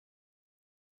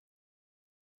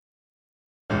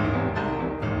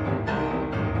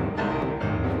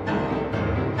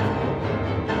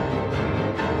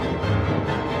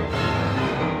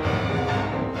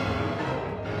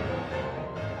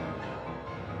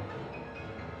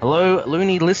Hello,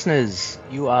 Looney listeners.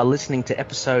 You are listening to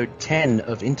episode 10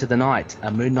 of Into the Night,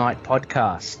 a Moon Knight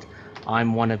podcast.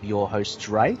 I'm one of your hosts,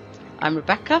 Ray. I'm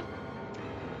Rebecca.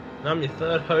 And I'm your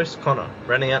third host, Connor,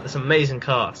 rounding out this amazing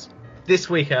cast. This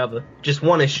week, however, just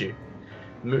one issue.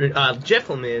 Jeff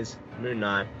Lemire's Moon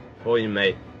Knight, Volume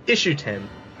 8, Issue 10.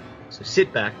 So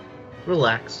sit back,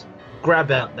 relax,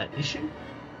 grab out that issue,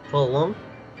 follow along,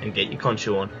 and get your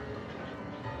Khonshu on.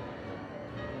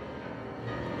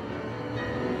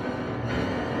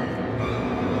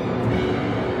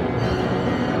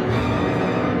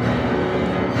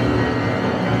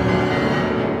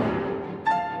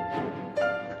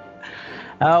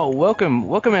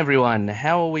 Welcome everyone.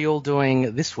 How are we all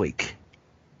doing this week?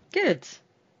 Good.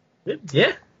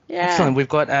 Yeah. Excellent.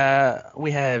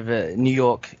 We have New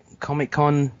York Comic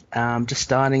Con just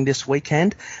starting this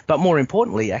weekend, but more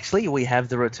importantly, actually, we have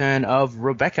the return of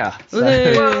Rebecca.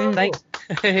 So,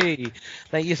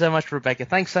 thank you so much, Rebecca.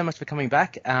 Thanks so much for coming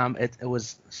back. It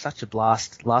was such a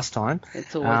blast last time.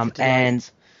 It's always a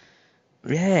delight.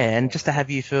 And just to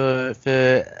have you for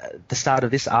the start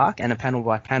of this arc and a panel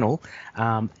by panel,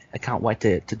 I can't wait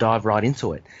to dive right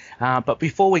into it. But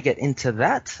before we get into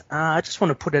that, I just want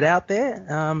to put it out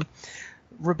there.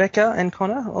 Rebecca and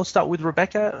Connor, I'll start with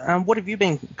Rebecca. What have you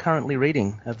been currently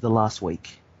reading over the last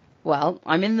week? Well,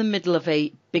 I'm in the middle of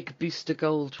a big Booster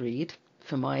Gold read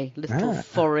for my little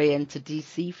foray into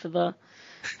DC for the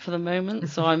moment.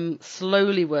 So I'm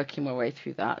slowly working my way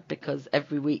through that because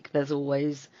every week there's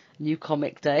always new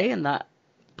comic day and that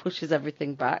pushes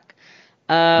everything back.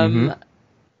 And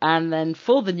then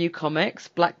for the new comics,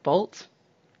 Black Bolt,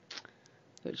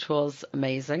 which was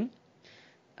amazing.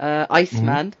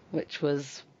 Iceman, which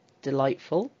was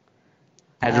delightful.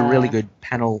 Had a really good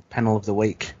panel of the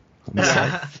week.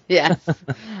 Yes.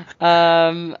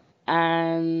 And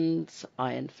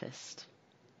Iron Fist,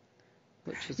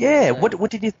 which was what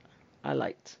did you? I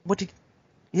liked. What did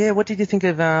you think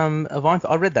of Iron Fist?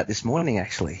 I read that this morning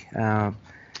actually. I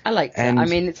liked it. I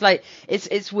mean, it's like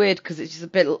it's weird because it's just a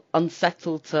bit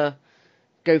unsettled to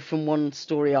go from one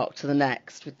story arc to the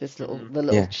next with this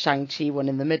little Shang-Chi one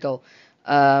in the middle.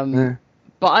 But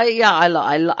I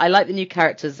like the new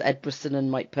characters Ed Brisson and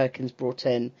Mike Perkins brought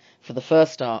in for the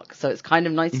first arc, so it's kind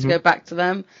of nice to go back to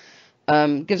them.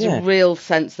 Gives a real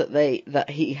sense that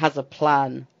he has a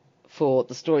plan for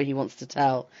the story he wants to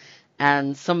tell,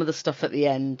 and some of the stuff at the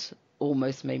end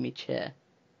almost made me cheer.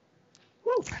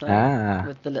 With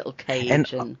the little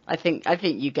cage, and I think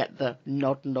you get the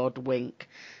nod wink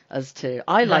as to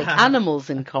I like animals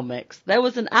in comics. There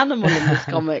was an animal in this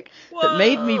comic that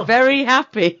made me very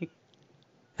happy.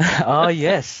 Oh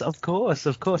yes, of course.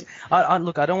 I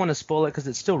look, I don't want to spoil it because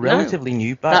it's still relatively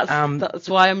new, but that's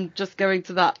why I'm just going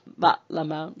to that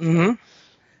amount. Mm-hmm.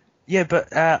 Yeah,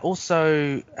 but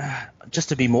also just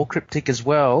to be more cryptic as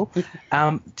well,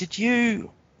 did you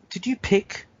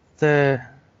pick the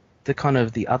kind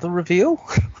of the other reveal,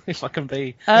 if I can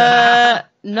be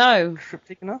no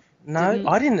cryptic enough? No,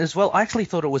 I didn't as well. I actually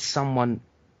thought it was someone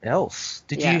else.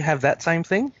 Did you have that same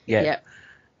thing? Yeah.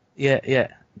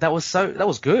 That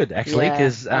was good actually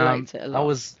because I liked it a lot.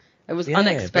 It was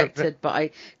unexpected,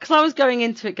 but because I was going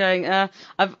into it going, I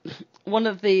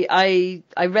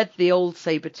read the old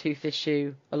Sabretooth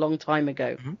issue a long time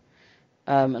ago,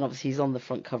 and obviously he's on the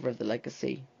front cover of the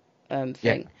Legacy thing.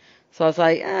 Yeah. So I was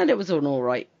like, and it was all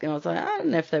right. And I was like, I don't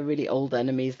know if they're really old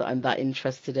enemies that I'm that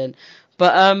interested in.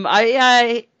 But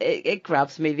it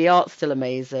grabs me. The art's still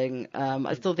amazing.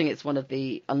 I still think it's one of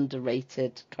the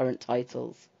underrated current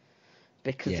titles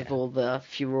because of all the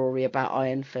furore about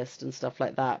Iron Fist and stuff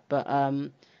like that. But I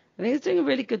think it's doing a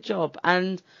really good job.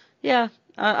 And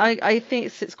I think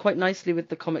it sits quite nicely with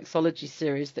the Comixology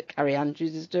series that Carrie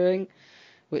Andrews is doing,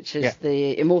 which is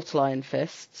the Immortal Iron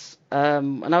Fists.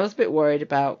 And I was a bit worried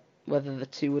about whether the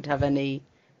two would have any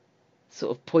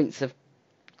sort of points of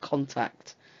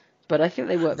contact, but I think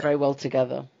they work very well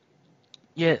together.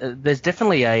 Yeah, there's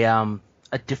definitely a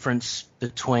difference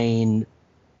between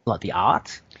like the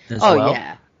art as well. Oh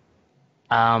yeah.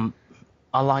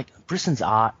 I like Brisson's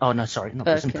art. Oh no, sorry, not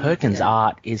Brisson. Perkins'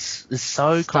 art is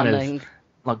so stunning. Kind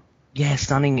of like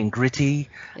stunning and gritty.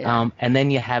 Yeah. And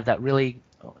then you have that really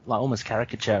like almost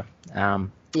caricature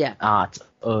art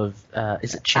of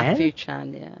is it Chan? Afu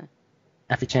Chan, yeah.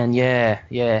 Afu Chan,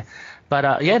 yeah.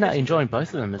 But enjoying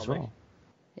both of them as well.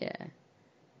 Yeah.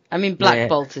 I mean, Black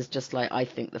Bolt is just like I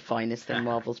think the finest thing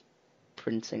Marvel's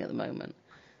printing at the moment.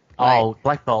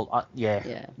 Black Bolt,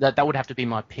 yeah. That would have to be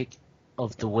my pick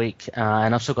of the week,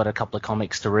 and I've still got a couple of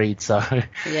comics to read, so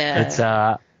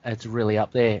it's really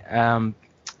up there.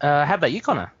 How about you,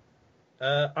 Connor?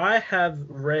 I have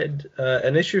read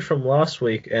an issue from last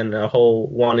week and a whole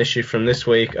one issue from this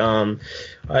week.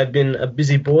 I've been a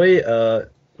busy boy.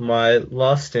 My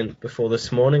last stint before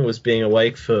this morning was being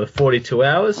awake for 42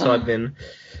 hours, so I've been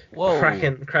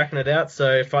cracking it out.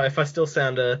 So if I still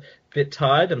sound a bit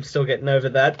tired, I'm still getting over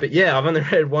that. But yeah, I've only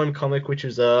read one comic, which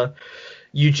was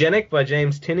Eugenic by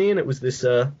James Tinney, and it was this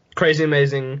crazy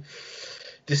amazing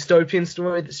dystopian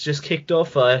story that's just kicked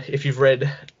off. If you've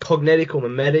read Cognetic or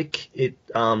Mimetic,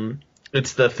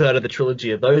 it's the third of the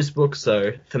trilogy of those books,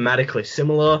 so thematically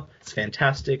similar. It's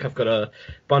fantastic. I've got a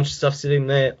bunch of stuff sitting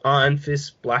there. Iron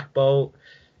Fist, Black Bolt.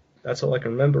 That's all I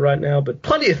can remember right now, but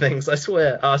plenty of things, I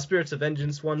swear. Spirits of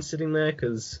Vengeance one sitting there,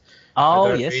 because I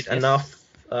don't read enough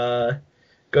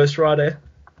Ghost Rider,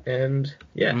 and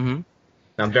yeah. Mm-hmm.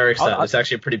 I'm very excited. It's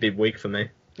actually a pretty big week for me.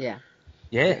 Yeah.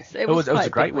 Yeah, it was a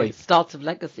great week. Start of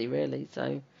Legacy, really.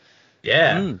 So.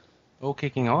 Yeah. All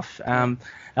kicking off.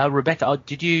 Rebecca,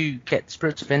 did you get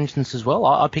Spirits of Vengeance as well?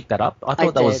 I picked that up. I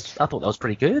thought that was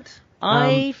pretty good.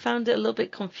 I found it a little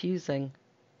bit confusing.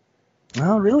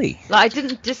 Oh, really? Like, I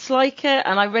didn't dislike it,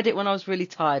 and I read it when I was really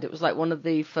tired. It was like one of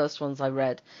the first ones I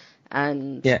read,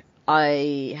 and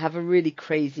I have a really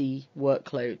crazy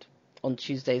workload on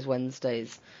Tuesdays,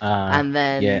 Wednesdays, and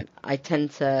then I tend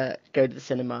to go to the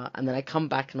cinema, and then I come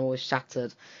back and always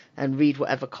shattered and read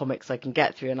whatever comics I can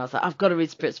get through, and I was like, I've got to read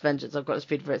Spirits of Vengeance,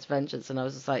 and I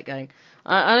was just like going,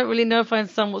 I don't really know if I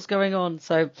understand what's going on,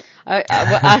 so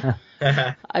I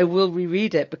will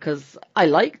reread it, because I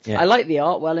like the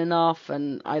art well enough,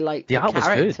 and I like the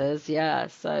characters,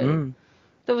 so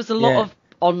there was a lot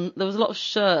of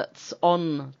shirts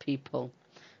on people,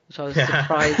 which I was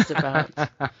surprised about.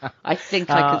 I think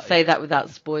I could say that without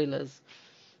spoilers.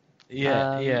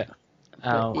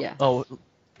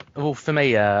 Well, for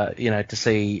me, to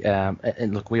see,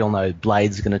 and look, we all know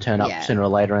Blade's going to turn up sooner or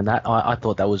later, and that I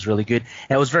thought that was really good.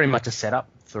 And it was very much a setup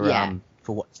for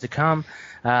what's to come.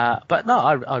 But no,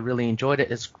 I really enjoyed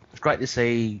it. It's great to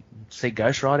see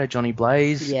Ghost Rider, Johnny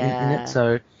Blaze in it.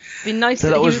 So it'd be nice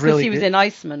that he was in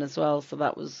Iceman as well, so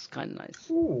that was kind of nice.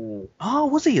 Ooh. Oh,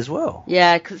 was he as well?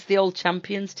 Yeah, because the old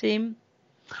Champions team.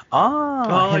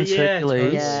 Hercules.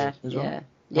 Hercules.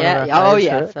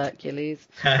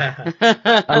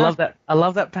 I love that. I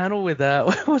love that panel with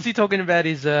what was he talking about?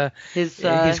 His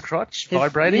crotch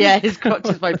vibrating. Yeah, his crotch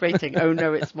is vibrating. Oh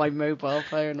no, it's my mobile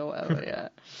phone or whatever. Yeah,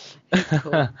 he's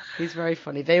cool. He's very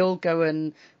funny. They all go,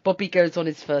 and Bobby goes on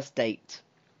his first date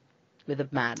with a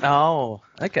man. Oh,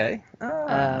 okay.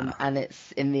 And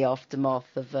it's in the aftermath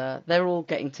of they're all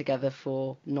getting together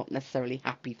for not necessarily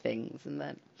happy things,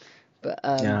 but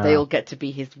they all get to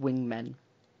be his wingmen.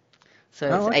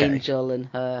 So it's Angel and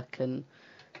Herc, and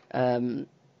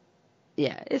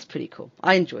it's pretty cool.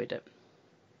 I enjoyed it.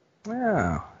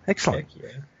 Wow, excellent.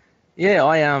 Yeah,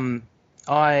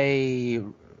 I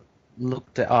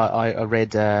looked at, I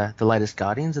read the latest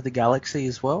Guardians of the Galaxy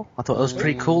as well. I thought it was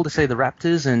pretty cool to see the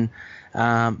Raptors, and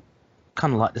kind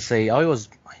of like to see. I'm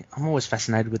always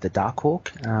fascinated with the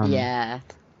Darkhawk.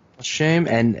 Costume,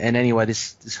 and anyway,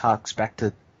 this harks back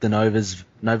to the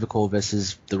Nova Corps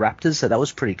versus the Raptors, so that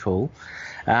was pretty cool.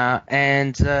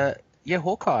 Hawkeye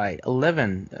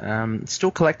 11, still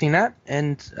collecting that,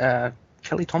 and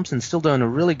Kelly Thompson's still doing a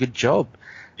really good job.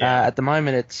 At the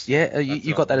moment. It's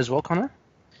you got that as well, Connor?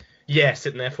 Yeah,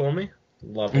 sitting there for me.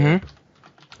 Love it.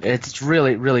 It's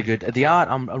really, really good. The art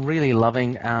I'm really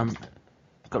loving.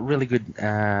 Got really good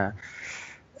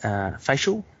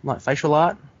facial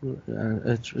art.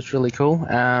 It's really cool.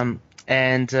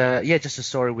 Just a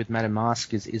story with Madame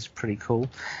Mask is pretty cool.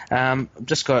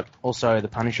 Just got also the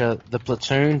Punisher, the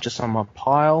Platoon, just on my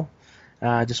pile.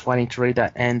 Just waiting to read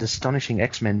that, and Astonishing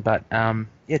X-Men. But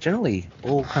generally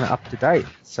all kind of up to date.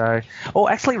 So,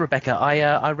 actually, Rebecca,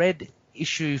 I read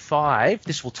issue 5.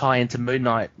 This will tie into Moon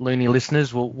Knight, loony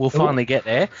listeners. We'll finally get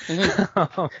there.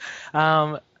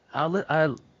 I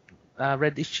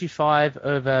read issue 5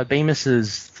 of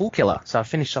Bemis's Fool Killer, so I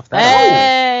finished off that.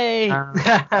 Hey!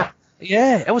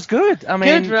 It was good. I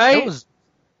mean, good, right?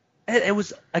 It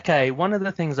was okay. One of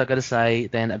the things I got to say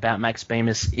then about Max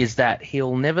Bemis is that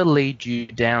he'll never lead you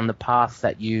down the path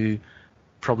that you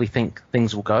probably think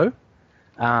things will go.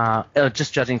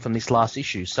 Just judging from this last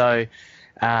issue. So,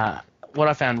 what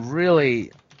I found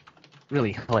really,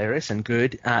 really hilarious and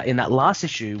good in that last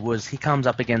issue was he comes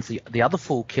up against the other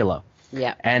Fool Killer.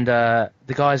 Yeah. And the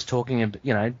guy's talking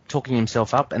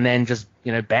himself up, and then just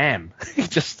bam, he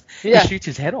shoots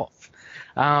his head off.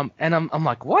 And I'm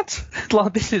like, what?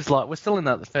 Like, this is like, we're still in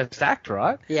the first act,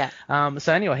 right? Yeah.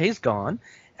 So anyway, he's gone.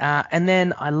 And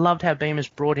then I loved how Bemis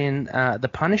brought in the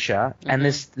Punisher, and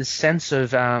this sense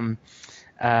of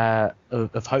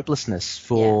of hopelessness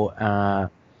for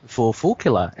Fool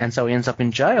Killer, and so he ends up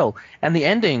in jail. And the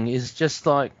ending is just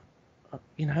like,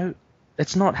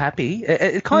 it's not happy.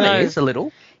 It kind of is a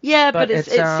little. Yeah, but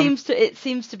it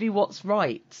seems to be what's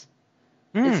right.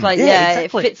 It's like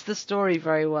exactly. It fits the story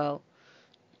very well.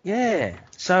 Yeah.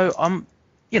 So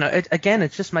again,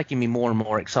 it's just making me more and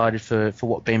more excited for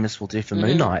what Bemis will do for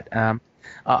Moon Knight.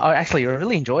 I actually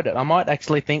really enjoyed it. I might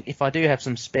actually think if I do have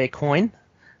some spare coin,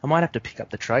 I might have to pick up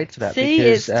the trade for that.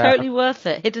 It's totally worth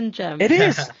it. Hidden gem. It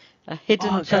is. A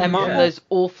hidden gem from those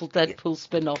awful Deadpool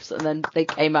spin-offs, and then they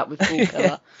came out with Fool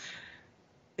Killer.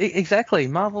 Exactly.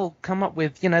 Marvel come up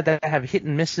with, they have hit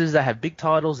and misses, they have big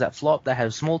titles that flop, they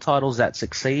have small titles that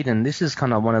succeed, and this is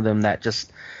kind of one of them that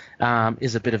just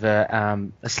is a bit of a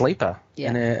sleeper.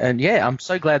 Yeah. And I'm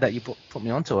so glad that you put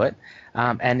me onto it.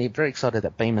 And I'm very excited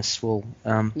that Bemis will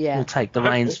take the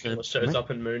reins. For shows up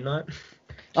in Moon Knight.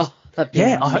 Oh, that'd be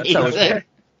I hope so.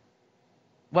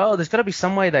 Well, there's got to be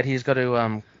some way that he's got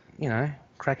to,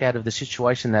 crack out of the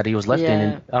situation that he was left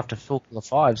in after Fool Killer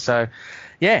 5. So,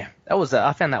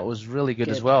 I found that was really good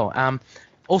as well.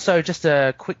 Also, just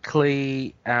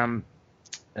quickly, The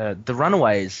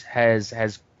Runaways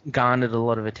has garnered a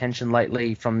lot of attention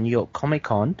lately from New York Comic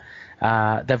Con.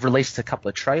 They've released a couple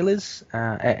of trailers,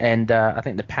 and I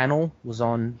think the panel was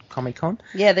on Comic Con.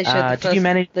 Yeah, they showed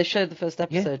They showed the first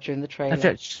episode during the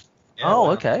trailer.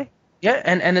 Okay. Yeah,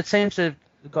 and it seems to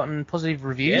have gotten positive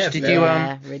reviews. Did you?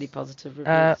 Really positive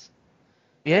reviews.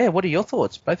 What are your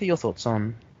thoughts? Both of your thoughts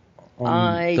on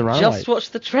I The Runaways? just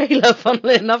watched the trailer,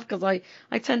 funnily enough, because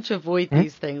I tend to avoid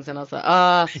these things, and I was like,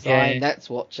 fine, let's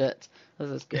watch it. This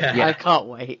is good. Yeah. I can't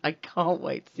wait. I can't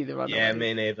wait to see The Runaways. Yeah,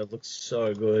 me neither. Looks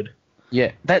so good.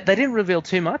 Yeah, they didn't reveal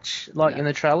too much, in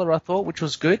the trailer, I thought, which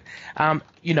was good.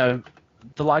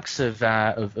 The likes of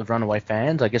Runaway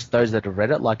fans, I guess those that have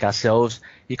read it, like ourselves,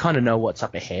 you kind of know what's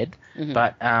up ahead.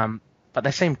 But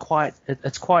they seem quite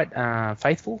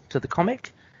faithful to the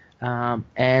comic. And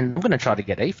I'm going to try to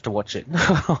get Eve to watch it.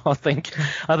 I think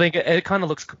it kind of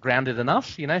looks grounded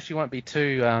enough. She won't be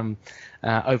too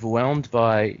overwhelmed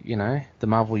by the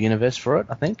Marvel universe for it.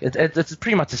 I think it's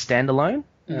pretty much a standalone.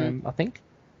 I think.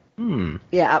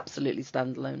 Yeah, absolutely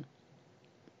standalone.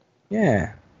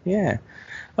 Yeah.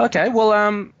 Okay.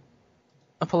 Well,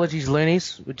 apologies,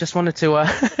 loonies. We just wanted to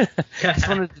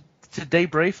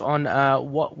debrief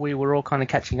on what we were all kind of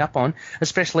catching up on,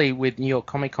 especially with New York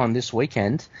Comic Con this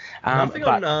weekend. Nothing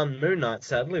on Moon Knight,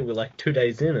 sadly. We're like 2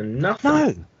 days in and nothing.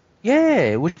 No.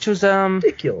 Yeah, which was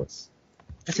ridiculous.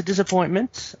 It's a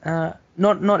disappointment.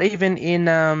 Not even in.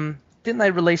 Didn't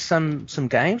they release some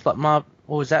games like Marvel?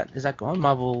 Or is that gone?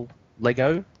 Marvel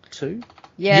Lego 2?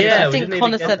 Yeah, I think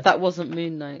Connor said that wasn't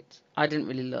Moon Knight. I didn't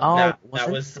really look. Oh, no, that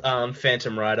was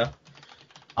Phantom Rider.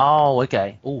 Oh,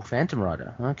 okay. Oh, Phantom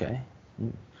Rider. Okay.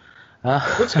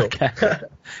 That's cool. Okay.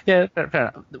 Yeah, fair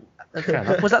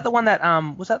enough. Was that the one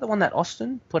that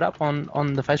Austin put up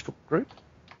on the Facebook group?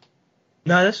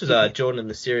 No, this was Jordan in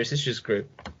the Serious Issues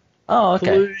group. Oh, okay.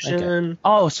 Collusion. Okay.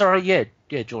 Oh, sorry. Yeah,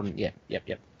 Jordan. Yeah,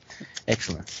 yep.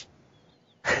 Excellent.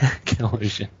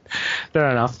 Collusion.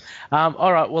 Fair enough.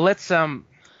 All right. Well, let's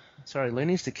sorry,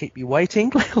 loonies, to keep you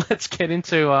waiting. Let's get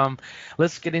into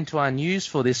our news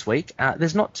for this week.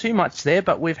 There's not too much there,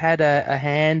 but we've had a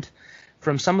hand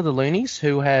from some of the loonies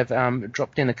who have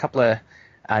dropped in a couple of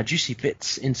juicy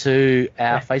bits into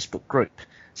our Facebook group.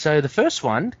 So the first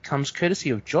one comes courtesy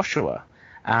of Joshua,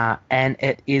 and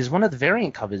it is one of the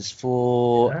variant covers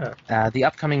for the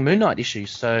upcoming Moon Knight issue,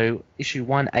 so issue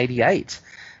 188.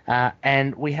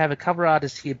 And we have a cover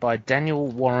artist here by Daniel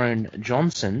Warren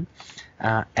Johnson.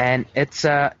 And it's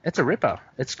a ripper.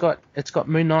 It's got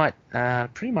Moon Knight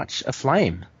pretty much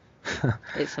aflame.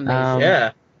 It's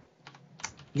amazing.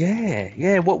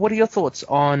 Yeah. What are your thoughts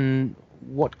on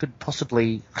what could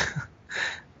possibly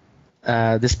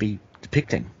this be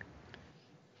depicting?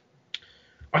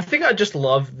 I think I just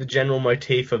love the general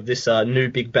motif of this new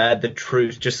big bad, the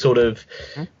Truth, just sort of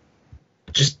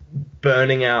just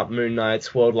burning out Moon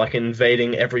Knight's world, like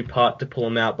invading every part to pull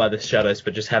him out by the shadows,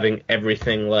 but just having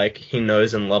everything like he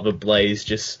knows and love ablaze.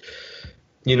 Just,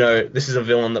 this is a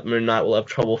villain that Moon Knight will have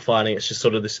trouble fighting. It's just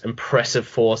sort of this impressive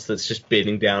force that's just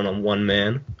beating down on one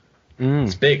man.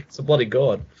 It's big. It's a bloody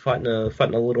god fighting a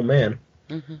little man.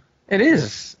 Mm-hmm. It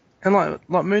is. And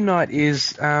like Moon Knight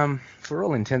is, for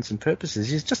all intents and purposes,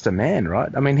 he's just a man, right?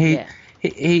 I mean,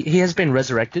 he has been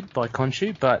resurrected by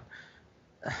Khonshu, but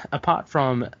apart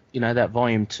from that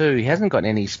volume 2, he hasn't got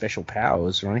any special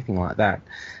powers or anything like that.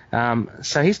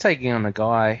 So he's taking on a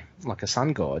guy like a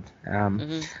sun god.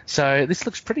 So this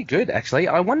looks pretty good, actually.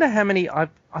 I wonder how many. I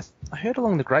heard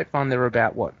along the grapevine there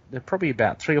are probably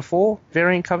about 3 or 4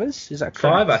 variant covers. Is that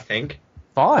correct? 5, I think.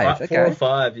 5. Okay. 4 or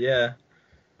 5, yeah.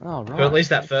 Oh, right. For at least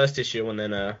that first issue, and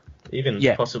then even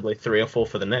possibly 3 or 4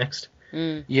 for the next.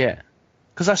 Yeah.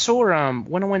 Because I saw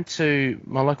when I went to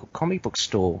my local comic book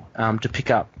store to pick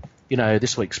up,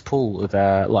 this week's pull of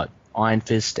like Iron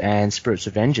Fist and Spirits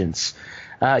of Vengeance.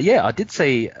 I did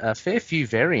see a fair few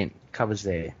variant covers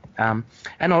there. And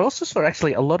I also saw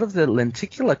actually a lot of the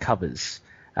lenticular covers.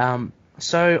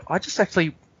 So I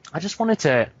just wanted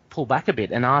to pull back a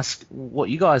bit and ask what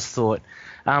you guys thought.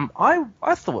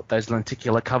 I thought those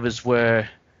lenticular covers were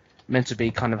meant to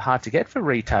be kind of hard to get for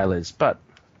retailers, but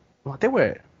there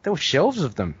were shelves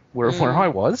of them where I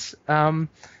was.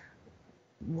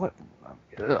 What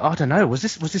I don't know. Was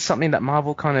this something that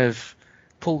Marvel kind of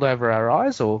pulled over our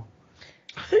eyes, or?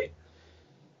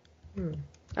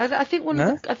 I think one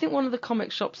of the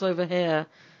comic shops over here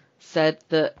said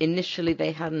that initially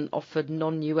they hadn't offered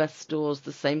non-US stores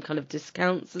the same kind of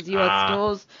discounts as US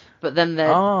stores, but then they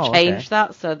changed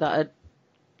that, so that had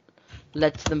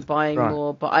led to them buying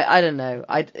more. But I don't know.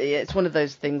 It's one of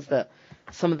those things that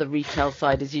some of the retail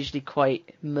side is usually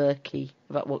quite murky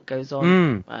about what goes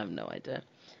on. I have no idea.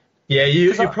 Yeah,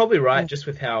 you're probably right, just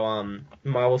with how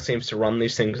Marvel seems to run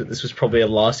these things, that this was probably a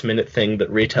last-minute thing that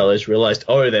retailers realized,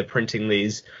 they're printing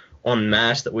these en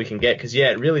masse that we can get. Because,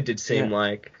 it really did seem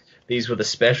like these were the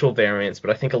special variants, but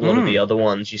I think a lot of the other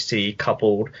ones you see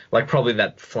coupled, like probably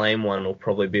that Flame one will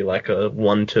probably be like a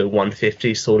 1 to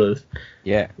 150 sort of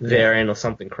variant or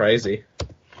something crazy.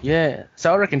 Yeah,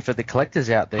 so I reckon for the collectors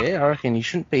out there, I reckon you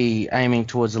shouldn't be aiming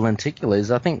towards the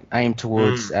lenticulars. I think aim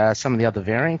towards some of the other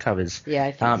variant covers. Yeah,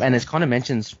 I think so. And as Connor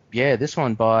mentions, this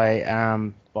one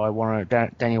by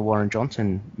Daniel Warren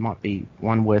Johnson might be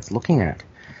one worth looking at.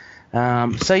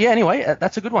 Anyway,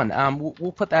 that's a good one.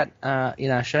 We'll put that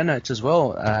in our show notes as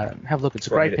well. Have a look. It's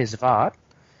a great piece of art.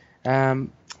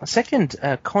 Second,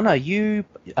 Connor, I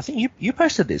think you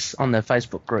posted this on the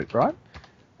Facebook group, right?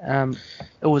 It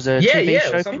was a TV show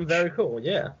it was something very cool,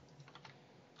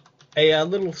 a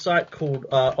little site called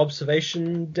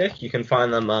Observation Deck. You can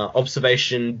find them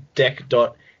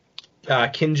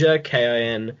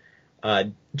observationdeck.kinja,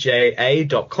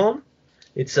 kinja.com.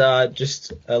 It's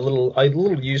just a little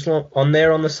user on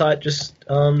there on the site just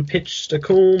pitched a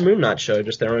cool Moon Knight show,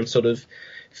 just their own sort of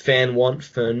fan want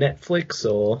for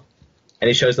Netflix or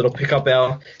any shows that'll pick up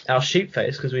our sheep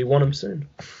face because we want them soon.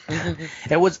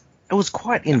 It was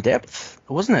quite in depth,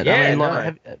 wasn't it?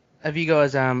 Yeah. Have you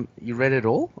guys you read it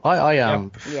all? I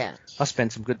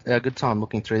spent some good time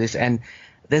looking through this, and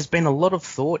there's been a lot of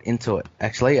thought into it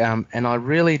actually, and I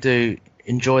really do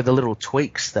enjoy the little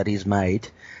tweaks that he's made.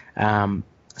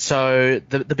 So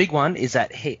the big one is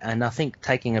that and I think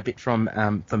taking a bit from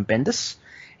Bendis,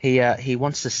 he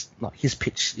wants to, like, his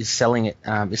pitch is setting it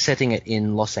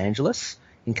in Los Angeles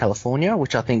in California,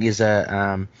 which I think is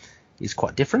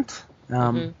quite different.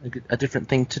 A different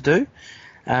thing to do,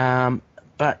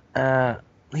 but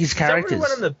his characters. Was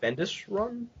that when the Bendis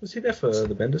run? Was he there for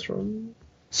the Bendis run?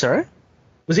 Sorry,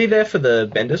 was he there for the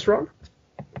Bendis run?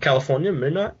 California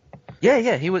Moon Knight.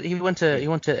 Yeah. He went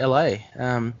to LA.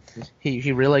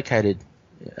 He relocated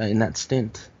in that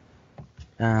stint.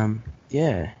 But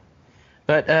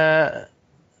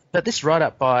this write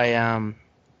up by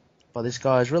this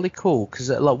guy is really cool because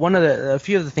a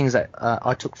few of the things that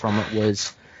I took from it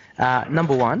was.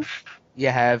 Number one, you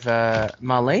have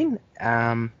Marlene,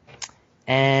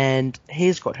 and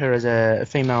he's got her as a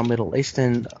female Middle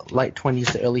Eastern, late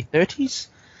 20s to early 30s,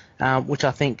 which I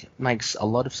think makes a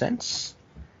lot of sense.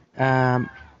 Oh,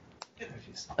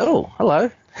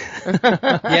 hello.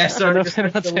 Yeah, sorry, just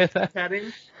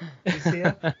chatting. He's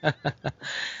here.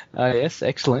 Oh, yes,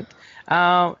 excellent.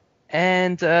 And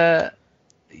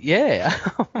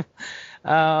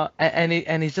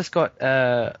he's just got...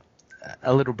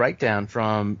 a little breakdown for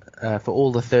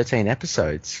all the 13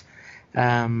 episodes.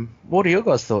 What are your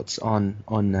guys' thoughts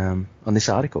on this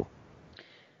article?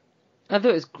 I thought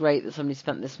it was great that somebody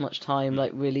spent this much time,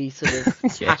 like, really sort of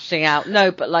hashing out. No,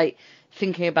 but like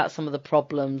thinking about some of the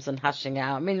problems and hashing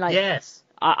out. I mean, like, yes.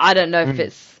 I don't know if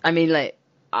it's. I mean, like,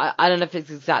 I don't know if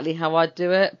it's exactly how I'd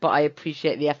do it, but I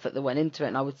appreciate the effort that went into it,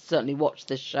 and I would certainly watch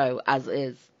this show as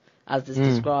is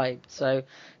described. So,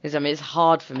 because I mean, it's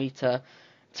hard for me to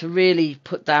really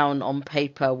put down on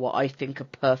paper what I think a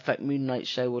perfect Moon Knight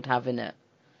show would have in it.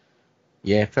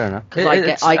 Yeah, fair enough. Because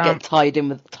I get tied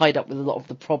up with a lot of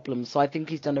the problems, so I think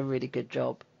he's done a really good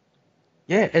job.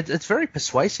 Yeah, it's very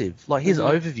persuasive. Like his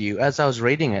overview, as I was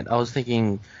reading it, I was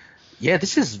thinking, yeah,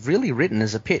 this is really written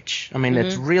as a pitch. I mean,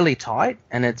 it's really tight,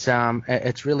 and it's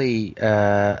really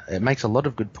it makes a lot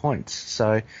of good points.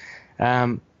 So,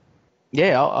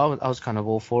 yeah, I was kind of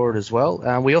all for it as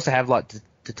well. We also have like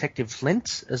Detective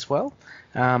Flint as well,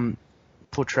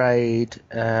 portrayed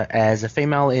as a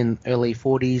female in late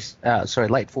 40s,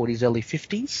 early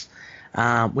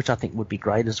 50s, which I think would be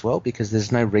great as well, because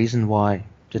there's no reason why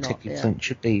Detective Flint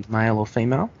should be male or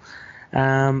female.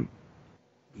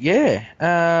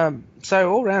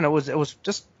 So all round it was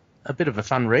just a bit of a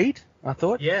fun read, I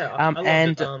thought. Yeah, I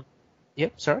loved it.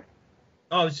 Yep, sorry.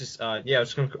 I was just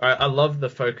I love the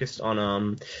focus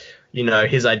on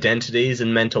his identities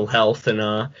and mental health, and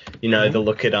the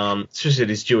look at especially at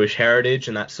his Jewish heritage,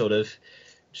 and that sort of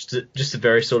just a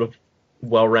very sort of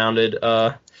well-rounded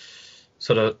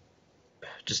sort of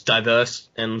just diverse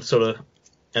and sort of,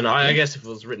 and I guess if it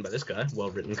was written by this guy,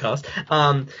 well-written cast.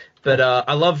 But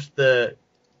I loved the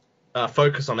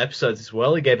focus on episodes as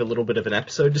well. He gave a little bit of an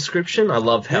episode description. I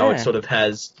love how it sort of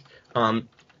has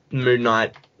Moon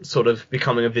Knight sort of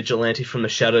becoming a vigilante from the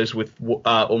shadows, with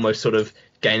almost sort of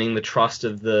gaining the trust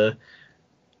of the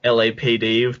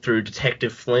LAPD through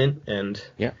Detective Flint. And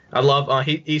I love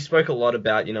he spoke a lot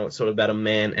about, it's sort of about a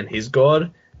man and his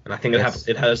god, and I think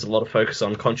it has a lot of focus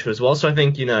on Khonshu as well. So I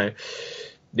think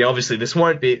obviously this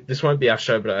won't be our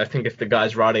show, but I think if the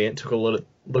guys writing it took a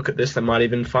look at this, they might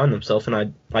even find themselves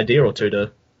an idea or two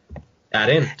to add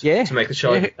in to make the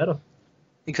show even better.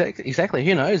 Exactly.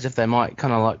 Who knows if they might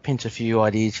kind of like pinch a few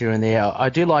ideas here and there. I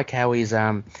do like how he's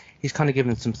kind of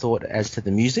given some thought as to the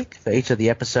music for each of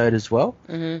the episode as well.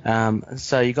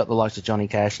 So you got the likes of Johnny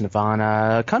Cash,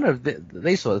 Nirvana, kind of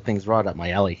these sort of things right up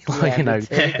my alley. Like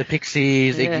the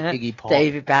Pixies, Iggy Pop,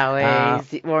 David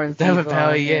Bowie, Warren Zevon. David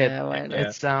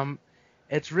Bowie.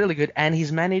 It's really good, and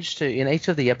he's managed to, in each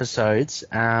of the episodes,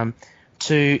 to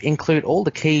include all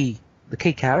the key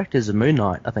characters of Moon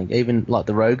Knight. I think even like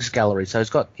the Rogues Gallery. So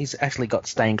he's actually got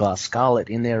Stained Glass Scarlet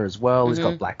in there as well. He's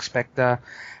got Black Spectre.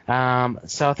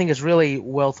 So I think it's really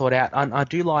well thought out. I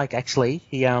do like, actually,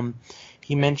 he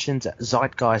mentions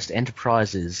Zeitgeist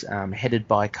Enterprises, headed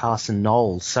by Carson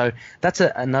Knowles. So that's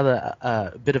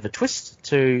another bit of a twist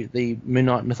to the Moon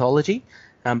Knight mythology,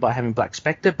 by having Black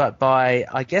Spectre, but by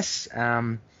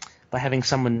having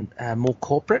someone more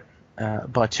corporate,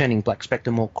 by turning Black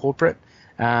Spectre more corporate.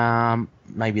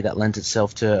 Maybe that lends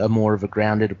itself to a more of a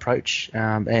grounded approach,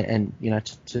 and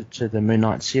to the Moon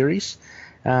Knight series.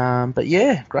 But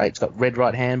yeah, great. It's got Red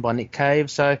Right Hand by Nick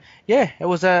Cave. So yeah, it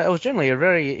was generally a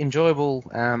very enjoyable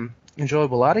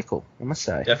article, I must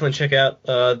say. Definitely check out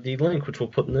the link, which we'll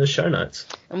put in the show notes.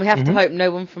 And we have to hope no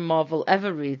one from Marvel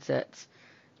ever reads it,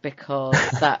 because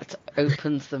that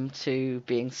opens them to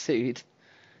being sued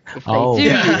if they do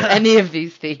use any of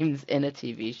these themes in a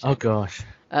TV show. Oh gosh.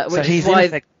 Which is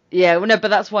why, but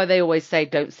that's why they always say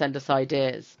don't send us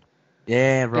ideas.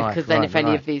 Yeah, right. Because then if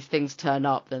any of these things turn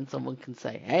up, then someone can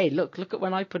say, "Hey, look at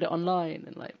when I put it online,"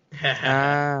 and like.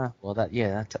 Well,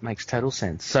 that makes total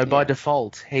sense. So by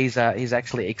default, he's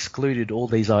actually excluded all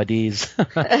these ideas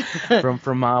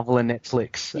from Marvel and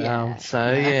Netflix.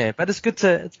 But it's good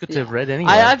to have read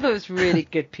anyway. I thought it was a really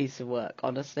good piece of work.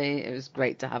 Honestly, it was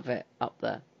great to have it up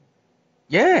there.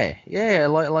 Yeah,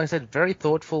 like I said, very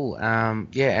thoughtful.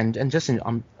 And just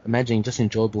I'm imagining just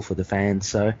enjoyable for the fans.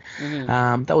 So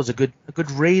that was a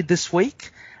good read this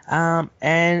week.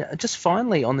 And just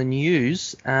finally on the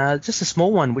news, just a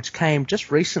small one which came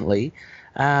just recently.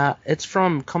 It's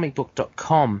from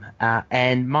comicbook.com,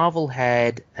 and Marvel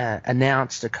had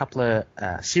announced a couple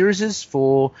of series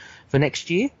for next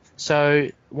year. So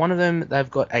one of them, they've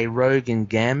got a Rogue and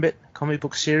Gambit comic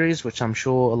book series, which I'm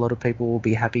sure a lot of people will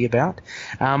be happy about.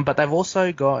 But they've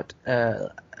also got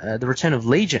the return of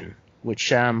Legion, which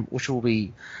will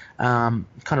be kind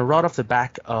of right off the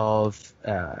back of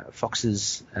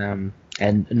Fox's and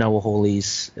Noah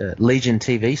Hawley's Legion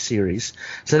TV series.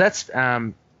 So that's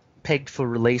pegged for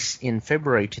release in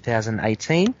February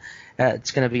 2018.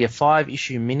 It's going to be a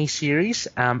 5-issue miniseries.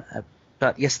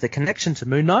 But yes, the connection to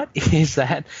Moon Knight is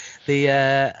that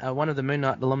the one of the Moon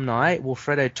Knight alumni,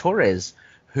 Wilfredo Torres,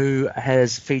 who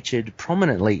has featured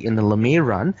prominently in the Lemire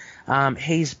run,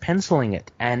 he's penciling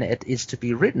it, and it is to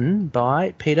be written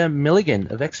by Peter Milligan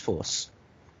of X-Force.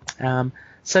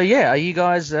 So yeah, are you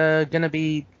guys going to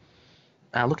be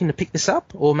looking to pick this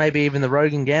up, or maybe even the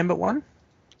Rogue and Gambit one?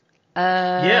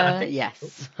 I think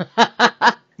yes.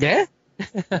 Yeah.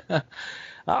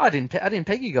 I didn't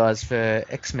peg you guys for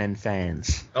X-Men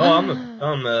fans. Oh,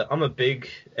 I'm a big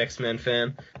X-Men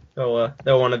fan. They were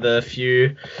one of the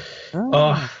few.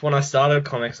 Oh. When I started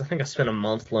comics, I think I spent a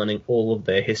month learning all of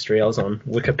their history. I was on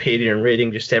Wikipedia and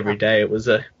reading just every day. It was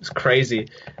crazy.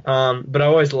 But I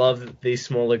always loved these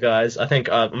smaller guys. I think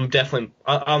I'm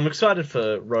excited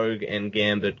for Rogue and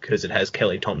Gambit because it has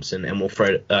Kelly Thompson and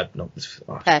Wilfred.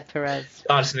 Perez.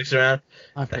 I just mixed around.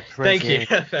 Thank you,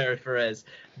 Perez.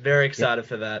 Very excited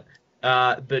for that.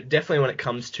 But definitely when it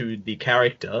comes to the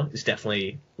character, it's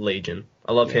definitely Legion.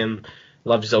 I love him.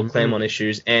 Love his old Claremont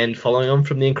issues, and following on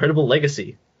from the incredible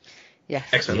legacy. Yes.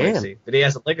 X-Men legacy. That he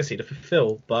has a legacy to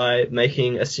fulfill by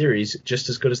making a series just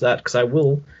as good as that, because I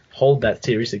will hold that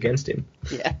series against him.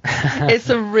 Yeah. It's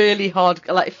a really hard,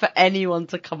 like, for anyone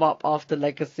to come up after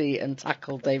Legacy and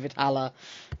tackle David Haller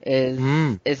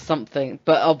is something,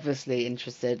 but obviously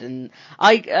interested. And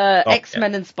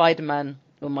X-Men and Spider-Man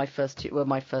were my first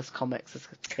comics as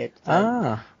a kid.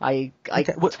 So I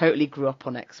totally grew up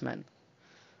on X-Men.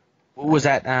 Was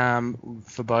that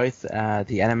for both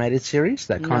the animated series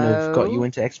that kind of got you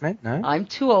into X-Men? No? I'm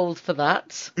too old for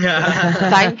that.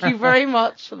 Thank you very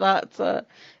much for that.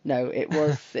 No, it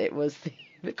was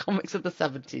the comics of the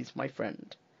 70s, my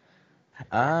friend.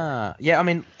 Yeah, I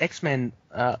mean, X-Men,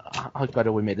 I've got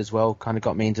to admit as well, kind of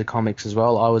got me into comics as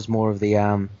well. I was more of the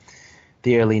early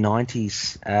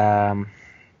 90s. I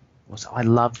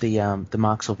loved the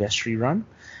Mark Silvestri run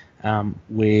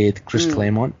with Chris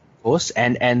Claremont. Course,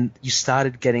 and you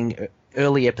started getting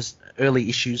early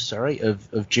issues,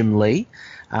 of Jim Lee.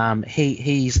 I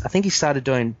think he started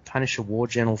doing Punisher War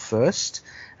Journal first,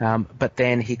 but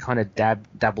then he kind of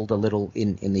dabbled a little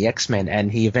in the X-Men,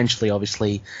 and he eventually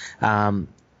obviously came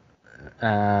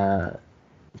to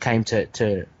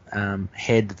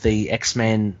head the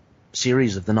X-Men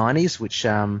series of the 90s,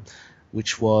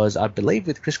 which was, I believe,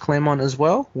 with Chris Claremont as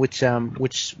well, which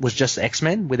was just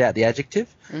X-Men without the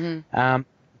adjective.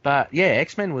 But yeah,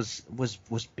 X-Men was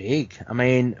big. I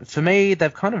mean, for me,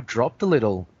 they've kind of dropped a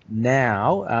little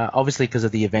now, obviously because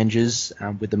of the Avengers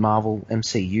with the Marvel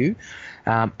MCU,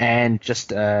 and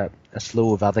just a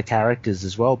slew of other characters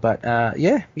as well. But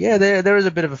there is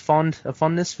a bit of a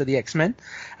fondness for the X-Men.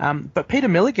 But Peter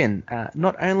Milligan,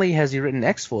 not only has he written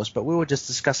X-Force, but we were just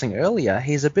discussing earlier,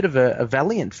 he's a bit of a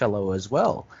valiant fellow as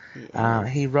well.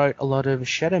 He wrote a lot of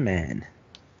Shadow Man.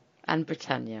 And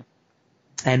Britannia.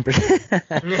 And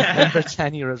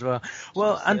Britannia as well.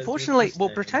 Well, unfortunately,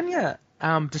 Britannia,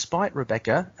 despite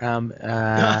Rebecca,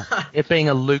 it being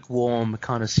a lukewarm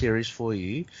kind of series for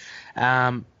you,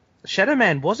 Shadow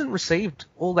Man wasn't received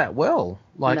all that well,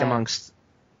 amongst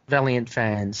Valiant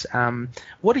fans.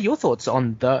 What are your thoughts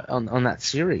on that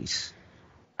series?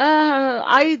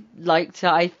 I liked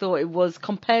it. I thought it was,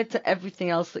 compared to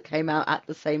everything else that came out at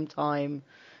the same time,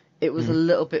 it was a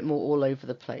little bit more all over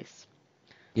the place.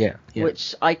 Yeah.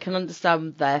 Which I can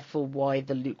understand, therefore, why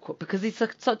the Luke... Because he's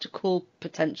such a cool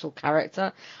potential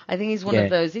character. I think he's one of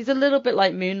those... He's a little bit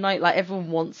like Moon Knight. Like,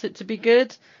 everyone wants it to be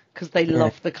good because they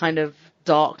love the kind of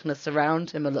darkness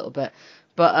around him a little bit.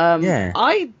 But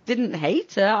I didn't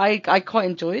hate it. I quite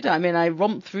enjoyed it. I mean, I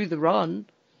romped through the run.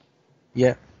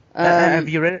 Yeah. Have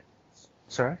you read it?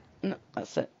 Sorry? No,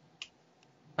 that's it.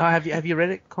 Have you read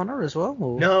it, Connor, as well?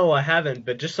 Or? No, I haven't,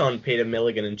 but just on Peter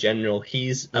Milligan in general,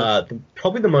 he's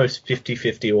probably the most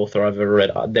 50-50 author I've ever read.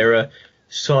 There are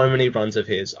so many runs of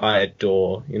his I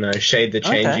adore. Shade the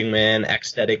Changing Man,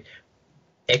 Ecstatic,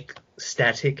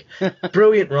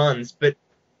 brilliant runs. But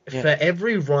for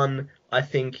every run I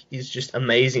think is just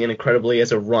amazing and incredibly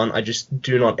as a run, I just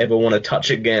do not ever want to touch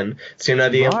again. So,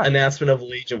 the announcement of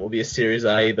Legion will be a series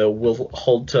I either will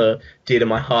hold dear to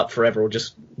my heart forever or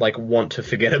just, want to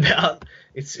forget about.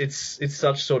 It's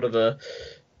such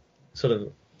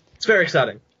it's very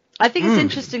exciting. I think it's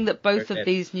interesting that both of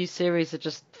these new series are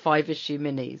just 5-issue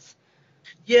minis.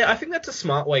 Yeah, I think that's a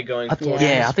smart way going forward.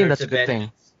 Yeah, I think that's a good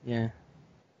thing. Yeah.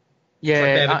 Yeah,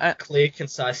 they have a clear,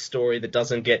 concise story that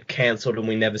doesn't get cancelled and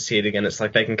we never see it again. It's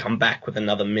like they can come back with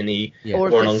another mini or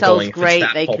an if it sells ongoing. great,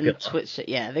 they can switch it.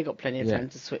 Yeah, they got plenty of time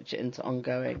to switch it into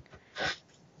ongoing.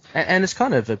 And it's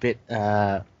kind of a bit.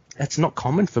 It's not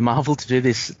common for Marvel to do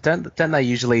this. Don't they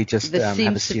usually just there have a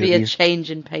series? There seems to be a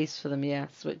change in pace for them,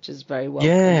 yes, which is very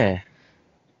welcome.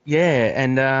 Yeah,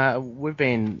 and we've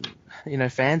been.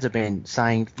 Fans have been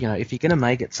saying, if you're going to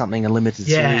make it something a limited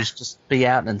series, just be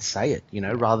out and say it,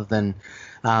 rather than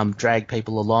drag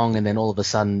people along and then all of a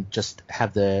sudden just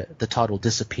have the title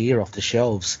disappear off the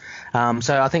shelves.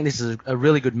 So I think this is a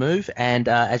really good move, and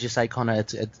as you say, Connor,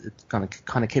 it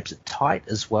kind of keeps it tight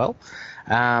as well.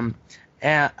 And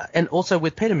also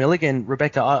with Peter Milligan,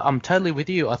 Rebecca, I'm totally with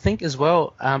you. I think as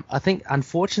well. I think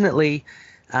unfortunately.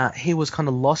 he was kind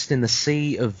of lost in the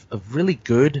sea of really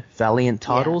good Valiant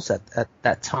titles at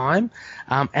that time.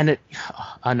 And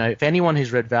I know if anyone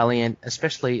who's read Valiant,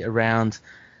 especially around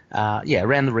the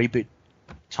reboot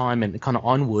time and kind of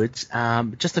onwards,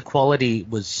 just the quality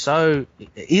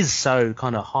is so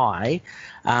kind of high.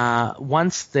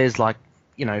 Once there's like,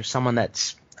 someone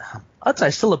that's, I'd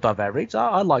say still above average.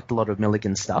 I liked a lot of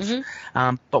Milligan's stuff.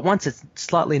 But once it's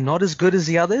slightly not as good as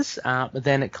the others,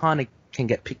 then it kind of can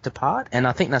get picked apart. And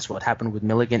I think that's what happened with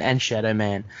Milligan and Shadow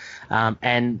Man.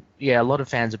 And yeah, a lot of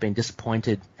fans have been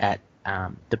disappointed at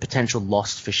the potential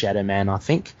lost for Shadow Man, I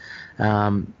think.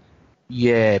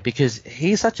 Because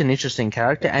he's such an interesting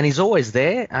character, and he's always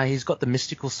there. He's got the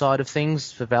mystical side of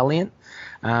things for Valiant.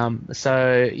 But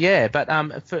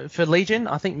for Legion,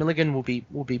 I think Milligan will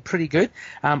be pretty good.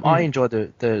 I enjoy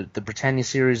the Britannia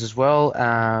series as well.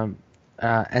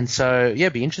 And so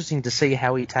it'd be interesting to see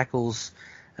how he tackles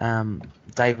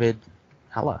David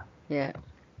Haller. Yeah.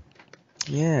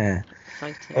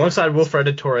 Exciting. Alongside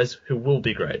Wilfredo Torres, who will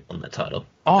be great on that title.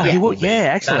 Oh, he will. Yeah,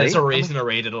 actually. That is a reason to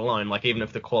read it alone. Like, even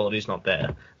if the quality's not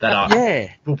there, that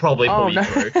arc will probably pull you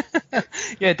through.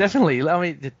 Yeah, definitely. I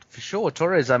mean, for sure,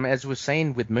 Torres, as we've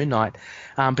seen with Moon Knight,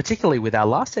 particularly with our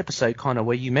last episode, Connor,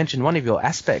 where you mentioned one of your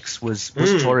aspects was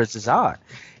Torres' art.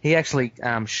 He actually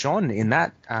shone in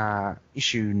that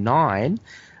issue 9,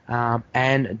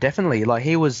 and definitely, like,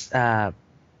 he was...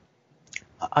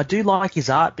 I do like his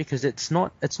art because it's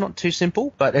not too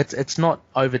simple, but it's not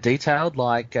over detailed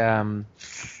like some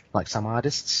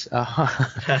artists.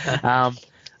 I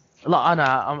know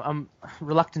I'm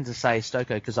reluctant to say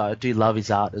Stoker because I do love his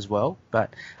art as well,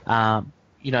 but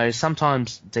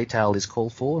sometimes detail is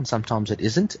called for and sometimes it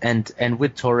isn't. And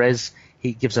with Torres,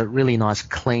 he gives a really nice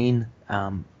clean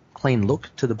look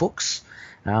to the books.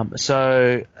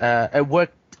 So it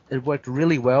worked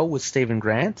really well with Stephen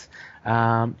Grant.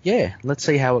 Let's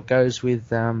see how it goes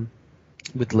with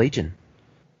Legion.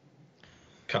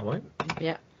 Can't wait.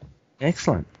 Yeah.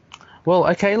 Excellent. Well,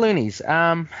 okay, Loonies.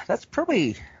 That's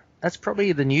probably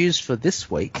the news for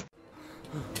this week.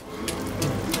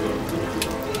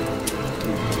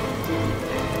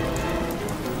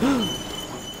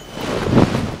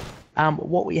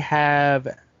 What we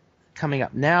have coming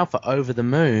up now for Over the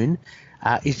Moon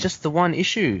is just the one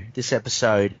issue this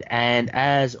episode, and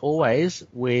as always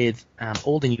with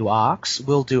all the new arcs,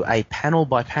 we'll do a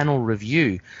panel-by-panel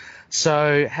review.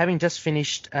 So having just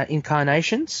finished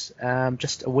Incarnations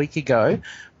just a week ago,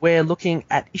 we're looking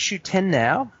at issue 10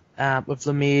 now of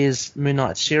Lemire's Moon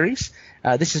Knight series.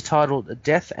 This is titled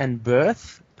Death and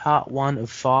Birth, Part 1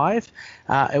 of 5.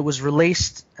 It was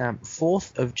released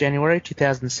 4th of January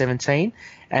 2017,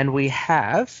 and we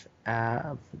have...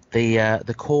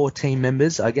 the core team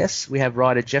members, I guess. We have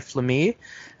writer Jeff Lemire,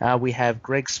 we have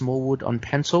Greg Smallwood on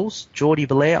pencils, Geordie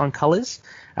Belair on colours,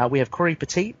 we have Corey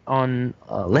Petit on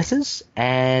letters,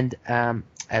 and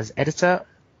as editor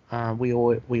we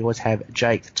always have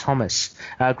Jake Thomas.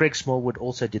 Greg Smallwood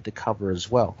also did the cover as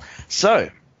well.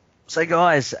 So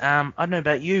guys, I don't know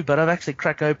about you, but I've actually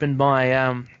cracked open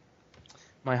my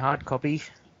my hard copy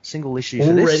single issue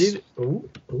for this.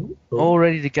 All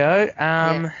ready to go.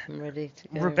 I'm ready to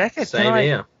go. Rebecca, Same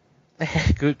here.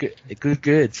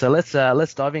 Good. So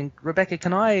let's dive in. Rebecca,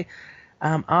 can I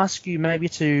ask you maybe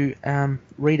to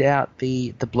read out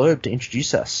the blurb to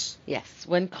introduce us? Yes.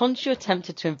 When Khonshu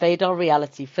attempted to invade our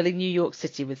reality, filling New York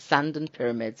City with sand and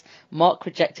pyramids, Mark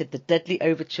rejected the deadly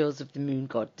overtures of the moon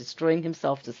god, destroying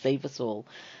himself to save us all.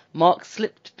 Mark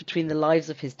slipped between the lives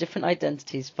of his different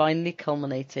identities, finally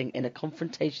culminating in a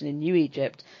confrontation in New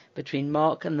Egypt between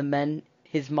Mark and the men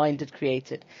his mind had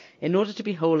created. In order to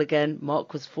be whole again,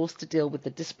 Mark was forced to deal with the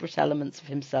disparate elements of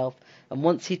himself, and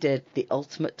once he did, the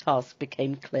ultimate task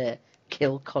became clear: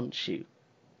 kill Khonshu.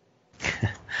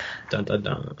 Dun dun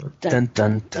dun. Dun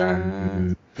dun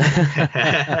dun.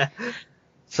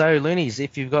 So, Loonies,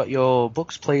 if you've got your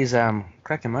books, please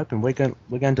crack them open. We're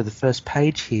going to the first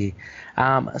page here.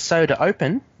 So to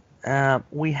open,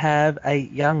 we have a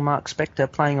young Mark Spector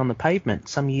playing on the pavement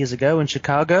some years ago in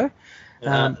Chicago.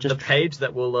 The page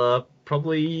that will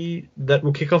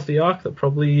kick off the arc that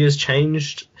probably has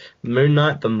changed Moon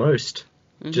Knight the most,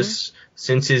 just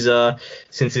since his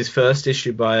first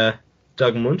issue by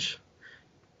Doug Munch.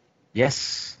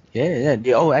 Yes, yeah.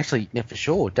 Oh, actually, yeah, for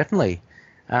sure, definitely.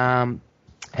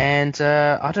 And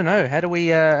I don't know, how do we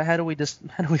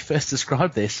first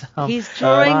describe this? He's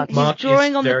drawing Mark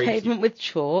on the pavement with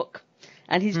chalk,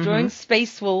 and he's drawing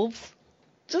space wolves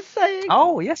Just saying.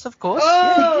 Oh, yes, of course.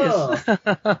 Oh! Yeah,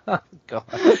 he is. God.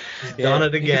 Done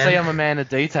it You again. can see I'm a man of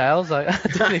details. I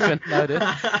didn't even notice.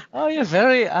 Oh, yeah,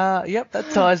 very. Yep, that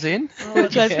ties in.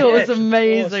 Which I thought was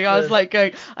amazing. I was like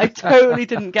going, I totally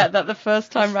didn't get that the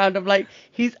first time round. I'm like,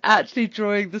 he's actually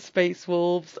drawing the Space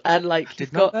Wolves, and like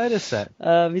Did not notice that.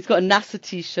 He's got a NASA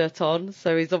t-shirt on,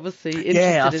 so he's obviously interested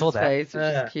Yeah, I in saw that. space, which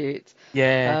is cute.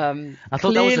 Yeah. I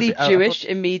thought that was a Clearly bit, Jewish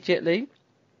immediately.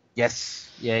 Yes,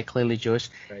 yeah, clearly Jewish.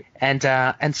 Right.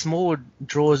 And Smallwood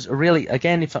draws really,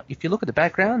 again, if you look at the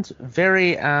background,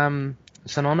 very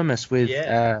synonymous with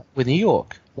New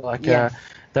York. Like Yes.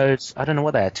 those, I don't know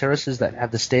what they are, terraces that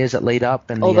have the stairs that lead up.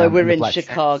 And Although we're the in black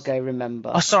Chicago, fence.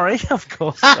 remember? Oh, sorry, of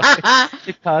course. Sorry.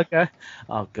 Chicago.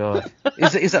 Oh God,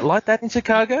 is it like that in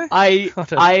Chicago?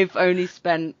 I've only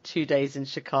spent 2 days in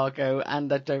Chicago,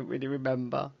 and I don't really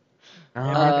remember.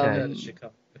 Oh, okay.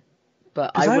 Chicago.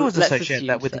 But Because I always let's associate assume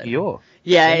that with so. New York.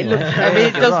 Yeah, Anyway.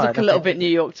 it You're does right, look a little bit New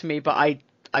York to me, but I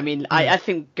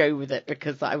think go with it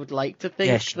because I would like to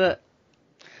think that.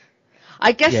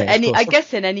 I guess I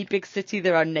guess in any big city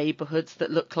there are neighborhoods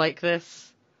that look like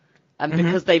this, and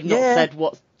because they've not said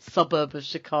what suburb of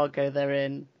Chicago they're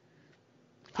in.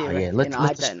 Oh, yeah,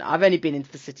 I don't know. I've only been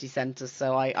into the city centre,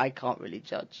 so I can't really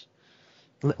judge.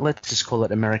 Let's just call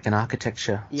it American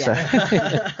architecture.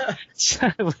 Yeah.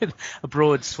 So with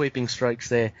broad sweeping strokes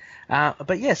there.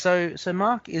 But yeah, so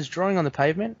Mark is drawing on the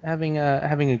pavement, having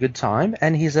a good time,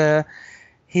 and he's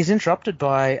interrupted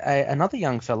by another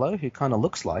young fellow who kind of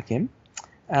looks like him,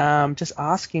 just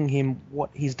asking him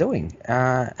what he's doing.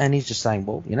 And he's just saying,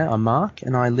 well, I'm Mark,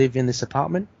 and I live in this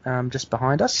apartment just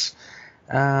behind us.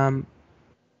 And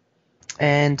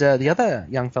the other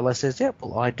young fellow says, yeah,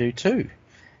 well, I do too.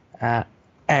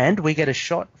 And we get a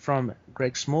shot from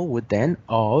Greg Smallwood then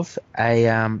of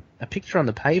a picture on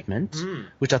the pavement,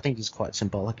 which I think is quite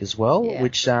symbolic as well,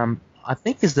 which I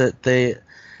think is the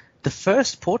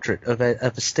first portrait of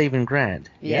a Stephen Grant.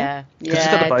 Yeah, it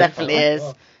definitely is.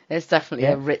 It's definitely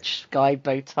a rich guy,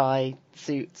 bow tie,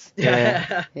 suit.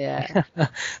 Yeah.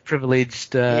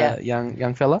 Privileged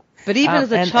young fella. But even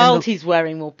as a child, he's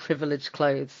wearing more privileged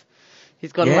clothes.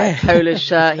 He's got a polo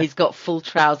shirt. He's got full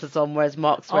trousers on, whereas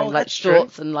Mark's wearing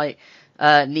shorts and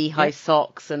knee-high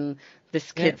socks. And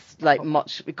this kid's got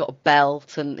a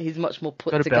belt, and he's much more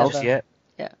put together. Got a belt, yeah.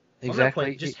 Exactly. On that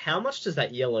point, just how much does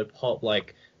that yellow pop?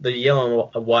 Like the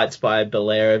yellow and whites by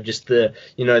Belair of just the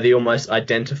almost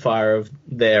identifier of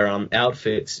their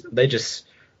outfits.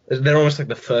 They're almost like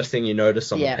the first thing you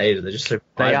notice on the page. They're just so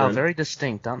vibrant. They are very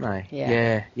distinct, aren't they?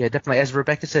 Yeah, definitely. As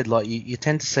Rebecca said, like you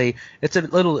tend to see, it's a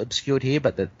little obscured here,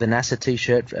 but the NASA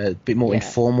T-shirt, a bit more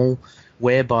informal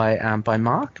wear by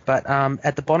Mark. But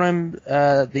at the bottom,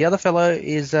 the other fellow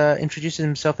is introducing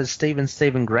himself as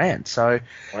Stephen Grant. So,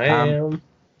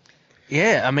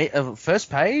 I mean, first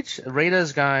page,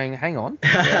 reader's going, hang on.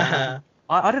 I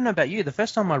don't know about you. The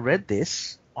first time I read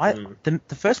this, the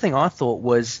first thing I thought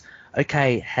was,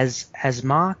 okay, has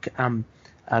Mark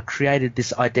created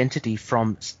this identity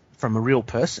from a real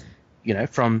person?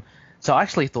 So I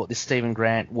actually thought this Stephen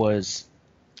Grant was,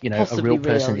 possibly a real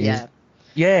person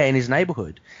in his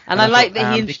neighborhood. And I like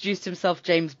that he introduced himself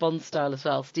James Bond style as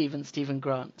well, Stephen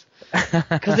Grant,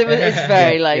 because it's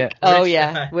very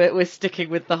we're sticking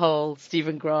with the whole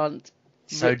Stephen Grant.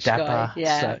 So dapper.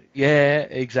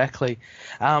 Exactly.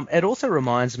 It also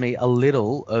reminds me a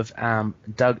little of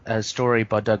a story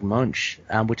by Doug Munch,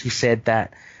 which he said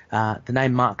that the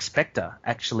name Mark Spector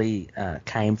actually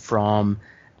came from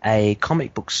a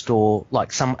comic book store,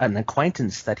 like an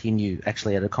acquaintance that he knew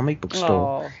actually at a comic book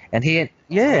store, and he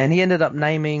ended up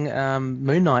naming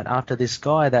Moon Knight after this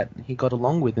guy that he got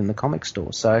along with in the comic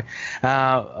store. So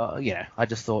I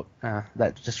just thought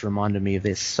that just reminded me of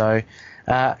this. So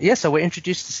so we're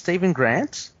introduced to Stephen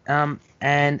Grant,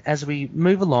 and as we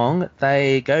move along,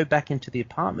 they go back into the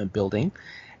apartment building.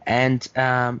 And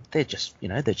they're just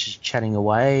chatting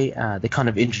away. They're kind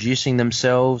of introducing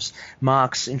themselves.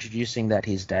 Mark's introducing that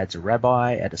his dad's a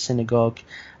rabbi at a synagogue,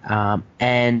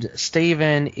 and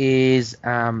Stephen is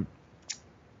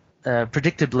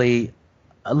predictably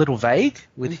a little vague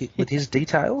with his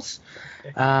details.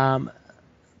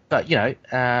 But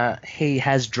he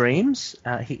has dreams.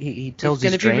 He tells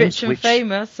his dreams. He's going to be rich and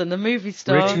famous and a movie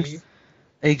star.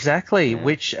 Exactly,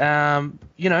 which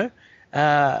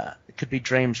could be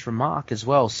dreams from Mark as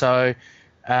well. So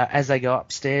as they go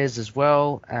upstairs as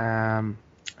well,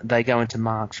 they go into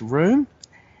Mark's room,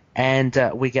 and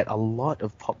we get a lot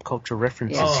of pop culture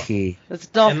references here. There's a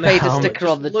Darth Vader sticker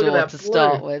on the door to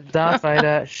start with. Darth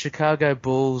Vader, Chicago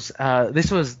Bulls.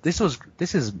 This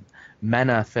is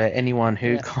manner for anyone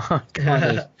who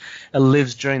kind of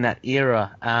lives during that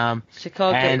era.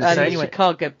 Chicago and and so the anyway,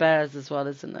 Chicago Bears as well,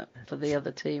 isn't it, for the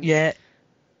other team? yeah,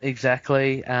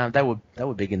 exactly. They were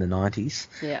big in the 90s.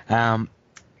 Yeah.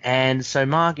 And so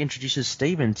Mark introduces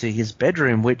Stephen to his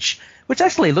bedroom, which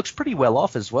actually looks pretty well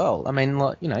off as well. I mean,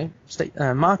 like, you know,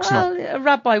 Mark's not. A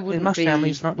rabbi wouldn't Mark's be.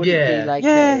 family's not. Wouldn't be like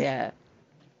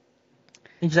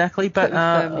Exactly. But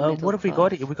Confirming what have we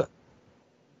got here?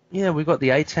 We got the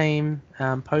A-Team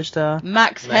poster.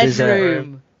 Max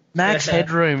Headroom. Max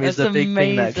Headroom is the big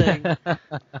thing. That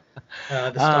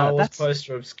the Star Wars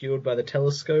poster obscured by the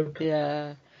telescope.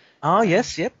 Yeah. Oh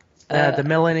yes, yep. The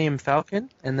Millennium Falcon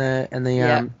and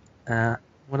the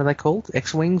what are they called?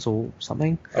 X-wings or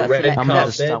something?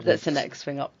 That's an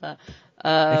X-wing up there.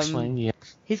 X-wing, yeah.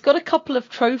 He's got a couple of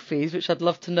trophies, which I'd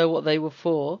love to know what they were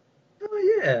for.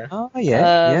 Oh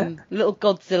yeah. Little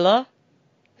Godzilla.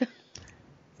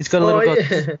 He's got a little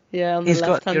Godzilla. Yeah, on the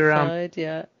left-hand side,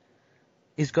 yeah.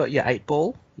 He's got your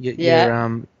 8-ball, your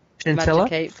chinchilla.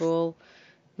 Magic 8-ball.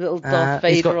 Little Darth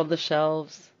Vader on the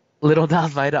shelves. Little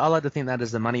Darth Vader. I like to think that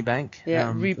is the money bank.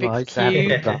 Yeah, Rubik's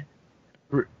Cube.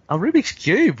 Rubik's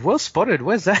Cube. Well spotted.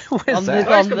 Where's that?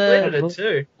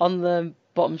 On the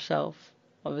bottom shelf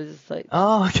of his estate.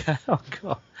 Oh, okay. Oh,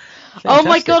 God. Fantastic. Oh,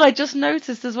 my God. I just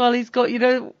noticed as well, he's got,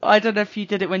 I don't know if you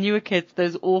did it when you were kids,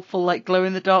 those awful, like,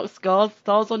 glow-in-the-dark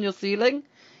stars on your ceiling.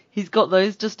 He's got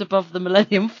those just above the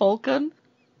Millennium Falcon.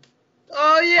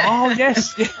 Oh, yeah. Oh,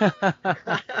 yes.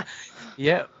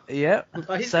 Yeah. Yep.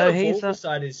 He's got a ball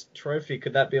beside his trophy.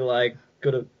 Could that be like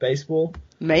good at baseball?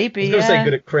 Maybe. I was going to say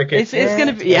good at cricket. It's going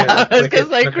to be. I was going to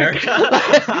say cricket.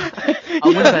 I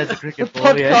wouldn't say it's a cricket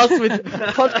ball.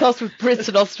 Podcast with Brits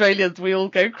and Australians, we all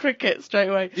go cricket straight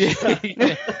away.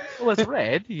 Yeah. Well, it's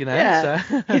red, Yeah.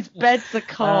 So. His bed's a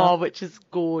car, which is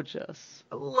gorgeous.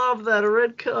 I love that, a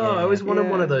red car. I always wanted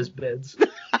one of those beds.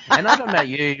 And I don't know about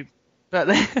you, but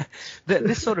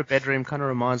this sort of bedroom kind of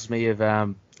reminds me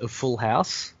of Full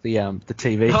House, the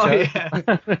TV show. Yeah.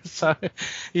 So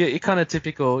you're kind of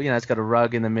typical. It's got a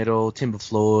rug in the middle, timber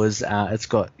floors. It's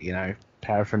got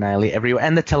paraphernalia everywhere,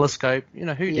 and the telescope. Who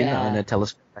didn't own a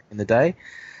telescope back in the day?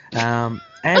 And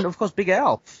of course, Big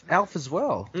Alf as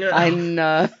well. Yeah. I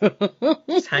know.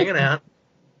 Just hanging out.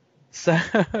 So,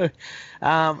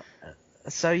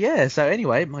 So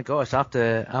anyway, my gosh,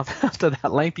 after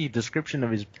that lengthy description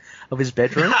of his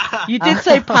bedroom, you did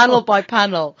say panel by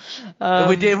panel.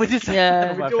 We did say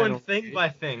panel by we're doing panel. thing by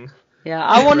thing. Yeah,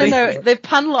 I want to know the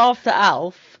panel after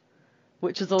Alf,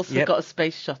 which has also got a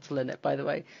space shuttle in it, by the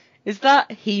way. Is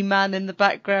that He-Man in the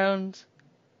background,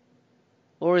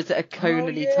 or is it a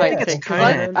Conan-y type thing?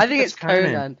 I think it's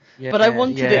Conan. Yeah, but I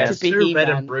wanted it to be He-Man. He-Man.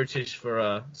 Red and brutish for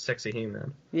a sexy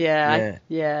He-Man. Yeah,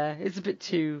 it's a bit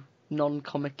too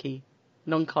non-comic-y,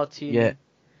 non-cartoony. Yeah.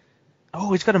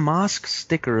 Oh, he's got a mask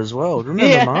sticker as well.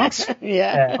 Remember the mask?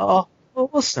 Yeah. Oh,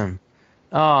 awesome.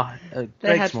 Oh, They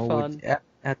Greg had Smallwood, fun.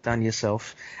 outdone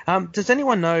yourself. Does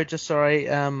anyone know, just sorry,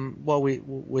 while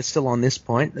we're still on this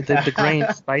point, the green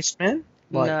spaceman,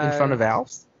 in front of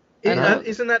Alf?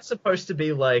 Isn't that supposed to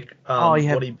be like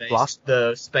what he based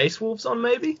the Space Wolves on,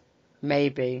 maybe?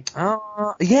 Maybe.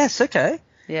 Yes, okay.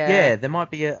 Yeah, there might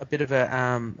be a bit of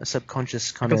a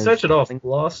subconscious kind of... You can search it off.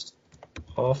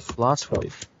 Blast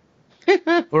Wolf.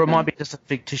 Or it might be just a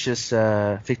fictitious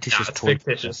toy. It's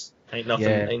fictitious. Ain't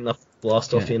nothing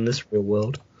blast off in this real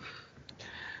world.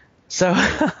 So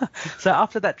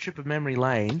after that trip of memory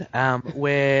lane,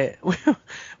 we're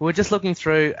just looking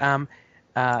through.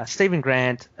 Stephen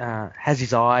Grant has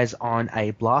his eyes on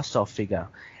a blast-off figure,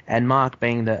 and Mark,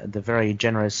 being the very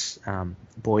generous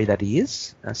boy that he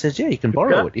is, says, "Yeah, you can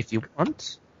borrow it if you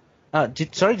want."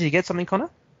 Did you get something,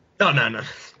 Connor? Oh, no.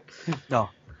 No.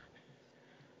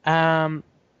 And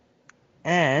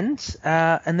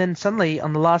then suddenly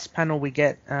on the last panel we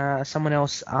get someone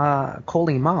else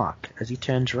calling Mark as he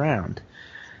turns around,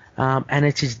 and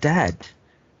it's his dad.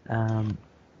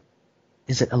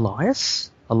 Is it Elias?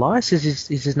 Elias is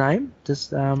his name. I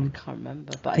can't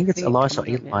remember, but I think it's Elias or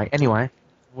Eli. Anyway,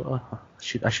 well,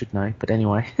 I should know, but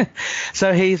anyway.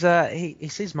 So he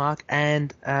sees Mark,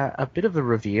 and a bit of a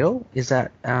reveal is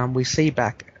that we see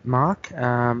back Mark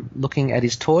looking at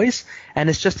his toys, and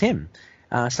it's just him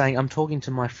saying, "I'm talking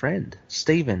to my friend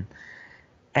Stephen."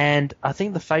 And I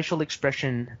think the facial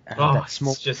expression that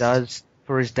Small does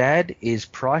for his dad is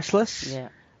priceless. Yeah,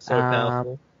 so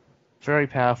powerful, very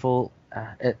powerful.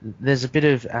 There's a bit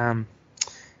of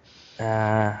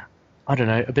I don't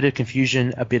know, a bit of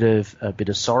confusion, a bit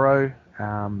of sorrow,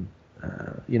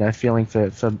 feeling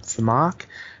for Mark,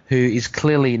 who is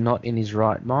clearly not in his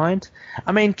right mind.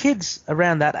 I mean, kids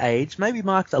around that age, maybe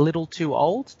Mark's a little too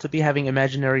old to be having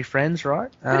imaginary friends,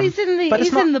 right? But he's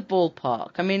in the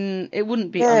ballpark. I mean, it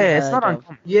wouldn't be it's not unheard of.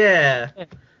 uncommon.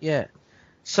 Yeah.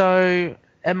 So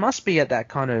it must be at that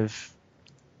kind of,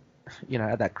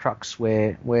 at that crux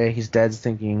where his dad's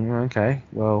thinking, okay,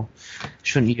 well,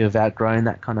 shouldn't you have outgrown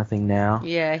that kind of thing now?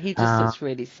 Yeah, he just looks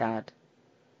really sad.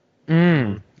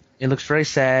 It looks very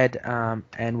sad,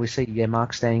 and we see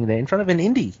Mark standing there in front of an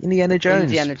Indiana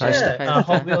Jones poster.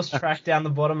 Hot Wheels track down the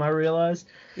bottom, I realised.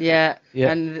 Yeah,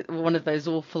 and one of those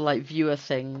awful viewer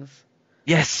things.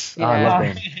 Yes, yeah. I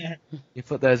love them. You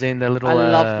put those in the little. I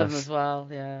love them as well.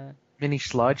 Yeah. Mini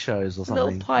slideshows or something.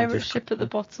 Little pirate ship at the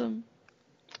bottom.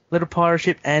 Little pirate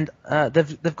ship, and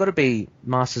they've got to be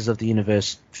Masters of the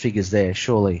Universe figures there,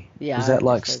 surely. Yeah. Is that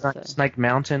like Snake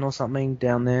Mountain or something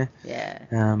down there?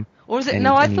 Yeah. Or is it?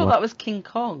 No, I thought that was King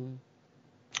Kong.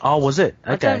 Oh, was it?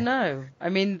 Okay. I don't know. I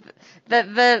mean,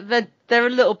 they're a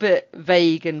little bit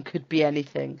vague and could be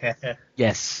anything.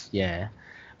 Yes, yeah.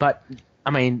 But,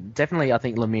 I mean, definitely I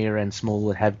think Lemire and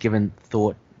Smallwood have given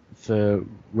thought for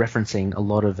referencing a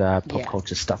lot of pop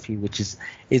culture stuff here, which is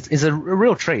a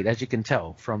real treat, as you can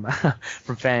tell from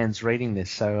from fans reading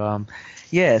this. So,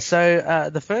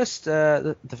 the first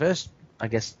I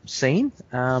guess scene.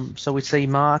 So we see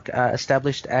Mark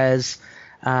established as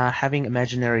having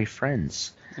imaginary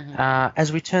friends.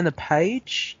 As we turn the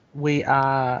page, we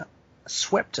are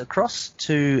swept across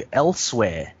to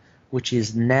elsewhere, which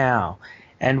is now,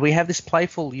 and we have this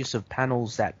playful use of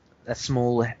panels that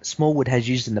Smallwood has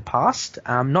used in the past.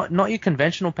 Not your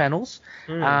conventional panels.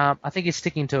 I think he's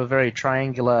sticking to a very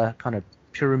triangular kind of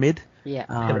pyramid.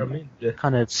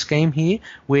 Kind of scheme here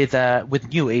with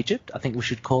New Egypt. I think we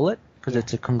should call it, because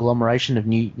it's a conglomeration of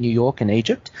New York and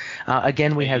Egypt.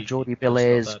 Again, we have Geordie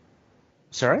Bellaire's.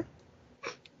 Sorry?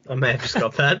 I may have just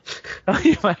got that. Oh,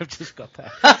 you might have just got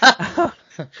that.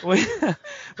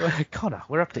 Connor,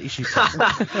 we're up to issue 7.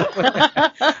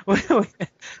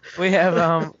 we have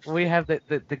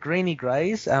the greeny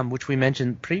greys, which we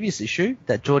mentioned previous issue,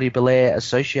 that Geordie Bellaire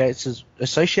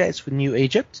associates with New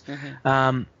Egypt,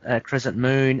 Crescent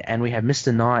Moon, and we have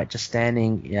Mr. Knight just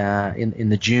standing in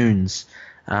the dunes,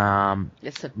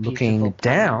 looking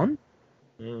down.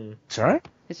 Sorry?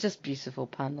 It's just beautiful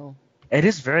panel. It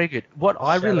is very good. What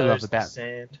I really love about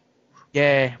sand.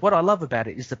 Yeah, what I love about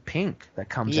it is the pink that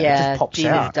comes out. It just pops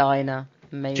Gina's out. Diner.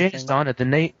 Amazing. Gina's Diner,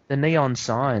 the neon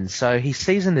sign. So he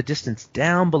sees in the distance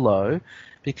down below,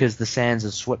 because the sands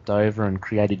have swept over and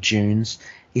created dunes.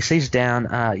 He sees down,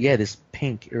 this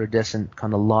pink iridescent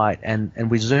kind of light,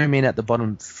 and we zoom in at the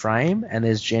bottom frame, and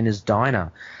there's Gina's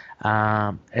Diner.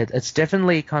 It's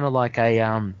definitely kind of like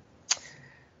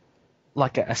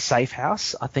a safe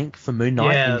house, I think, for Moon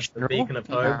Knight in general. The beacon of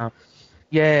hope.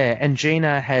 And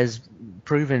Gina has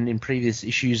proven in previous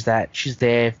issues that she's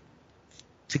there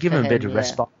to give him a bit of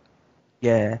respite.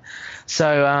 Yeah.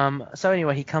 So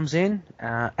anyway, he comes in,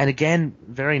 and again,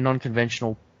 very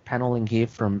non-conventional paneling here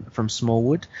from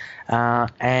Smallwood,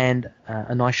 and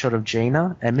a nice shot of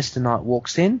Gina, and Mr. Knight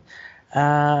walks in.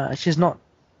 She's not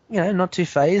too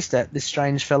phased at this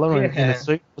strange fellow in a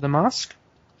suit with a mask.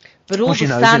 But all the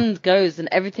sand goes, and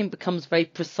everything becomes very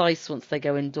precise once they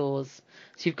go indoors.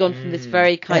 So you've gone from this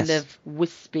very kind of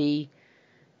wispy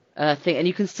thing, and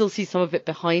you can still see some of it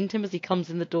behind him as he comes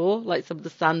in the door, like some of the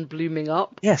sand blooming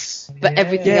up. Yes. But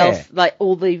everything else, like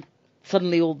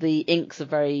suddenly all the inks are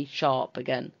very sharp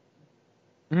again.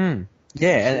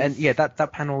 Yeah, and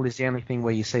that panel is the only thing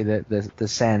where you see the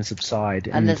sand subside.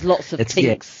 And there's lots of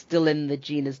pinks still in the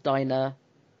Gina's Diner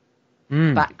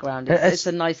background. It's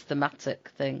a nice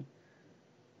thematic thing.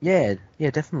 Yeah,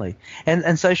 definitely.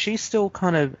 And so she's still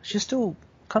kind of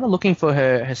looking for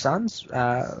her sons,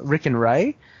 Rick and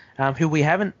Ray, who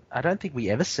I don't think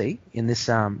we ever see in this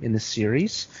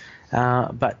series,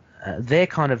 but they're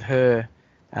kind of her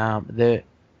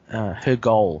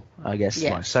goal, I guess.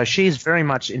 Yeah. So she's very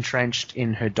much entrenched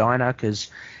in her diner because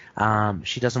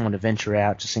she doesn't want to venture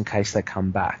out just in case they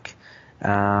come back.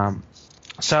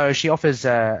 So she offers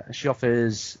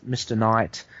Mr.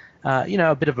 Knight,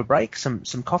 a bit of a break,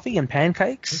 some coffee and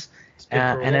pancakes.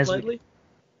 And as lately?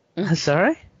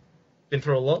 Sorry? Been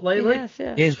through a lot lately? Yes,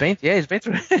 yeah. He's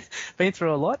been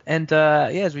through a lot. And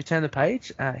as we turn the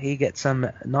page, he gets some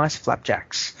nice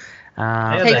flapjacks.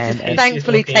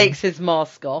 Thankfully takes his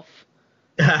mask off.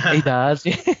 He does.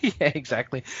 Yeah,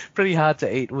 exactly. Pretty hard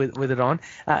to eat with it on.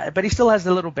 But he still has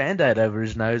the little band-aid over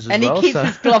his nose as well. And he keeps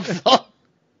his gloves on.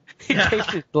 He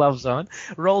keeps his gloves on,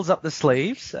 rolls up the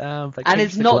sleeves, but and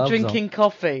is not drinking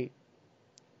coffee.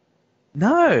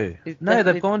 No, It's they've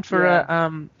definitely- gone for yeah. a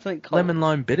Something cold. lemon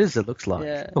lime bitters. It looks like,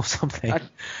 Yeah. or something. I-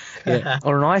 Yeah,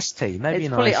 or an iced tea, maybe It's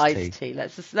an probably iced iced tea. tea.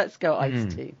 Let's go iced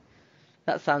Mm. tea.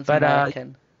 That sounds But,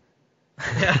 American.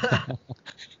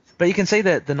 But you can see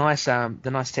the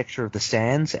nice texture of the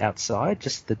sands outside,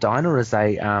 just the diner as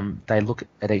they look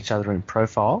at each other in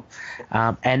profile,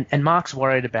 and Mark's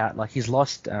worried about, like, he's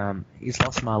lost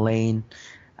Marlene.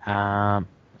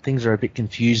 Things are a bit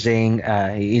confusing.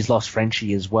 He's lost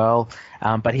Frenchie as well,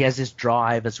 but he has this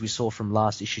drive, as we saw from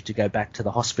last issue, to go back to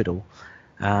the hospital.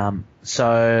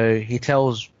 So he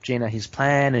tells Gina his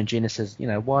plan, and Gina says,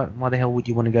 why the hell would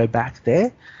you want to go back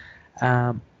there?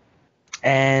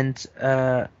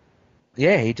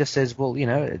 He just says, well,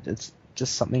 it's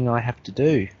just something I have to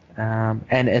do,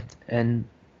 and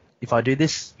if I do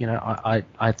this,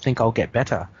 I think I'll get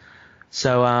better.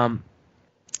 So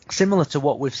similar to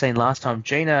what we've seen last time,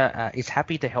 Gina is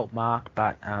happy to help Mark,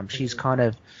 but she's kind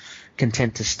of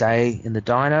content to stay in the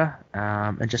diner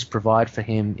and just provide for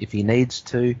him if he needs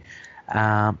to.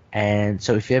 And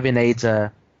so if he ever needs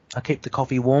I'll keep the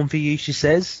coffee warm for you, she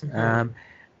says.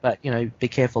 But, be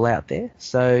careful out there.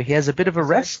 So he has a bit of a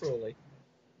rest.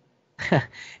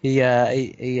 He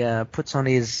puts on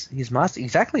his mask.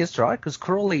 Exactly, that's right, because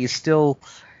Crawley is still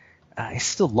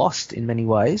lost in many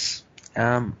ways.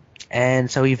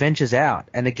 And so he ventures out.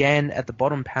 And again, at the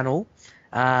bottom panel,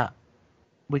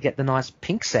 we get the nice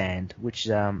pink sand, which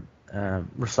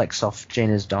reflects off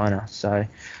Gina's diner. So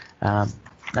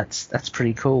that's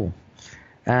pretty cool.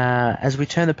 As we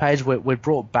turn the page, we're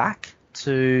brought back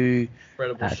to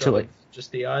Incredible shot of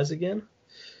just the eyes again.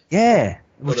 Yeah,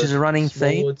 which is a running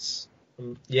theme.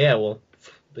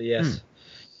 But yes.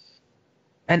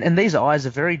 And these eyes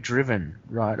are very driven,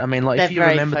 right? I mean, like, They're if you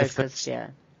very remember focused, the first,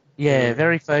 yeah.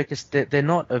 very focused. They're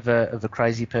not of a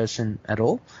crazy person at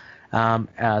all.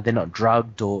 They're not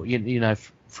drugged, or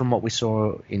from what we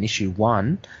saw in issue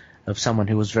 1 of someone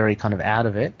who was very kind of out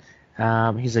of it.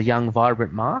 He's a young,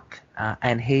 vibrant Mark,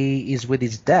 and he is with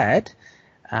his dad,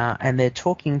 and they're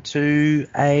talking to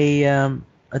a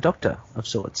doctor of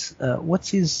sorts. What's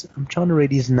his? I'm trying to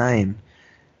read his name.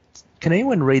 Can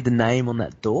anyone read the name on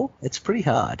that door? It's pretty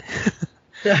hard.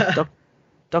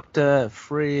 Dr.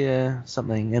 Freer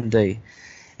something, MD.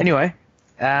 Anyway,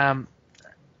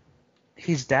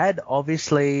 his dad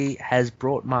obviously has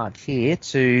brought Mark here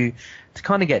to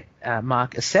kind of get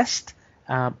Mark assessed,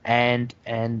 and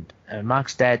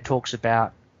Mark's dad talks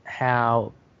about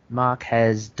how Mark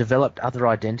has developed other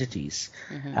identities,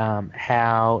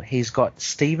 how he's got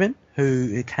Stephen,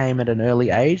 who came at an early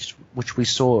age, which we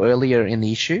saw earlier in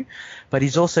the issue, but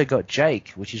he's also got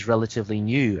Jake, which is relatively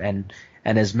new, and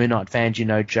as Moon Knight fans,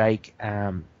 Jake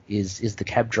is the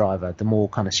cab driver, the more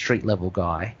kind of street level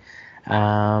guy,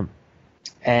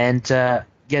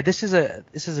 this is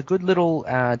a good little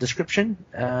description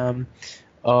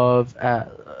of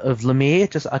Lemire,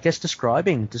 just I guess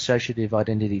describing dissociative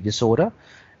identity disorder.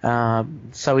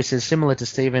 So he says, similar to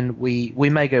Stephen, we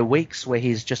may go weeks where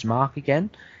he's just Mark again,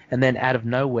 and then out of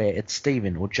nowhere it's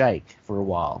Stephen or Jake for a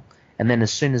while, and then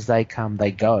as soon as they come, they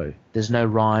go. There's no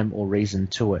rhyme or reason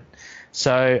to it.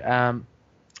 So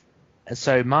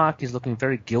Mark is looking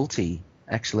very guilty,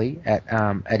 actually,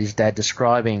 at his dad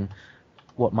describing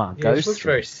what Mark goes through. He looks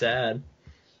very sad.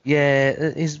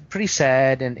 Yeah, he's pretty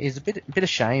sad, and he's a bit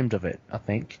ashamed of it, I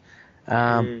think.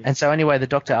 And so anyway, the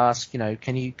doctor asks,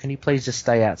 can you please just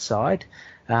stay outside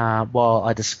while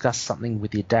I discuss something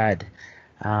with your dad?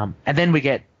 And then we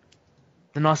get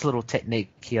the nice little technique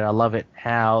here. I love it,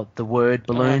 how the word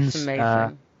balloons fade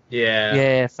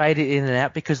in and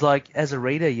out, because, like, as a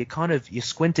reader, you're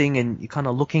squinting and you're kind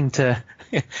of looking to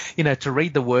to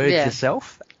read the words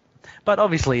yourself. But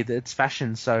obviously it's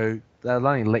fashion, so they'll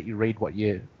only let you read what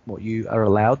you are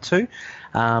allowed to.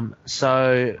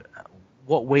 So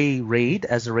what we read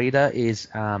as a reader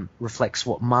reflects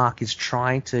what Mark is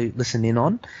trying to listen in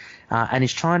on, and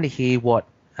he's trying to hear what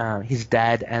his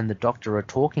dad and the doctor are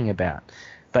talking about.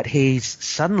 But he's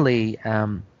suddenly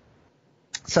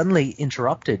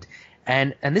interrupted.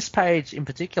 And this page in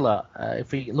particular,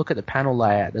 if we look at the panel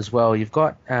layout as well, you've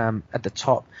got at the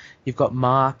top, you've got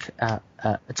Mark.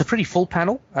 It's a pretty full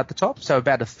panel at the top, so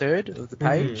about a third of the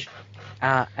page,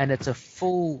 and it's a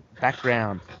full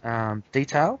background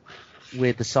detail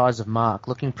with the size of Mark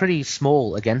looking pretty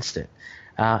small against it.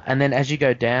 And then as you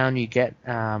go down, you get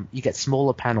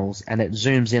smaller panels, and it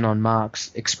zooms in on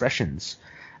Mark's expressions.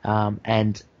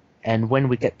 And when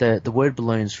we get the word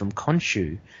balloons from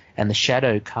Khonshu and the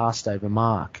shadow cast over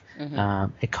Mark,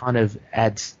 it kind of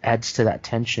adds to that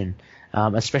tension,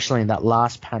 especially in that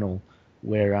last panel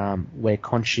where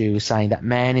Khonshu is saying that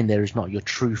man in there is not your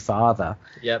true father.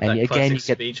 Yeah, and that again,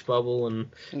 classic speech bubble and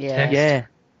Yeah. text. Yeah,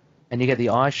 and you get the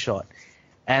eye shot,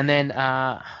 and then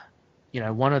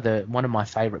one of my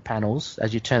favorite panels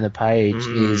as you turn the page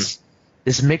is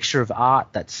this mixture of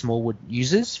art that Smallwood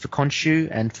uses for Khonshu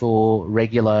and for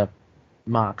regular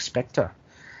Mark Spector.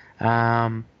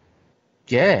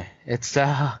 It's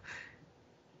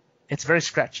very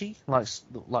scratchy,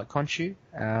 like Khonshu,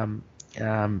 and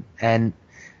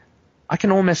I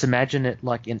can almost imagine it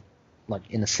like in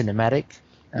a cinematic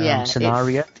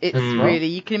scenario. It's really,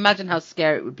 you can imagine how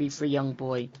scary it would be for a young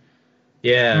boy.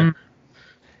 Yeah.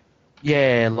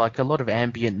 Yeah, like a lot of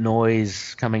ambient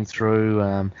noise coming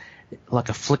through, like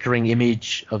a flickering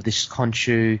image of this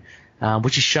Khonshu,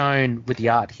 which is shown with the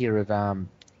art here of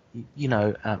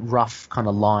rough kind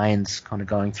of lines kind of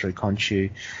going through Khonshu.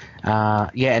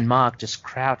 And Mark just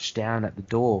crouched down at the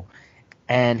door,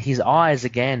 and his eyes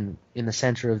again in the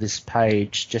center of this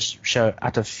page just show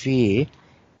utter fear.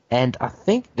 And I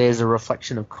think there's a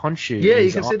reflection of Khonshu. Yeah,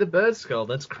 you can see the bird skull.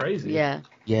 That's crazy. Yeah.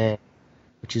 Yeah,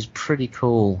 which is pretty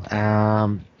cool.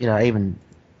 Even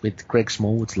with Greg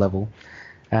Smallwood's level.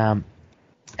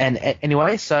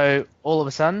 Anyway, so all of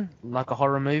a sudden, like a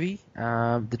horror movie,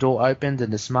 the door opened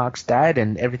and it's Mark's dad,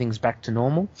 and everything's back to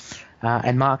normal.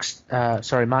 And Mark's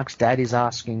dad is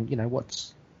asking,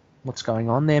 what's going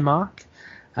on there, Mark?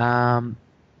 He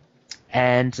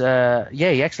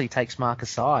actually takes Mark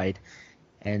aside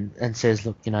and says,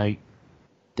 look,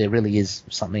 there really is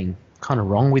something kind of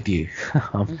wrong with you.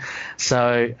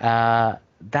 So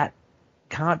that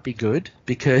can't be good,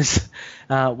 because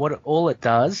what all it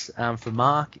does for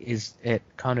Mark is it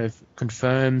kind of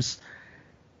confirms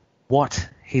what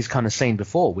he's kind of seen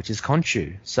before, which is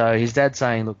Khonshu. So his dad's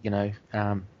saying, look, you're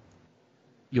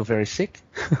very sick,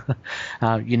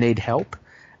 you need help,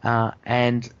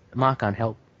 and Mark can't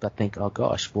help but think, oh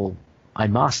gosh, well, I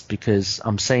must, because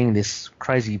I'm seeing this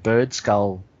crazy bird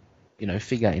skull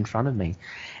figure in front of me.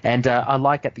 And I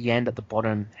like at the end, at the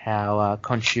bottom, how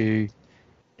Khonshu,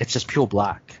 it's just pure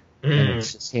black, and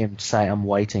it's just him to say, I'm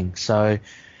waiting. So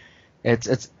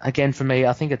it's again, for me,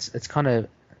 I think it's kind of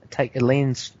it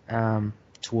leans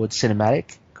towards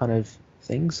cinematic kind of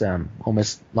things,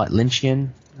 almost like Lynchian,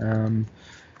 kind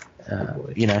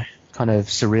of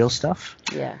surreal stuff.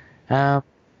 Yeah.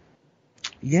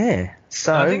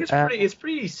 So I think it's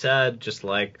pretty sad, just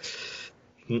like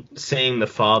seeing the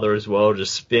father as well,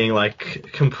 just being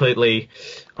like completely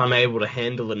unable to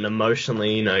handle it, and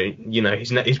emotionally,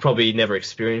 he's probably never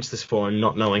experienced this before, and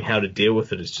not knowing how to deal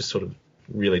with it is just sort of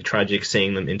really tragic.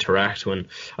 Seeing them interact when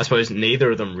I suppose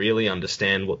neither of them really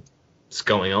understand what's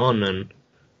going on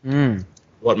and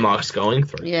what Mark's going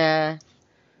through. Yeah.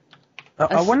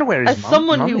 I wonder where his as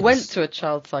someone mum who is. went to a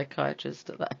child psychiatrist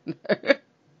at that.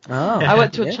 Oh, I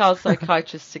went to a child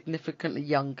psychiatrist significantly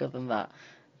younger than that.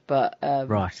 But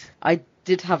right. I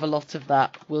did have a lot of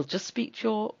that. We'll just speak to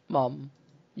your mum.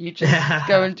 You just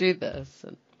go and do this.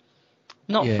 And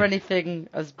not for anything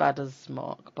as bad as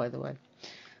Mark, by the way.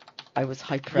 I was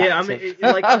hyperactive. Yeah, I mean,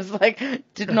 I was like,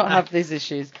 did not have these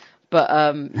issues. But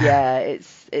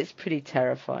it's pretty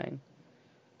terrifying.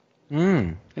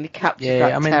 And he captures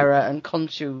terror, and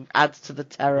Khonshu adds to the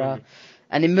terror,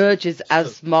 and emerges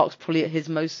as Mark's probably at his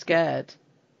most scared.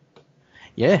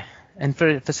 Yeah, and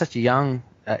for such a young,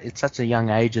 it's such a young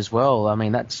age as well. I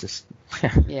mean, that's just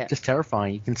just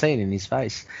terrifying. You can see it in his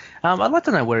face. I'd like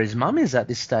to know where his mum is at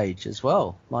this stage as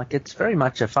well. Like, it's very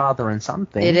much a father and son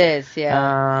thing. It is,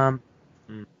 yeah.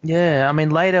 Yeah, I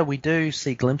mean, later we do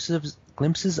see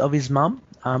glimpses of his mum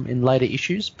in later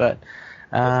issues, but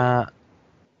don't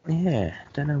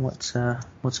know what's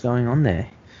going on there.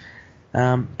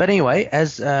 But anyway,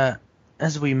 as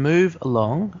we move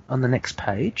along on the next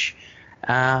page,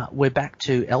 we're back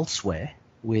to elsewhere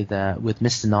with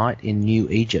Mr. Knight in New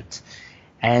Egypt,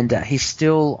 and he's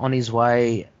still on his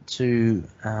way to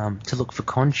look for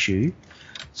Khonshu.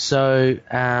 So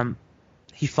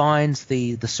he finds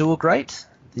the sewer grate,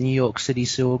 the New York City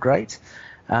sewer grate,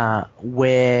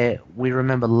 where we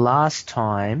remember last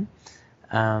time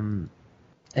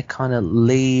it kind of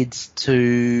leads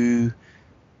to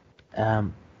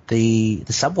the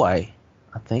subway,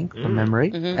 I think, from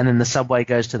memory, and then the subway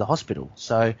goes to the hospital.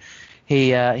 So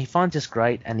he finds this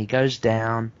grate and he goes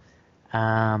down,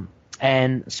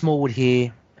 and Smallwood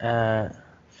here, I'm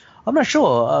not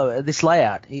sure, this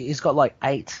layout, he's got like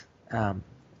 8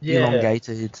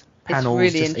 elongated panels. It's really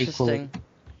just interesting.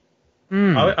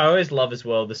 I always love as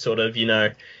well the sort of,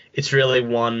 it's really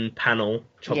one panel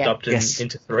chopped up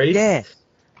into 3. Yeah.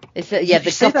 It's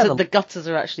the gutters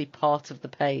are actually part of the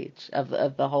page of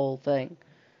the whole thing.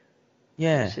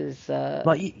 Yeah. Which is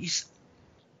like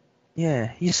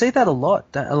Yeah, you see that a lot,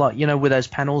 with those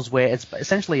panels where it's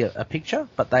essentially a picture,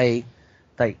 but they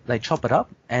chop it up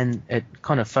and it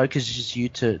kind of focuses you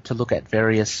to look at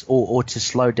various or to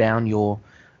slow down your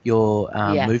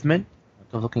movement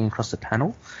of looking across the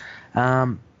panel.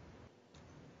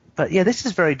 But yeah, this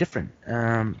is very different.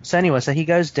 So anyway, so he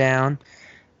goes down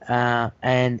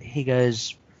and he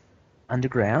goes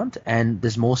underground, and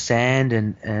there's more sand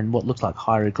and what looks like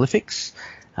hieroglyphics.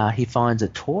 He finds a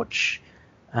torch.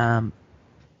 And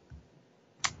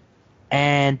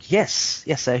yes,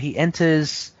 so he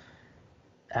enters.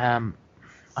 I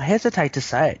hesitate to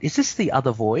say it. Is this the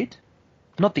other void?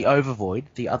 Not the overvoid,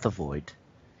 the other void.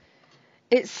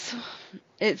 It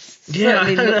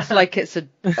certainly looks like it's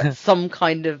some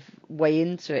kind of way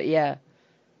into it. Yeah.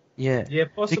 Yeah. Yeah,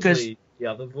 possibly because, the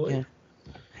other void.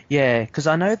 Yeah, because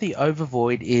I know the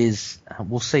overvoid is.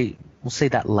 We'll see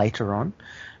that later on,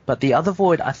 but the other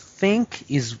void I think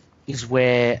is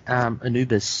where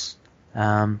Anubis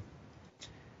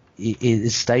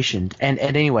is stationed. And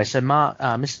anyway, so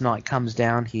Mr. Knight comes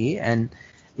down here, and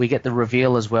we get the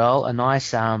reveal as well. A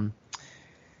nice kind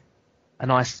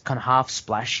of half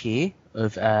splash here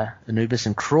of Anubis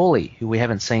and Crawley, who we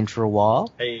haven't seen for a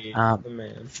while. Hey, the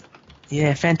man.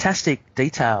 Yeah, fantastic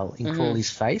detail in Crawley's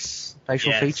facial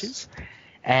features.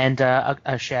 And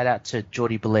a shout out to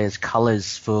Geordie Belair's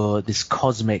colours for this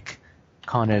cosmic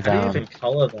kind of. How do you even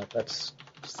colour that? That's.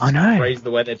 I know. Crazy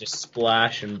the way they just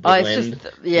splash and blend.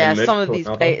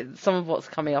 Some some of what's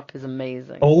coming up is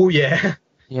amazing. Oh yeah.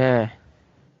 Yeah.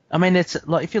 I mean, it's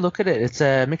like if you look at it, it's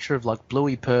a mixture of like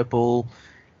bluey purple,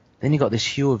 then you got this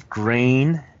hue of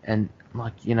green and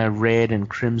red and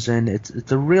crimson.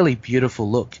 It's a really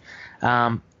beautiful look.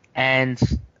 And in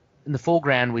the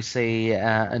foreground we see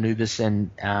Anubis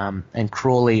and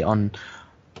Crawley on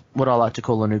what I like to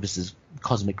call Anubis's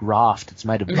cosmic raft. It's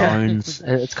made of bones.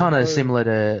 It's kind of similar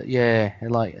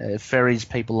to ferries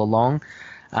people along.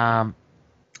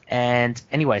 And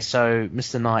anyway, so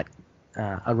Mr. Knight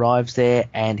arrives there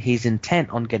and he's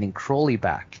intent on getting Crawley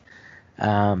back.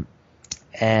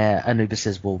 Anubis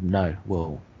says, well, no,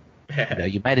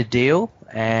 you made a deal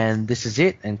and this is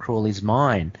it, and Crawley's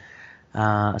mine.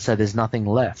 So there's nothing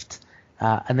left.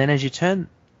 And then as you turn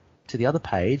to the other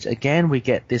page, again we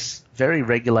get this very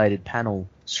regulated panel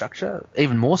structure,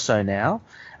 even more so now.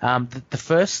 The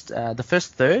first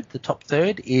third, the top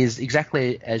third, is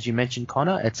exactly as you mentioned,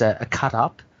 Connor. It's a cut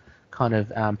up kind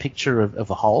of picture of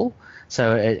a whole.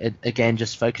 So it again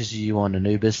just focuses you on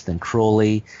Anubis, then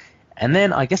Crawley, and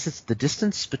then I guess it's the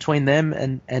distance between them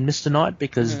and Mr. Knight,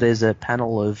 because there's a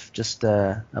panel of just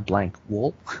a blank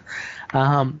wall.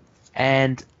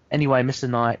 And anyway, Mr.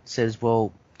 Knight says,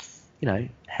 well,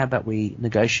 how about we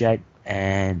negotiate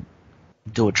and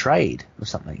do a trade or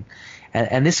something?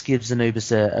 And this gives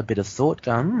Anubis a bit of thought,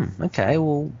 going, okay,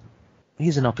 well,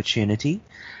 here's an opportunity.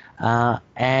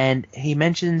 And he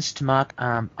mentions to Mark,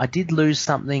 I did lose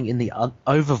something in the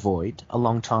overvoid a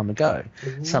long time ago,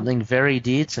 something very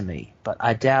dear to me, but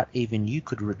I doubt even you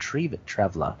could retrieve it,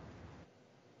 traveller.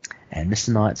 And Mr.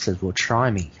 Knight says, well, try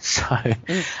me. So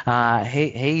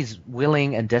he's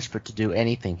willing and desperate to do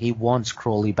anything. He wants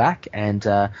Crawley back,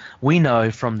 and we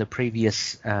know from the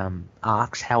previous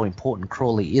arcs how important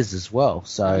Crawley is as well.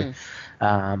 So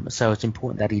so it's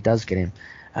important that he does get him.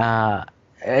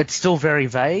 It's still very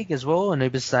vague as well.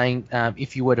 Anubis saying,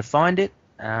 if you were to find it,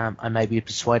 I may be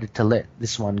persuaded to let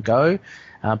this one go.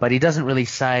 But he doesn't really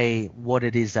say what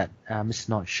it is that Mr.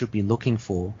 Knight should be looking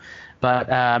for. But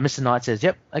Mr. Knight says,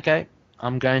 yep, okay,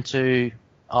 I'll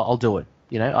do it.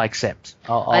 I accept.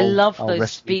 I love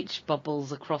those speech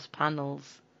bubbles across panels.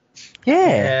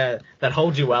 Yeah. That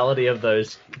whole duality of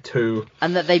those two.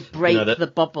 And that they break the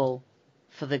bubble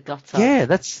for the gutter. Yeah,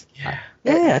 that's...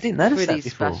 Yeah, I didn't notice that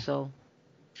before. Pretty special.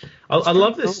 I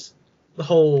love this, the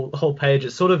whole page.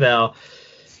 It's sort of our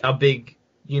big...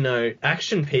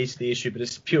 action piece of the issue, but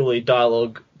it's purely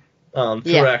dialogue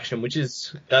through action, which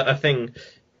is a thing,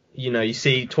 you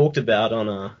see talked about on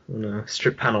a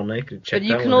strip panel naked. But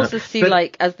you can also see,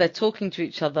 as they're talking to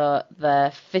each other,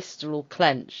 their fists are all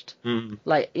clenched.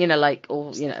 Apart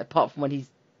from when he's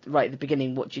right at the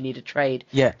beginning, what do you need to trade?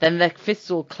 Yeah. Then their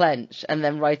fists all clenched, and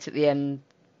then right at the end,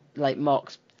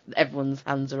 everyone's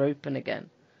hands are open again.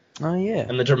 Oh, yeah.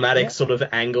 And the dramatic sort of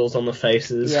angles on the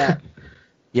faces. Yeah.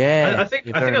 Yeah, I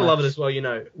think I love it as well.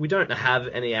 We don't have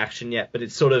any action yet, but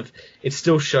it's still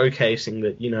showcasing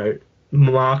that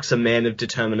Mark's a man of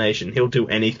determination. He'll do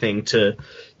anything to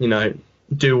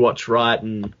do what's right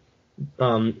and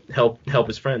help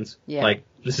his friends. Yeah.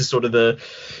 This is sort of the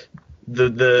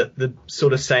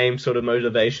sort of same sort of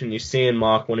motivation you see in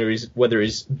Mark whether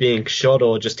he's being shot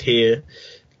or just here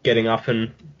getting up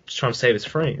and just trying to save his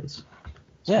friends.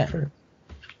 Yeah.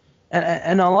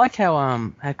 And I like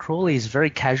how Crawley is very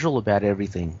casual about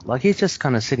everything. Like, he's just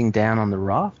kind of sitting down on the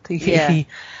raft. The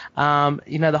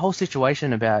whole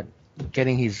situation about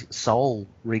getting his soul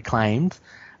reclaimed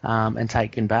and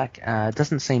taken back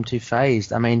doesn't seem too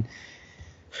phased. I mean,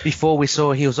 before we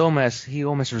saw he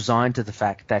almost resigned to the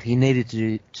fact that he needed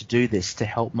to do this to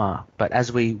help Mark. But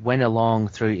as we went along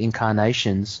through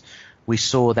incarnations, we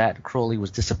saw that Crawley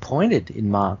was disappointed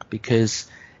in Mark because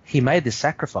he made this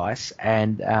sacrifice,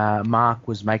 and Mark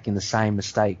was making the same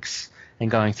mistakes and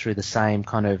going through the same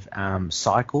kind of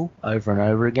cycle over and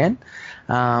over again.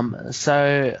 It's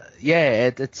I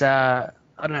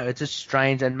don't know, it's just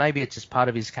strange, and maybe it's just part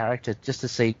of his character just to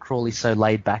see Crawley so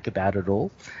laid back about it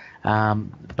all. I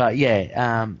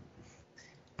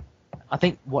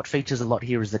think what features a lot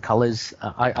here is the colours.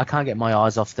 I can't get my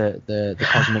eyes off the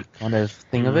cosmic kind of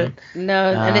thing of it.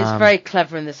 No, and it's very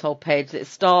clever in this whole page. It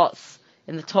starts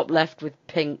in the top left with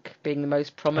pink being the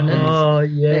most prominent. Oh,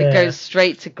 yeah. It goes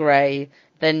straight to grey.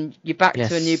 Then you're back to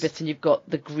Anubis and you've got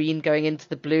the green going into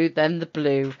the blue, then the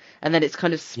blue, and then it's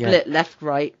kind of split left,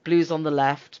 right, blue's on the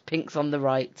left, pink's on the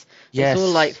right. So it's all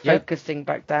like focusing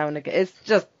back down again. It's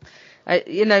just,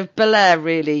 Belair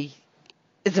really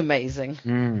is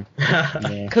amazing.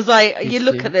 Because you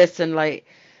look at this and like,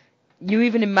 you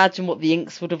even imagine what the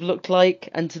inks would have looked like,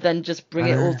 and to then just bring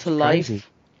it all to life. Crazy.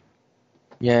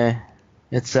 Yeah.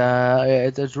 It's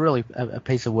really a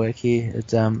piece of work here.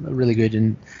 It's really good,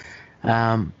 and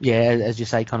as you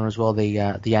say, Connor, as well,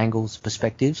 the angles,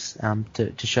 perspectives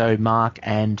to show Mark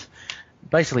and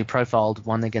basically profiled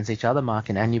one against each other, Mark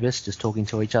and Anubis just talking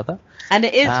to each other. And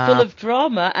it is full of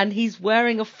drama, and he's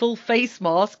wearing a full face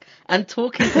mask and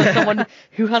talking to someone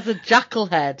who has a jackal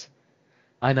head.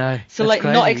 I know. So, like,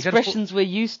 crazy. Not expressions we're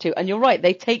used to. And you're right,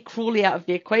 they take Crawley out of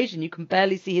the equation. You can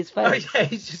barely see his face. Oh, yeah,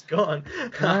 he's just gone.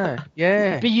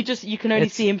 Yeah. But you can only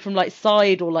see him from, like,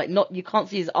 side or, like, you can't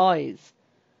see his eyes.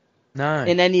 No.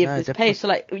 In any of this definitely. page. So,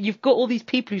 like, you've got all these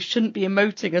people who shouldn't be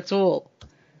emoting at all.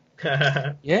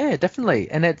 Yeah, definitely.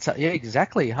 And it's,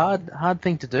 exactly. Hard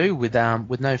thing to do with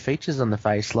no features on the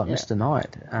face like Mr.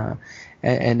 Knight.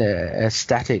 And a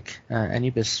static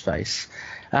Anubis face.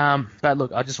 But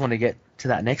look, I just want to get to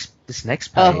this next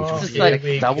page. Some of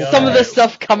the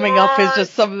stuff coming up is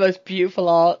just some of the most beautiful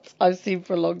art I've seen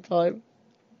for a long time.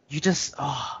 This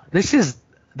is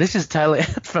totally,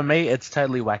 for me, it's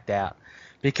totally whacked out,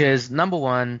 because number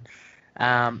one,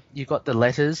 you've got the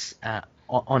letters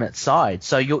on its side,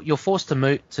 so you're forced to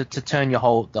move to turn the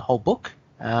whole book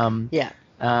to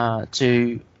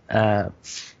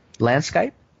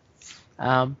landscape,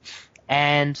 and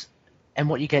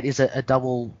what you get is a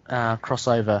double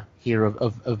crossover here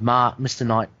of Mark, Mr.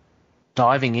 Knight,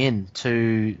 diving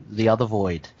into the other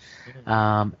void,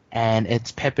 and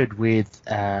it's peppered with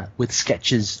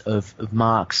sketches of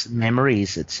Mark's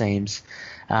memories. It seems,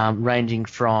 ranging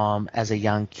from as a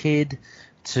young kid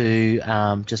to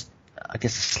just, I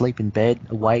guess, asleep in bed,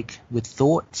 awake with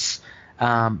thoughts,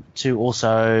 to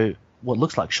also what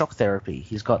looks like shock therapy.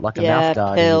 He's got like a mouth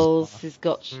guard. Pills. He's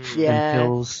got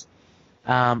pills.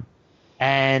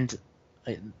 And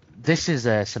this is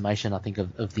a summation, I think,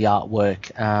 of the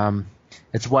artwork.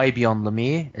 It's way beyond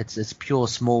Lemire. It's pure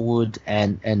Smallwood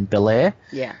and Belair.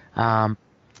 Yeah.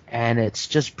 And it's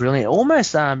just brilliant,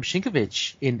 almost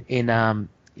Sienkiewicz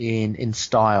in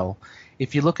style.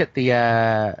 If you look at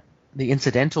the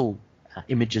incidental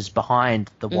images behind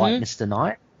the white Mr.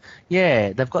 Knight,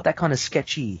 they've got that kind of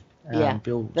sketchy.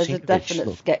 Bill There's a Sienkiewicz definite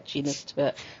look. sketchiness to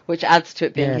it, which adds to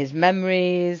it being his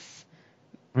memories.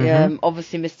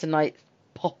 Obviously, Mr. Knight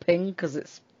popping because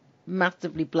it's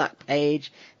massively black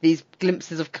page. These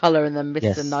glimpses of colour, and then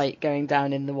Mr. Knight going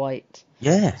down in the white.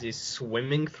 Yeah. Is he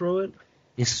swimming through it?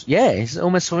 He's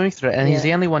almost swimming through it, and he's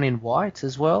the only one in white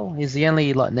as well. He's the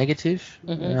only negative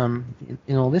in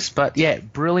all this. But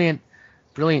brilliant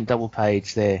double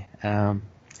page there.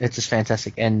 It's just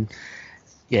fantastic, and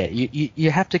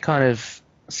you have to kind of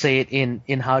see it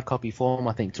in hard copy form,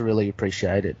 I think, to really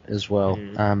appreciate it as well.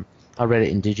 I read it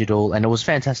in digital, and it was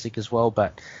fantastic as well.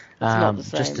 But not the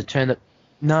same. just to turn it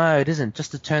isn't.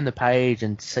 Just to turn the page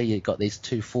and see you got these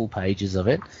 2 full pages of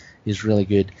it is really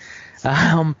good.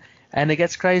 And it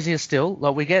gets crazier still.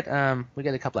 Like we get a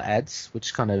couple of ads,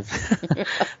 which kind of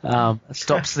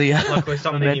stops the like we're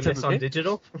something you miss on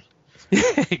digital.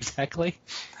 Yeah, exactly.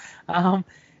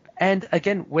 And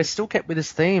again, we're still kept with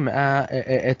this theme.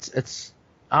 It's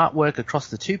artwork across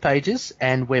the 2 pages,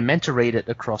 and we're meant to read it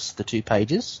across the 2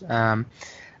 pages,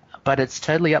 but it's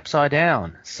totally upside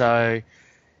down. So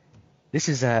This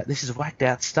is whacked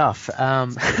out stuff. I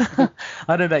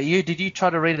don't know about you. Did you try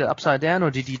to read it upside down,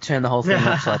 or did you turn the whole thing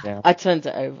upside down? I turned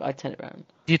it over. I turned it around.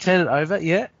 You turn it over?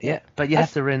 Yeah. But you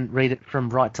have to read it from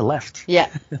right to left. Yeah.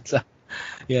 So,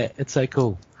 yeah, it's so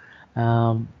cool.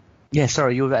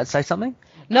 Sorry, you were about to say something?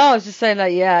 No, I was just saying,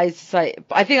 like, yeah, it's just like,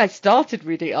 I think I started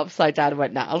reading it upside down and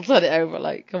went, nah, I'll turn it over,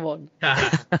 like, come on.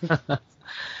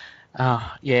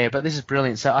 Yeah, but this is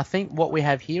brilliant. So I think what we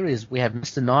have here is we have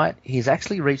Mr. Knight. He's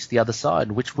actually reached the other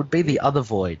side, which would be the other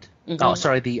void. Mm-hmm. Oh,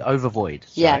 sorry, the overvoid.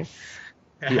 Yes.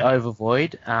 The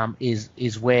overvoid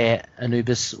is where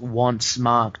Anubis wants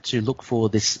Mark to look for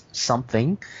this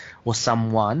something or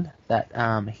someone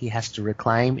that he has to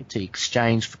reclaim to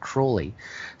exchange for Crawley.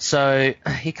 So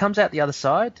he comes out the other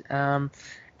side,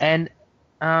 and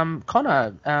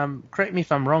Connor, correct me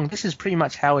if I'm wrong. This is pretty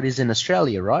much how it is in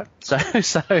Australia, right? So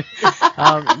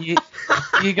you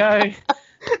go,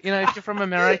 if you're from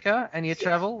America and you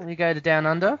travel and you go to Down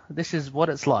Under, this is what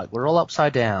it's like. We're all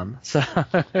upside down. So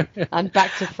and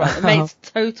back to front. It makes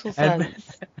total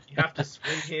sense. You have to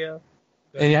swim here.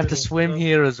 And you have to swim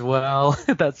here as well.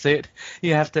 That's it.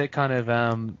 You have to kind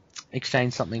of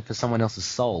exchange something for someone else's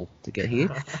soul to get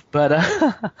here. But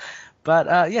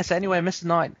so anyway, Mr.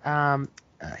 Knight,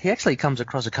 he actually comes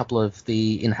across a couple of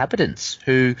the inhabitants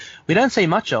who we don't see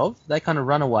much of. They kind of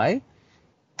run away,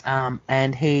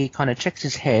 and he kind of checks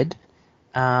his head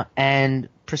and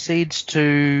proceeds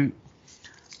to,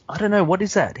 I don't know, what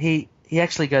is that? He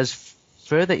actually goes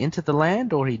further into the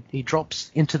land, or he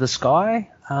drops into the sky.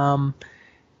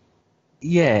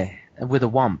 With a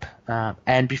wump.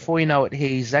 And before you know it,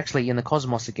 he's actually in the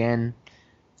cosmos again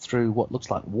through what looks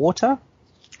like water.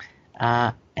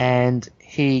 And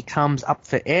he comes up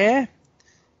for air,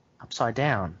 upside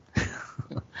down.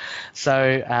 So,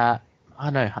 I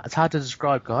don't know. It's hard to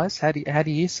describe, guys. How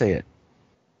do you see it?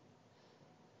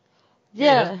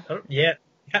 Yeah. Yeah.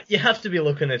 You have to be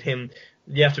looking at him.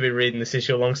 You have to be reading this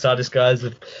issue alongside this, guys,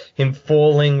 with him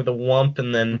falling with a wump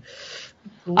and then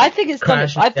I think it's kind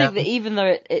of, I think down. that even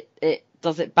though it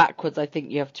does it backwards, I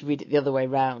think you have to read it the other way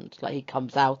round. Like he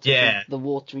comes out of the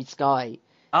watery sky.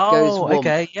 Oh,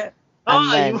 okay, yeah.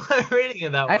 You weren't reading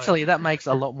it that way. Actually, that makes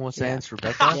a lot more sense,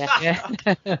 Rebecca. Yeah.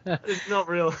 It's not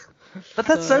real. But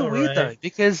that's so weird, though,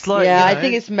 because, like, I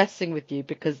think it's messing with you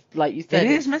because, like you said,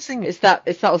 it is messing. It's that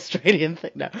Australian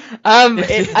thing now.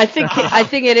 I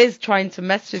think it is trying to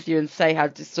mess with you and say how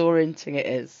disorienting it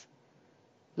is,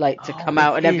 like to come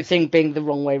out and everything being the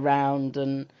wrong way round,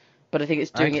 but I think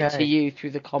it's doing it to you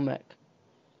through the comic.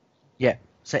 Yeah.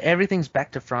 So everything's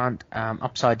back to front,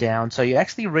 upside down. So you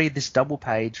actually read this double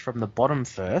page from the bottom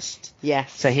first.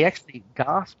 Yes. So he actually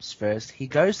gasps first. He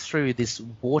goes through this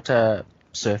water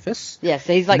surface. Yeah,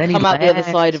 so he's like come out the other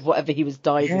side of whatever he was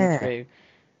diving through.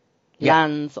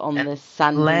 Lands on this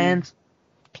sandy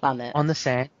planet. On the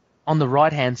sand, on the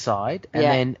right-hand side. And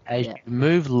then as you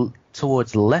move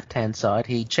towards the left-hand side,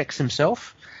 he checks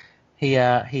himself.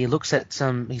 He looks at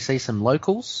he sees some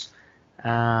locals.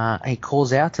 He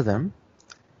calls out to them.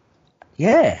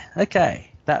 Yeah,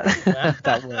 okay.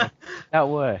 That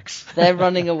works. They're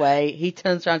running away. He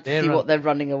turns around to see what they're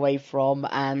running away from,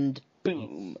 and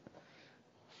boom.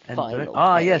 And Final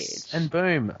page. Yes, yes, and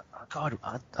boom. Oh, God,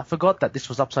 I forgot that this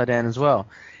was upside down as well.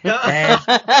 See,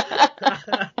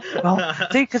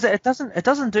 because it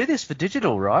doesn't do this for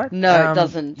digital, right? No, it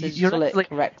doesn't. Digital, it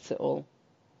corrects it all.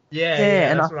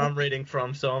 Yeah, that's what I'm reading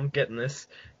from, so I'm getting this.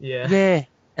 Yeah. Yeah,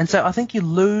 and so I think you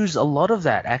lose a lot of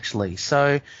that, actually.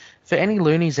 So for any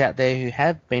loonies out there who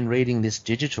have been reading this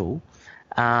digital,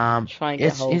 try and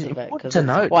get hold of it, because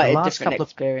it's quite a different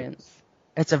experience.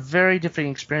 It's a very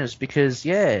different experience because,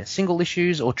 single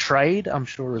issues or trade, I'm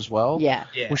sure as well,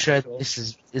 will show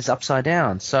this is upside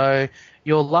down. So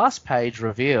your last page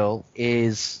reveal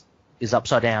is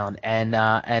upside down,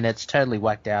 and it's totally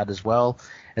whacked out as well.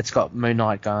 It's got Moon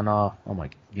Knight going, oh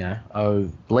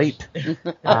bleep.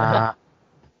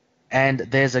 And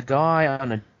there's a guy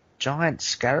on a giant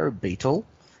scarab beetle,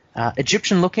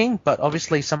 Egyptian looking, but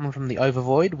obviously someone from the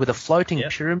Overvoid, with a floating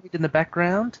pyramid in the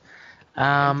background.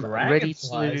 Ready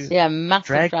to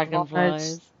massive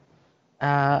dragonflies.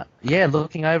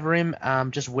 Looking over him,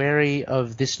 just wary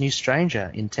of this new stranger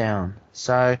in town.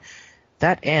 So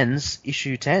that ends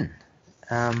issue 10.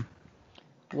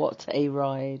 What a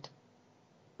ride!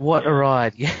 What a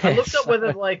ride! Yeah. I looked up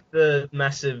whether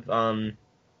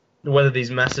whether these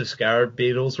massive scarab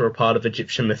beetles were a part of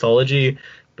Egyptian mythology.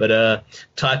 But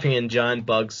typing in giant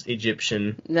bugs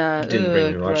Egyptian didn't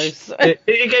bring me much. It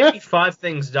gave me 5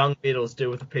 things dung beetles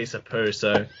do with a piece of poo.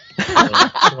 So, you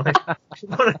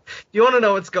want to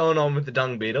know what's going on with the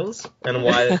dung beetles and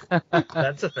why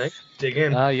that's a thing? Dig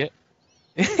in. Yeah.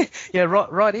 Yeah,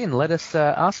 right in. Let us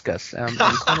ask us. And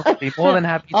Connor will be more than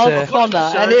happy Oh, to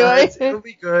Connor, Show anyway. notes, it'll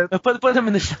be good. put them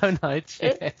in the show notes.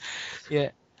 Yeah, yeah.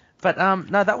 But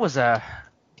no, that was What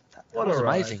a ride.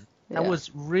 amazing. That Yeah.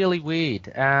 was really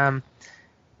weird.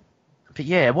 But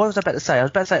yeah, what was I about to say? I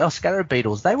was about to say, scarab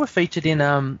beetles. They were featured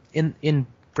in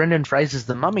Brendan Fraser's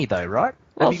The Mummy, though, right?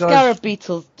 Well, Have you guys- scarab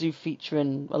beetles do feature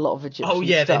in a lot of Egyptian Oh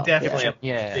yeah, they're stuff. definitely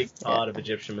Yeah. a big part of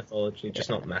Egyptian mythology. Just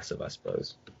not massive, I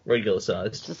suppose. Regular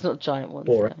sized. Just not giant ones.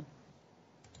 Boring.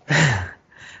 Yeah.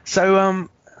 So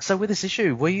with this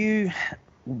issue, were you?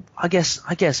 I guess.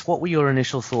 What were your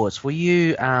initial thoughts? Were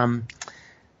you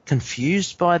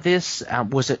confused by this?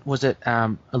 Was it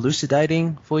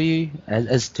elucidating for you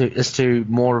as to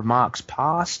more of Mark's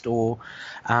past, or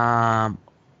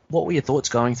what were your thoughts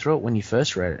going through it when you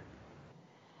first read it?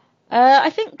 I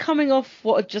think coming off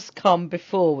what had just come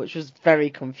before, which was very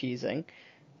confusing,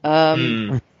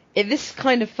 this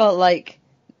kind of felt like,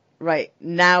 right,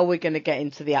 now we're going to get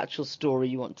into the actual story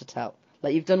you want to tell.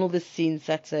 Like, you've done all this scene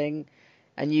setting,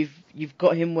 and you've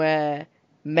got him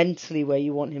mentally where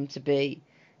you want him to be.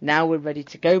 Now we're ready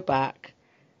to go back,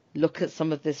 look at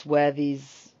some of this, where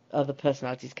these other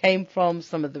personalities came from,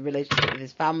 some of the relationship with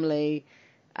his family,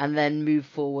 and then move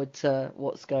forward to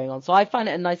what's going on. So I find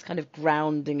it a nice kind of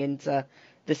grounding into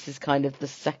this is kind of the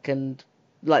second,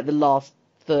 like the last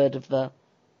third of the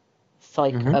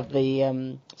cycle of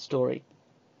the story.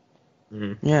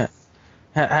 Yeah.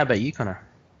 How about you, Connor?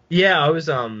 Yeah, I was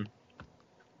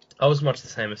much the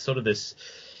same. It's sort of this.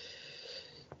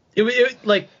 It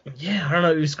like, yeah, I don't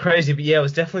know. It was crazy, but yeah, it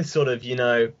was definitely sort of,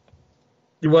 it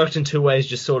worked in two ways.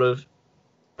 Just sort of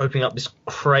opening up this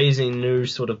crazy new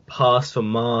sort of past for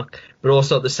Mark, but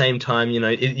also at the same time,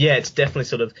 it's definitely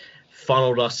sort of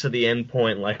funneled us to the end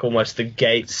point, like almost the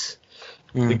gates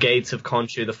of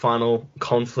Khonshu, the final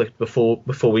conflict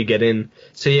before we get in.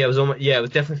 So yeah,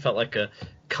 it definitely felt like a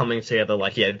coming together.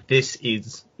 Like, yeah, this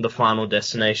is the final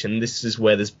destination. This is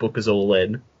where this book is all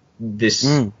led.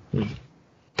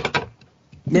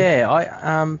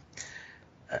 Yeah,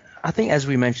 I think, as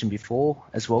we mentioned before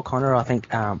as well, Connor, I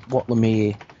think what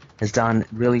Lemire has done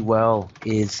really well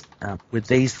is with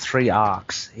these three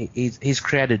arcs, he's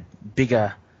created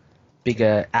bigger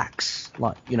acts,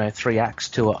 like 3 acts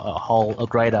to a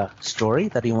greater story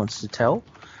that he wants to tell.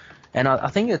 And I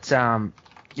think it's I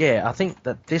think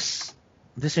that this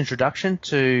introduction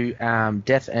to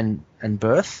death and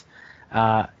birth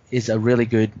is a really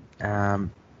good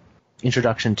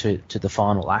introduction to the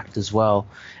final act as well.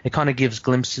 It kind of gives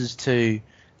glimpses to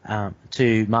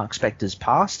Mark Spector's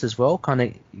past as well. Kind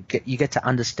of you get to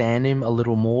understand him a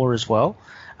little more as well,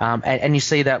 and you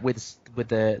see that with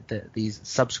these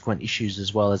subsequent issues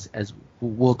as well, as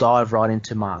we'll dive right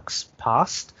into Mark's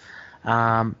past,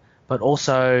 but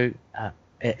also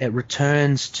it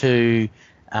returns to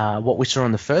what we saw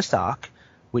in the first arc,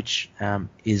 which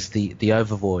is the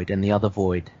Overvoid and the Other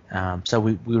Void. So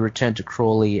we return to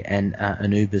Crawley and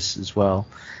Anubis as well.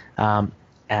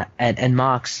 And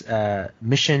Mark's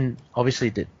mission,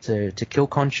 obviously, to kill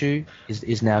Khonshu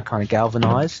is now kind of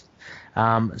galvanized.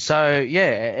 So yeah,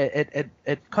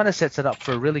 it kind of sets it up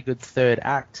for a really good third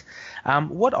act.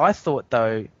 What I thought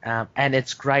though, and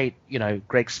it's great,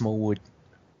 Greg Smallwood,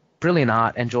 brilliant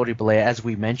art, and Jordi Belair, as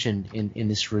we mentioned in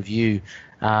this review,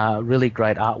 really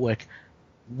great artwork.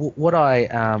 What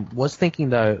I was thinking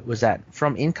though was that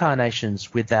from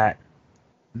Incarnations, with that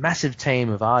massive team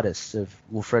of artists of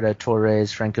Wilfredo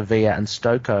Torres, Francavilla, and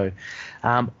Stocco,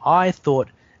 I thought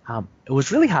it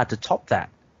was really hard to top that.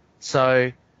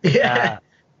 So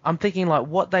I'm thinking, like,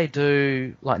 what they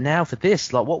do like now for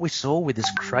this, like what we saw with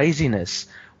this craziness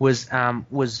was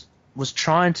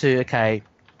trying to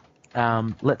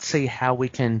let's see how we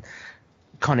can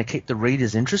kind of keep the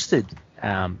readers interested.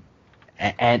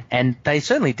 And they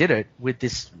certainly did it with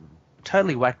this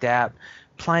totally whacked out,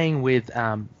 playing with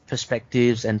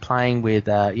perspectives and playing with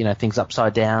things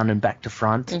upside down and back to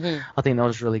front. I think that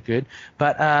was really good.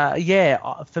 But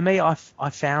for me, I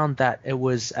found that it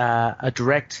was a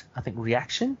direct, I think,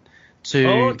 reaction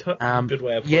to good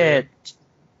way of putting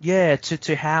it.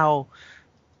 To how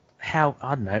I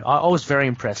don't know. I was very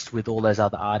impressed with all those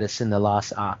other artists in the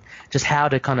last arc. Just how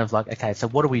to kind of like, okay, so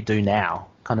what do we do now,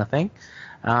 kind of thing.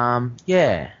 But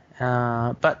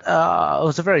it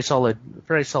was a very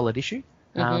solid issue.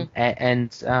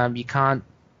 And you can't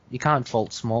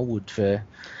fault Smallwood for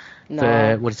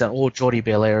what he's done, or Jordi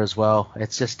Belair as well.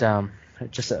 It's just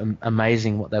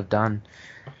amazing what they've done.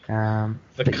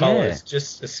 The colours,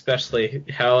 just especially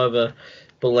however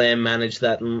Belair managed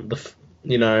that in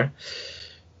the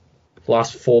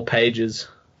last 4 pages.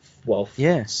 Well,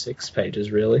 6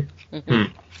 pages really.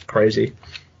 Crazy.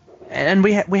 And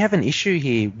we have an issue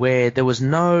here where there was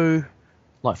no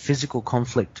like physical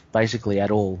conflict basically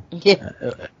at all. Yeah.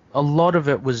 A lot of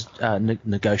it was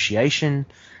negotiation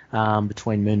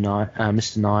between Moon Knight,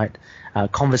 Mr. Knight,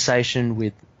 conversation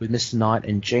with Mr. Knight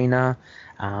and Gina.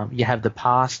 You have the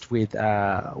past with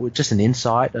just an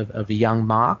insight of a young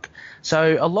Mark.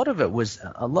 So a lot of it was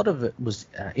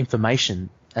information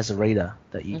as a reader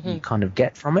that you kind of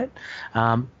get from it.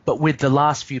 But with the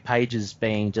last few pages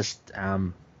being just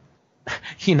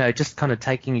just kind of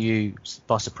taking you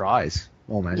by surprise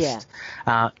almost.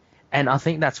 Yeah. And I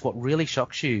think that's what really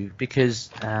shocks you because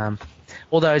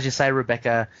although, as you say,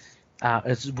 Rebecca,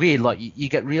 it's weird. Like you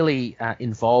get really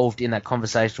involved in that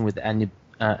conversation with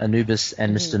Anubis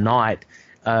and Mr. Knight,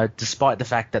 despite the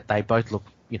fact that they both look,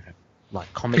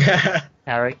 like comic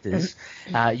characters.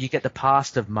 You get the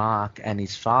past of Mark and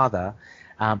his father,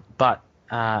 but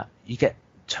you get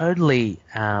totally,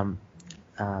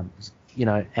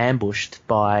 ambushed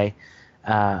by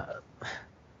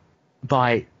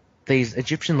these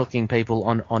Egyptian-looking people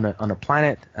on a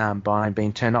planet, by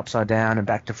being turned upside down and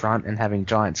back to front and having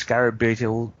giant scarab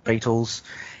beetles.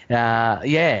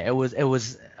 It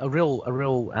was a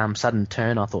real sudden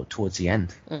turn, I thought, towards the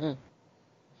end. Mm-hmm.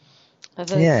 I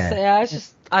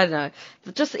don't know.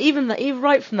 Just even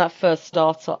right from that first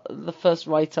the first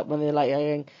write-up when they're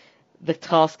like, the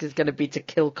task is going to be to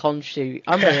kill Khonshu.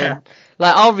 I'm in.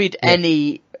 Like, I'll read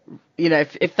any,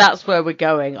 if that's where we're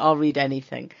going, I'll read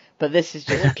anything. But this is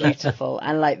just beautiful.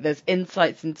 And like, there's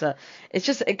insights into,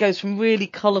 it goes from really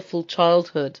colourful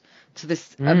childhood to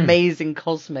this amazing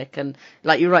cosmic. And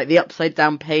like, you're right, the upside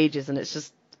down pages, and it's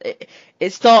just,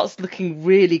 it starts looking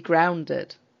really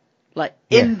grounded. Like,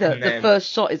 the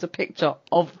first shot is a picture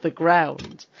of the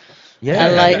ground. Yeah.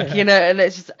 And like, and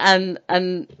it's just, and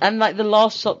like the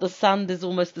last shot, the sand is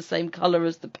almost the same colour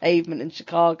as the pavement in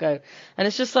Chicago. And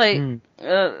it's just like,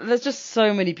 there's just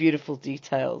so many beautiful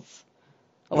details.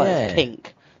 Oh, it's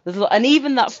pink. There's a lot, and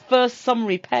even that first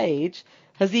summary page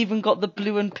has even got the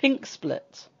blue and pink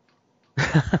split.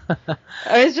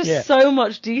 It's just so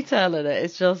much detail in it.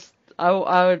 It's just, I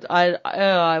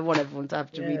want everyone to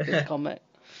have to read this comic.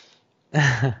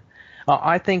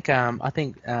 I think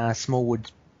Smallwood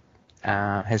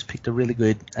has picked a really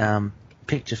good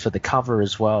picture for the cover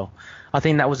as well. I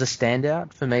think that was a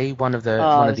standout for me. One of the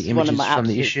images from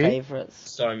the issue. Favorites.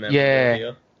 So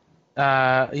memorable.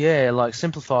 Like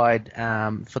simplified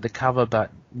for the cover,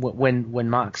 but when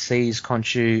Mark sees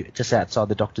Khonshu just outside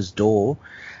the doctor's door,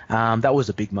 that was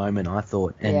a big moment, I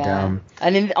thought. And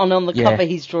and on the cover,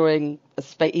 he's drawing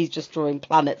he's just drawing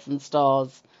planets and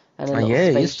stars and a little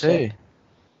spaceship.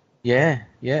 That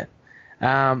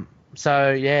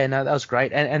was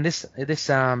great. And this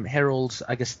heralds,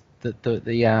 I guess,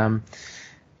 the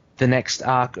next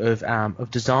arc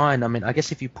of design. I mean, I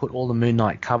guess if you put all the Moon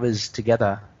Knight covers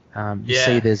together, you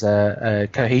see there's a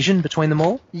cohesion between them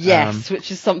all. Yes,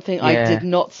 which is something I did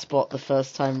not spot the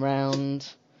first time round.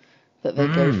 That they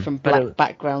go from black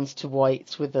backgrounds to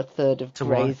white with a third of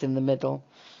greys in the middle.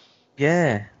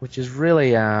 Yeah, which is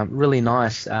really really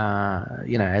nice,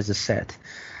 as a set.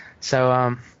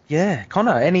 So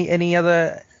Connor, any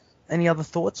other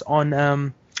thoughts on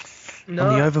the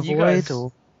Overvoid? You guys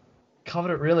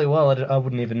covered it really well. I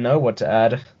wouldn't even know what to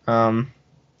add.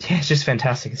 It's just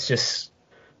fantastic. It's just,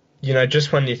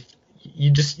 just when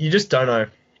you just don't know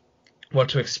what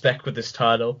to expect with this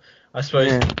title. I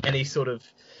suppose any sort of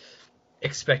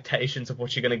expectations of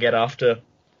what you're going to get after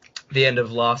the end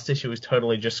of last issue is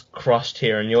totally just crushed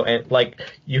here, and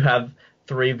you have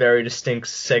three very distinct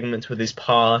segments with his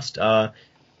past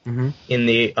in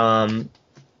the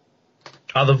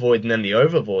other void and then the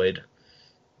overvoid.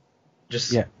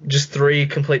 Just three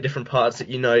complete different parts that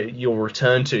you'll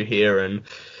return to here, and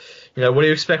what do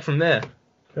you expect from there?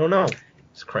 I don't know.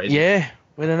 It's crazy. Yeah,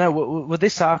 we don't know. Well,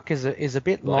 this arc is a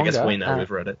bit longer. I guess we know,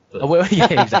 we've read it. But...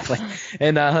 exactly.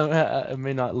 And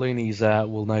Midnight Loonies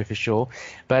will know for sure.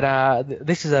 But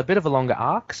this is a bit of a longer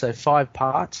arc, so 5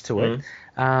 parts to it.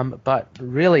 But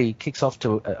really kicks off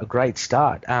to a great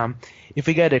start. If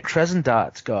we go to Crescent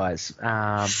Darts, guys,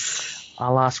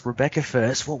 I'll ask Rebecca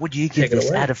first. What would you give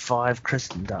this out of 5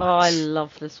 Crescent Darts? Oh, I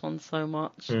love this one so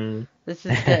much. This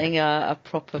is getting a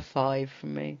proper 5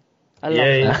 from me. I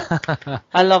love that.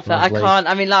 I love that. Lovely. I can't.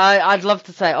 I mean, I'd love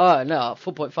to say, oh no,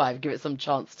 4.5. Give it some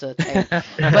chance to take.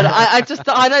 But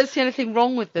I don't see anything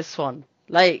wrong with this one.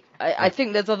 Like, I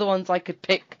think there's other ones I could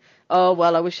pick. Oh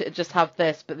well, I wish it had just have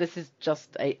this, but this is just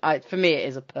for me, it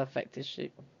is a perfect issue.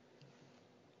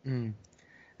 Now,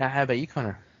 how about you,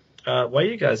 Connor? Why are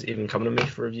you guys even coming to me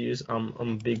for reviews? I'm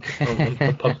a big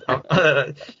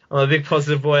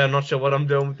positive boy. I'm not sure what I'm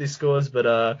doing with these scores,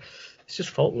 but It's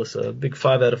just faultless. A big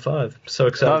 5 out of 5. So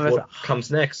excited for what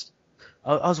comes next.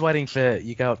 I was waiting for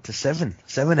you go up to 7.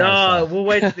 7 out of 5. We'll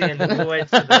wait to the end. We'll wait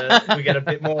to we get a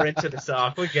bit more into this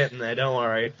arc. We're getting there. Don't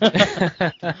worry.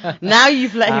 Now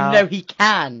you've let him know he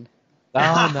can.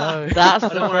 Oh no, that's the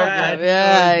problem.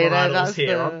 Yeah, that's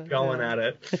here. the... I'm going at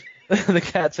it. The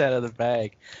cat's out of the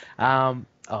bag.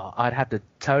 I'd have to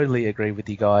totally agree with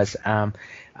you guys.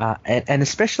 And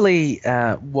especially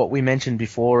what we mentioned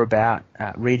before about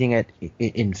reading it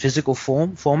in physical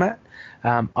format.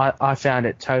 I found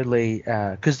it totally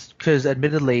because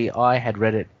admittedly I had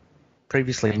read it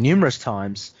previously numerous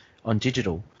times on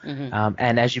digital,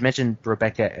 and as you mentioned,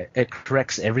 Rebecca, it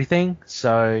corrects everything.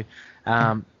 So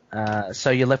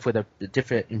you're left with a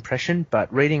different impression.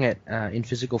 But reading it in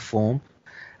physical form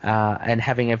and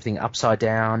having everything upside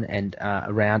down and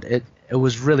around it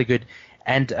was really good.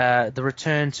 And the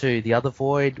return to the other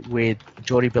void with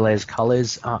Geordie Bellaire's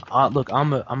colours. Look,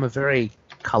 I'm a very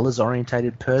colours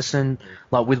orientated person.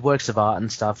 Like with works of art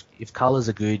and stuff, if colours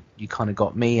are good, you kind of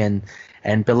got me. And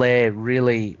Bellaire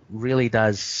really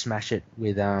does smash it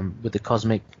with the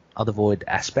cosmic other void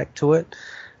aspect to it.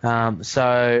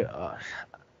 So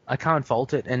I can't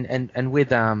fault it. And with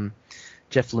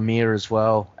Jeff Lemire as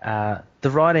well, the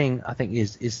writing I think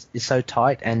is so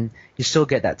tight, and you still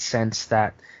get that sense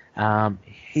that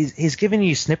he's giving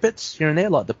you snippets here and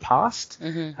there, like the past.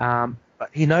 But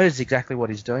he knows exactly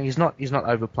what he's doing. He's not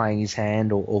overplaying his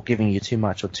hand or giving you too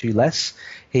much or too less.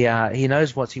 He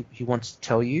knows what he wants to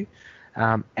tell you.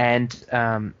 And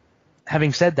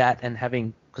having said that,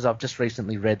 and because I've just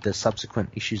recently read the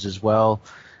subsequent issues as well,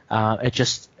 it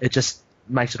just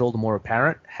makes it all the more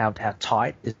apparent how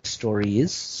tight this story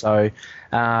is. So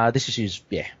this issue's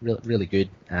really good.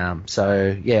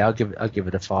 So yeah, I'll give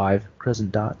it a 5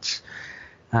 crescent darts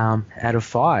out of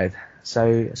 5.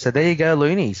 So there you go,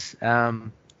 Loonies.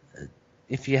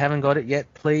 If you haven't got it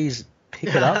yet, please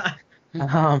pick it up.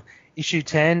 Issue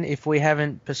 10. If we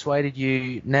haven't persuaded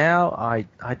you now, I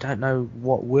don't know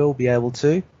what will be able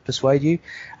to persuade you.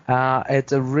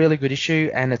 It's a really good issue,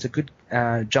 and it's a good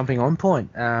jumping on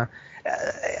point.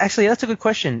 Actually, that's a good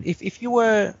question. If you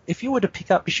were to pick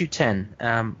up issue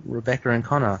 10, Rebecca and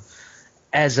Connor,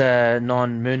 as a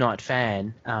non-Moon Knight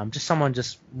fan, someone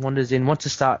wants to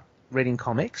start reading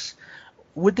comics,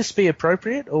 would this be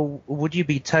appropriate, or would you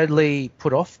be totally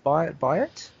put off by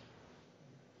it?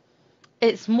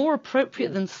 It's more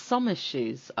appropriate than some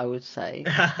issues, I would say.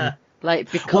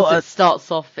 Because it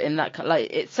starts off in that,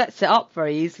 it sets it up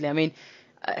very easily. I mean,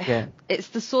 it's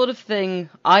the sort of thing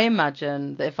I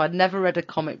imagine that if I'd never read a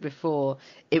comic before,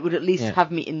 it would at least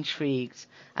have me intrigued,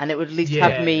 and it would at least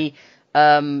have me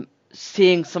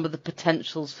seeing some of the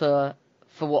potentials for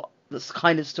what this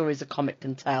kind of stories a comic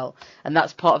can tell. And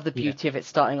that's part of the beauty of it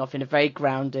starting off in a very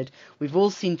grounded. We've all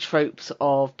seen tropes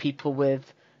of people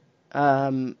with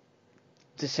dissociative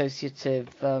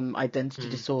identity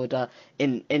disorder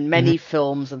in many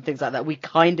films and things like that. We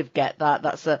kind of get that.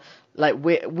 That's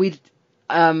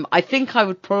I think I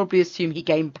would probably assume he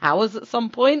gained powers at some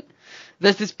point.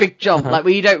 There's this big jump, where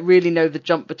you don't really know the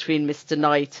jump between Mr.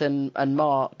 Knight and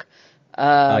Mark.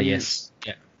 Yes.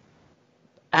 Yeah.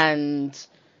 And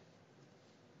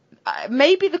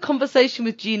maybe the conversation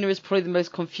with Gina is probably the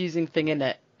most confusing thing in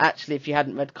it, actually, if you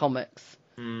hadn't read comics.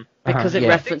 Because it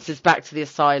references back to the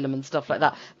asylum and stuff like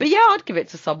that. But yeah, I'd give it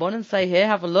to someone and say, here,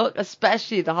 have a look,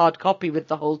 especially the hard copy with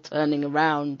the whole turning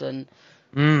around and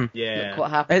look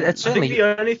what happened. I think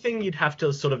the only thing you'd have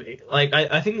to sort of,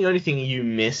 I think the only thing you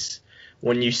miss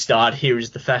when you start here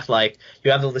is the fact, you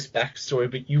have all this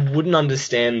backstory, but you wouldn't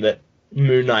understand that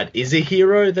Moon Knight is a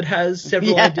hero that has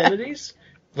several identities.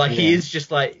 He is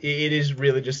just it is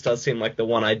really just does seem like the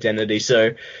one identity.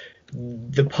 So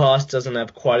the past doesn't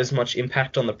have quite as much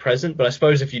impact on the present, but I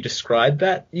suppose if you describe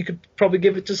that, you could probably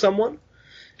give it to someone.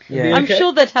 Yeah. I'm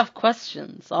sure they'd have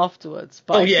questions afterwards.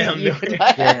 But you could see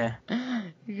how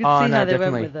they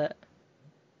went with it.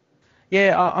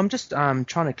 Yeah, I'm just trying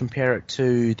to compare it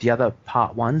to the other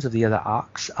part ones of the other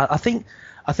arcs. I think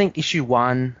issue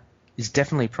 1 is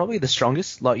definitely probably the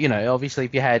strongest. Obviously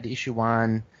if you had issue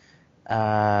 1,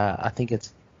 I think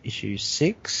it's issue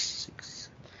 6.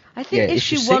 I think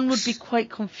issue 1 would be quite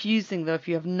confusing, though, if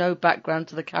you have no background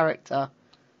to the character.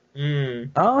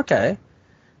 Oh, okay.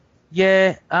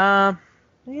 Yeah, I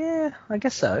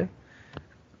guess so.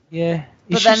 Yeah.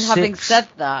 But then having said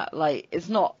that, it's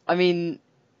not, I mean,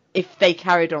 if they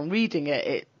carried on reading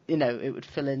it, it would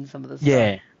fill in some of the stuff.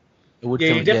 Yeah. It would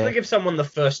you definitely give someone the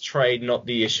first trade, not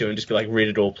the issue, and just be read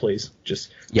it all, please.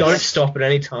 Just don't stop at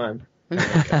any time.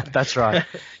 That's right.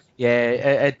 Yeah,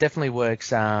 it definitely works.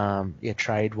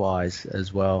 Trade wise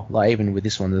as well. Like even with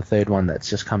this one, the third one that's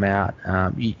just come out,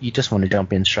 you just want to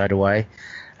jump in straight away.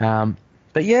 But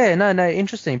yeah, no,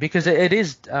 interesting because it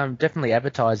is definitely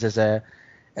advertised as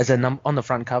on the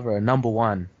front cover, a number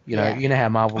one. You know how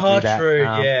Marvel do that. True,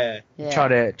 yeah.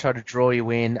 Try to draw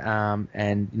you in,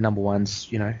 and number ones,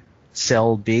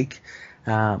 sell big.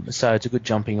 So it's a good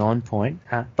jumping on point.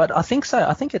 But I think so.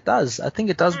 I think it does. I think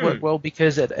it does work well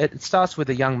because it starts with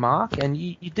a young Mark, and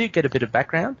you do get a bit of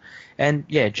background. And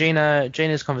yeah,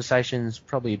 Gina's conversation's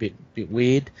probably a bit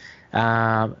weird.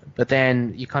 But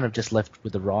then you're kind of just left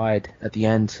with the ride at the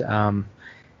end.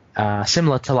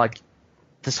 Similar to like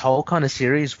this whole kind of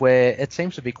series where it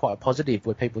seems to be quite positive,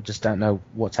 where people just don't know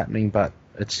what's happening, but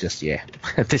it's just,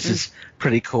 this is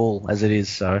pretty cool as it is.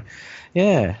 So,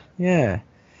 yeah.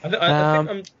 I think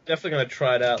I'm definitely going to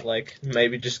try it out, like,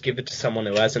 maybe just give it to someone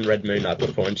who hasn't read Moon Knight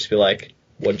before and just be like,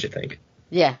 what did you think?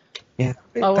 Yeah. Yeah.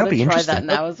 I want to try that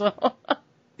now as well.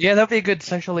 Yeah, that'd be a good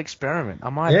social experiment. I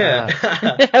might.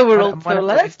 We're all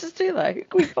let's just do that. Who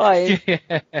can we find?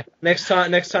 Yeah. Next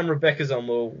time Rebecca's on,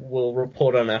 we'll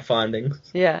report on our findings.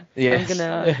 Yeah. Yes.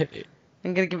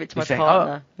 I'm gonna give it to my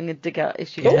partner. I'm gonna dig out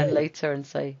issue 10 later and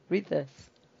say, read this.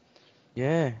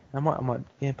 Yeah, I might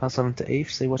pass on to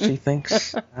Eve, see what she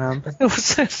thinks. We'll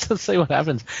see what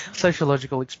happens.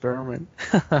 Sociological experiment.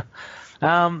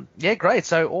 Great.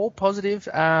 So all positive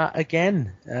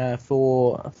again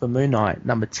for Moon Knight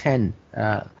number 10,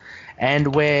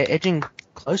 and we're edging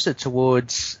closer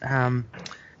towards the end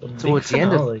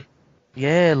of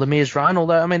Lemire's run.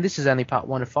 Although this is only part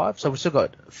 1 of 5, so we've still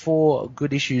got 4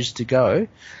 good issues to go.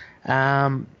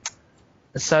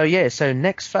 So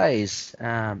next phase,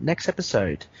 next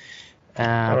episode.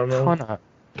 I don't know. Connor,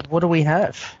 what do we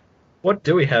have? What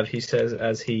do we have? He says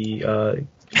as he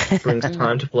brings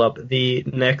time to pull up the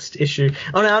next issue.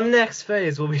 On our next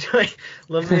phase, we'll be doing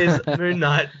Lemire's Moon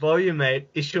Knight, Volume 8,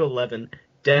 Issue 11,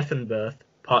 Death and Birth,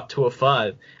 Part 2 of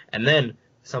 5, and then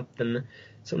something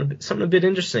a bit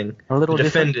interesting. A little The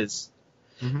different. Defenders,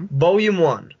 Volume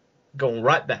 1, going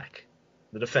right back.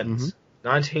 The Defenders,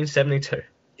 1972,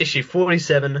 Issue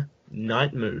 47,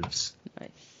 Night Moves. Nice.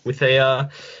 With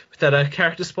that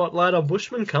character spotlight on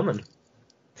Bushman coming.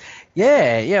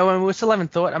 Yeah. Well, we still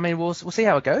haven't thought. We'll see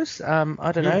how it goes.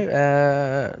 I don't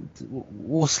know.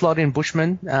 We'll slot in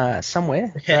Bushman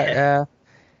somewhere.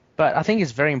 But I think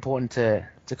it's very important to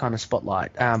kind of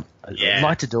spotlight. I'd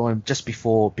like to do him just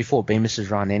before Bemis's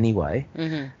run anyway.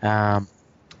 A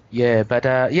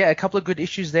couple of good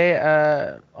issues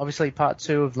there. Obviously, part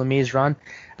 2 of Lemire's run.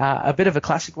 A bit of a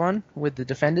classic one with the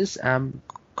Defenders.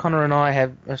 Connor and I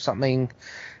have something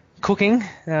cooking.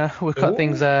 We've got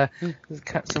things, some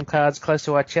cards close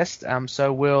to our chest.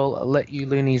 So we'll let you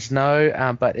loonies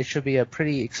know. But it should be a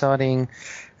pretty exciting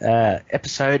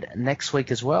episode next week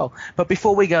as well. But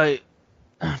before we sign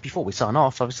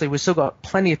off, obviously we've still got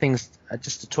plenty of things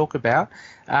just to talk about.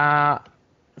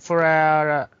 For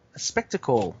our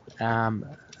spectacle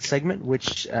segment,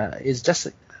 which is just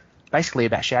basically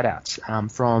about shout-outs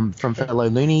from fellow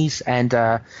loonies and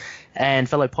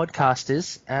fellow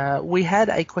podcasters. We had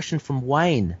a question from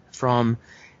Wayne from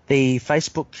the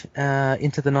Facebook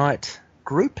Into the Night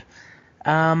group.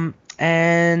 Connor,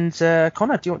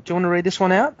 do you want to read this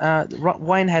one out?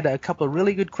 Wayne had a couple of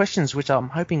really good questions, which I'm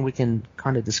hoping we can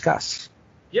kind of discuss.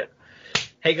 Yep.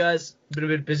 Hey guys, been a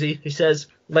bit busy. He says,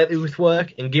 lately with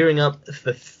work and gearing up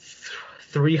the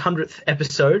 300th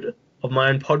episode of my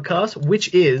own podcast,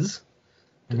 which is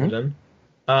Courtside,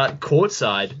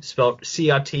 spelled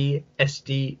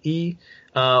CRTSDE,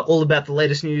 all about the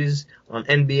latest news on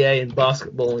NBA and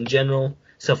basketball in general.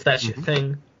 So if that's your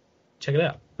thing, check it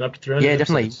out. We're up to 300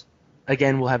 definitely. episodes.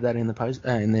 Again, we'll have that in the post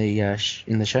in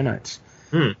the show notes.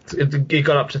 It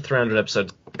got up to 300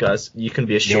 episodes, guys. You can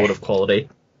be assured of quality.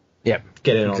 Yep.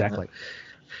 Get in exactly.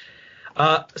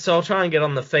 on that. So I'll try and get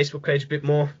on the Facebook page a bit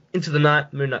more. Into the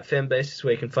Night, Moon Knight fan base is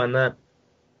where you can find that.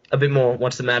 A bit more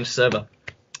once the madness is over.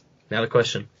 Now the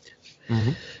question.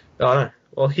 Oh no.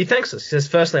 Well, he thanks us. He says,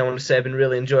 firstly, I want to say I've been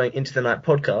really enjoying Into the Night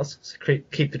podcast. So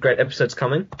keep the great episodes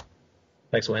coming.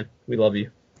 Thanks, Wayne. We love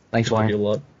you. Thanks, we Wayne. love you a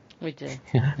lot. We do.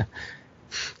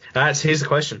 Alright, so here's the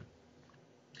question.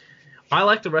 I,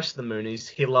 like the rest of the Moonies,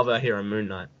 he love our hero Moon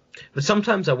Knight. But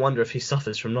sometimes I wonder if he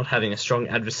suffers from not having a strong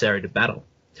adversary to battle.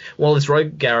 While his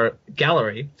rogue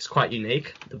gallery is quite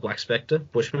unique, the Black Spectre,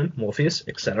 Bushman, Morpheus,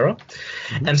 etc.,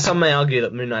 and some may argue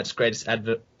that Moon Knight's greatest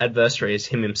adversary is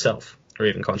him himself, or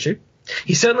even Khonshu,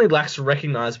 he certainly lacks a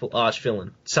recognisable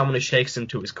arch-villain, someone who shakes him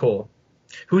to his core.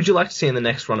 Who would you like to see in the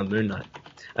next run of Moon Knight?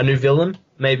 A new villain?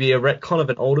 Maybe a retcon of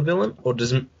an older villain? Or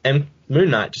does Moon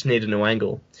Knight just need a new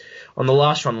angle? On the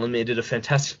last run, Lemire did a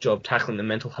fantastic job tackling the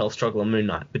mental health struggle of Moon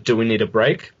Knight, but do we need a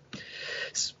break?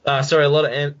 Sorry, a lot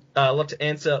to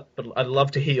answer, but I'd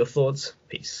love to hear your thoughts.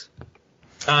 Peace.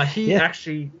 He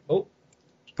actually... Oh,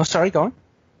 sorry, go on.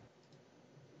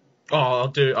 Oh, I'll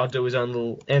do his own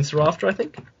little answer after, I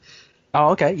think.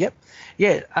 Oh, okay, yep.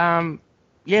 Yeah,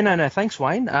 no, thanks,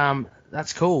 Wayne.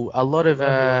 That's cool. A lot of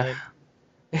a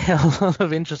lot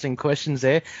of interesting questions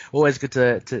there. Always good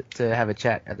to have a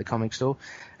chat at the comic store.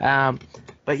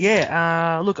 But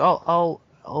yeah, look, I'll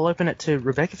open it to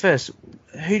Rebecca first.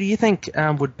 Who do you think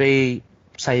would be,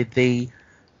 say, the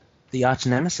arch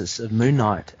nemesis of Moon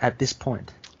Knight at this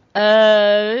point?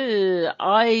 I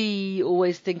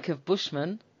always think of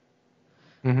Bushman.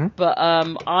 Mm-hmm. But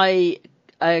I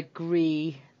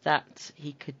agree that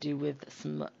he could do with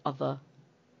some other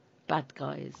bad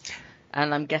guys.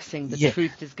 And I'm guessing the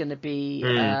truth is going to be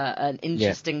an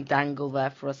interesting dangle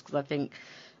there for us, because I think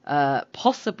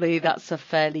possibly that's a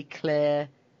fairly clear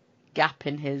gap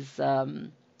in his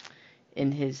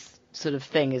sort of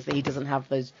thing, is that he doesn't have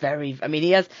those very... I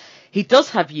mean, he does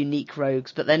have unique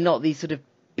rogues, but they're not these sort of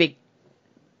big...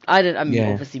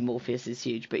 obviously Morpheus is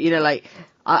huge, but, like,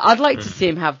 I'd like to see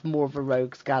him have more of a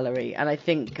rogues gallery, and I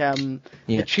think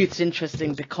the truth's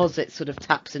interesting because it sort of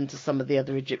taps into some of the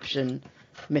other Egyptian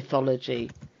mythology.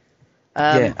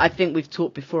 I think we've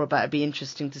talked before about it'd be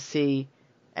interesting to see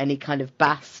any kind of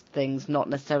Bast things, not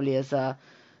necessarily as a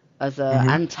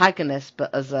antagonist,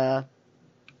 but as a...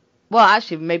 Well,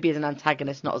 actually, maybe as an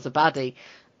antagonist, not as a baddie.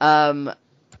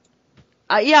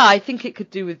 I think it could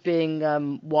do with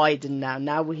being widened now.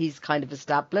 Now he's kind of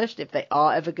established. If they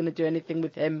are ever going to do anything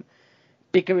with him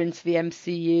bigger into the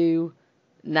MCU,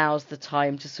 now's the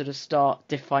time to sort of start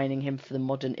defining him for the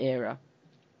modern era.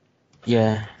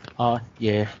 Yeah,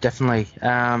 definitely.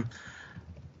 I'm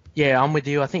with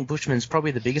you. I think Bushman's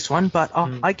probably the biggest one, but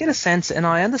I get a sense, and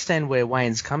I understand where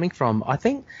Wayne's coming from. I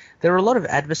think there are a lot of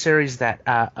adversaries that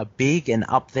are big and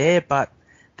up there, but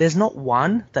there's not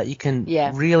one that you can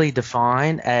really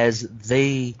define as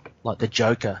the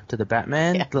Joker to the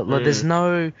Batman. Yeah. There's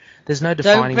no defining one.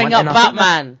 Don't bring up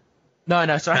Batman.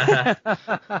 No, sorry.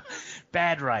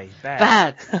 Bad Ray.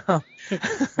 Bad.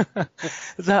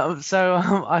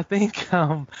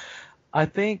 I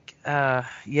think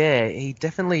he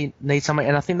definitely needs something,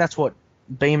 and I think that's what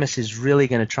Bemis is really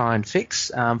going to try and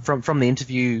fix. From the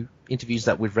interviews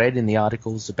that we've read in the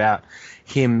articles about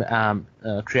him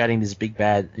creating this big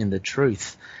bad in the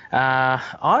truth.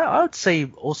 I would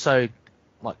see also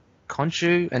like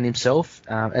Khonshu and himself,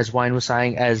 as Wayne was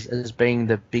saying, as being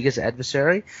the biggest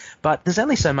adversary. But there's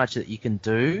only so much that you can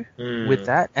do with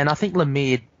that, and I think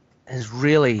Lemire has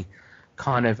really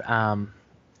kind of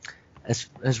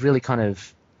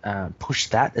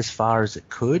pushed that as far as it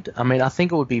could. I mean, I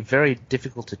think it would be very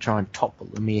difficult to try and top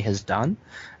what Lemire has done,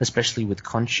 especially with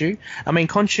Khonshu. I mean,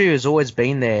 Khonshu has always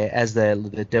been there as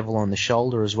the devil on the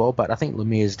shoulder as well, but I think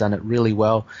Lemire has done it really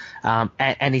well.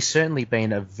 And he's certainly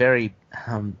been a very...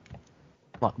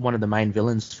 like one of the main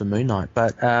villains for Moon Knight.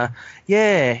 But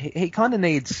he kind of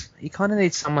needs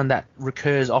someone that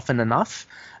recurs often enough.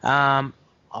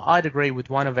 I'd agree with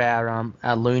one of our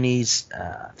loonies.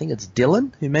 I think it's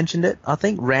Dylan who mentioned it. I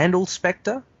think Randall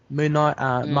Spector, Moon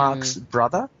Knight, Mark's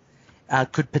brother,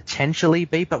 could potentially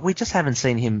be, but we just haven't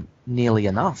seen him nearly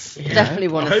enough. Definitely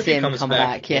want to see him come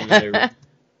back.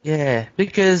 Yeah,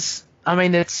 because I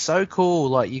mean it's so cool.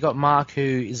 Like you got Mark who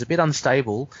is a bit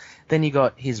unstable, then you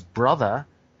got his brother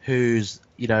who's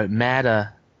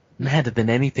madder than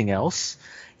anything else.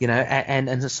 And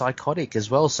a psychotic as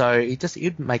well. So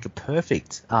he'd make a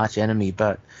perfect arch enemy.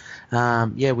 But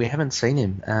we haven't seen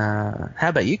him. How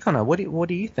about you, Connor? What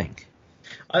do you think?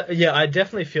 I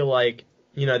definitely feel like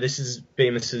this is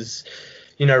Bemis's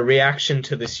reaction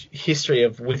to this history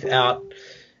of without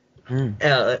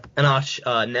an arch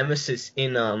nemesis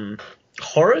in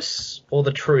Horus or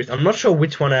the Truth. I'm not sure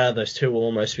which one out of those two will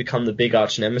almost become the big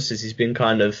arch nemesis. He's been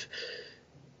kind of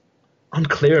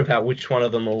unclear about which one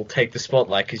of them will take the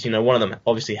spotlight, because one of them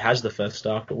obviously has the first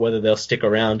arc, but whether they'll stick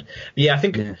around. But I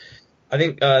think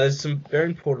there's some very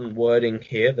important wording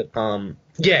here that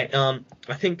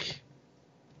I think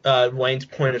Wayne's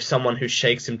point of someone who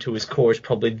shakes him to his core is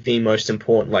probably the most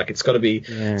important. Like it's got to be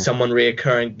someone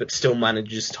reoccurring but still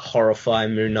manages to horrify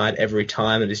Moon Knight every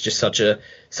time, and is just such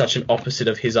an opposite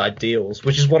of his ideals,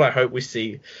 which is what I hope we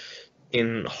see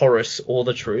in Horus or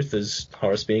the Truth, as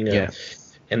Horus being a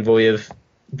envoy of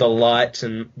the light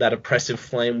and that oppressive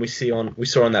flame we saw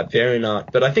on that variant art.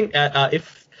 But I think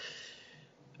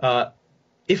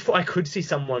if I could see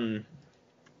someone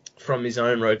from his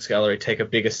own rogues gallery take a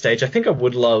bigger stage, I think I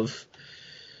would love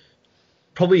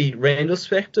probably Randall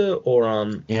Spector or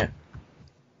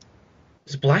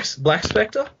Is it Black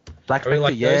Spectre? Black I really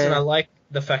like Spectre, those, yeah. and I like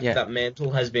the fact that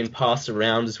mantle has been passed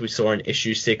around, as we saw in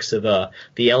issue 6 of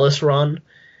the Ellis run.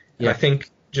 And I think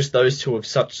just those two have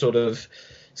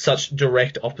such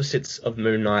direct opposites of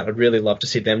Moon Knight. I'd really love to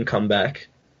see them come back.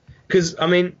 Because, I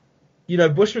mean, you know,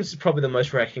 Bushman's is probably the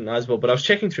most recognizable, but I was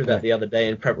checking through that the other day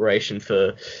in preparation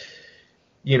for,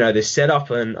 you know, this setup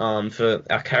and for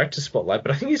our character spotlight,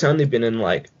 but I think he's only been in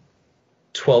like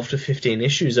 12 to 15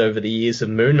 issues over the years of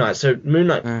Moon Knight, so Moon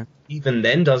Knight even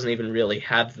then doesn't even really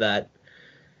have that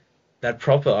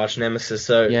proper arch nemesis,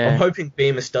 so I'm hoping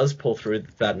Bemis does pull through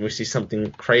that and we see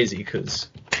something crazy, because,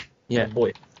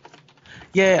 boy.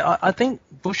 Yeah, I think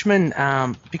Bushman,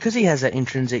 because he has that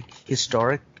intrinsic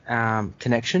historic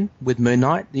connection with Moon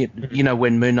Knight, you know,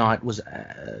 when Moon Knight was,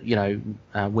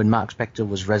 when Mark Spector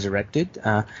was resurrected,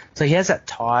 so he has that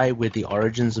tie with the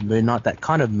origins of Moon Knight that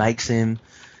kind of makes him,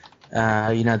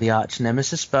 the arch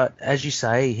nemesis. But as you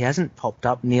say, he hasn't popped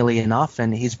up nearly enough,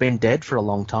 and he's been dead for a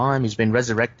long time. He's been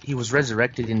resurrected. He was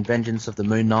resurrected in Vengeance of the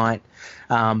Moon Knight,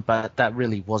 but that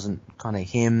really wasn't kind of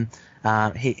him.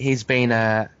 He was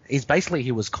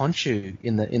Khonshu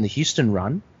in the Houston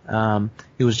run.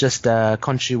 He was just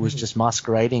Khonshu was just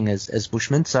masquerading as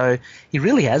Bushman, so he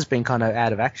really has been kind of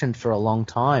out of action for a long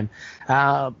time.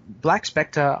 Black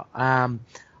Spectre,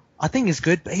 I think is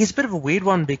good, but he's a bit of a weird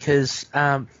one because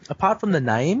apart from the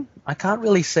name, I can't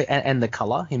really see, and the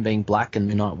color, him being black and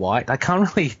Midnight White, I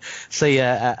can't really see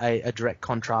a direct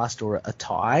contrast or a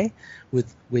tie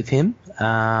with him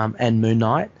and Moon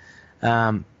Knight.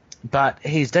 But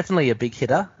he's definitely a big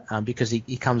hitter because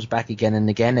he comes back again and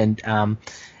again,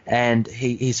 and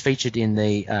he's featured in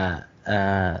the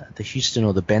Houston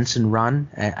or the Benson run,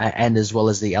 and as well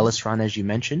as the Ellis run, as you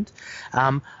mentioned.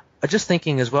 Just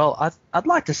thinking as well, I'd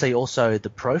like to see also the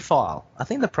profile. I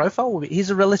think the profile he's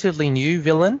a relatively new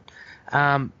villain.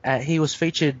 He was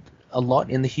featured a lot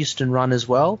in the Houston run as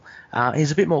well.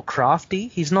 He's a bit more crafty.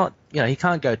 He's not, he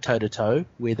can't go toe to toe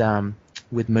with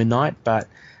Moon Knight, but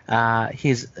I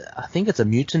think it's a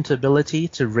mutant ability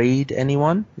to read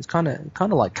anyone. It's kind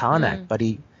of like Karnak, but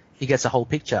he gets a whole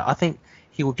picture. I think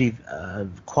he would be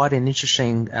quite an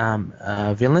interesting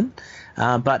villain.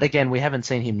 But again, we haven't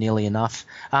seen him nearly enough.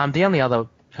 The only other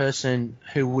person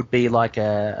who would be like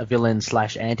a villain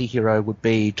 / anti-hero would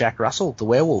be Jack Russell, the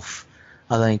werewolf.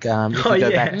 I think if you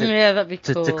go back to, that'd be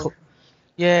cool.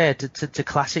 to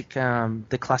classic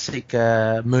the classic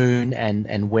Moon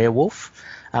and werewolf.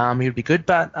 He would be good,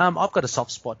 but I've got a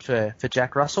soft spot for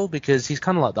Jack Russell because he's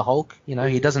kind of like the Hulk.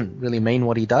 He doesn't really mean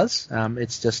what he does.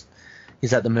 It's just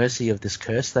he's at the mercy of this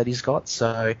curse that he's got.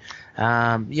 So,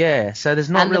 so there's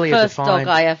not really a defined... And the first dog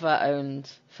I ever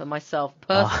owned for myself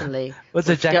personally... was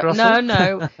it Jack Russell?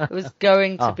 No, it was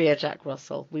going to be a Jack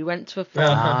Russell. We went to a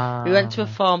farm. We went to a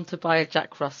farm to buy a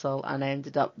Jack Russell, and I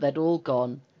ended up... They'd all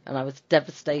gone, and I was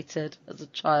devastated as a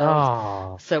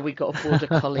child. So we got a Border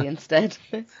Collie instead.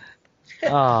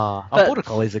 Border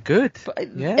Collies are good.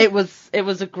 It was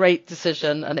a great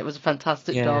decision, and it was a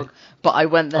fantastic dog. But I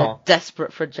went there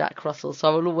desperate for a Jack Russell, so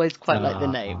I will always quite like the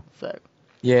name. So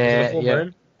Did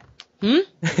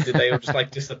they all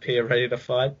just disappear, ready to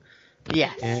fight?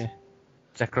 Yes. Yeah.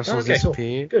 Jack Russell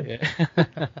disappeared. Cool. Good.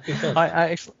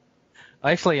 Yeah.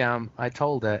 I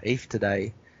told Eve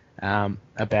today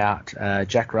about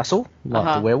Jack Russell,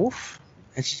 like the werewolf,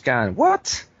 and she's going,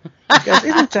 "What?" She goes,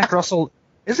 Isn't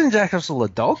Jack Russell a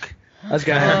dog? I was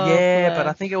going, but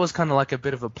I think it was kind of like a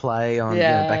bit of a play on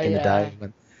back in the day.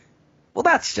 Well,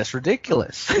 that's just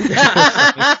ridiculous.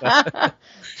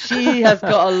 She has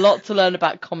got a lot to learn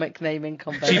about comic naming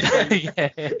conventions.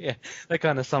 Yeah. They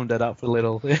kind of summed it up a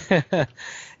little.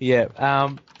 Yeah.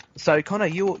 So, Connor,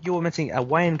 you were mentioning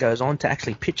Wayne goes on to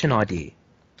actually pitch an idea.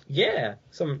 Yeah,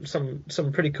 some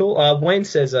pretty cool. Wayne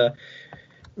says,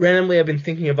 randomly I've been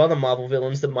thinking of other Marvel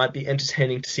villains that might be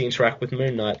entertaining to see interact with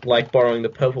Moon Knight, like borrowing the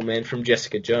Purple Man from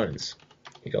Jessica Jones.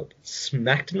 He got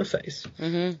smacked in the face.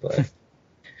 Mm-hmm. But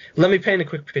let me paint a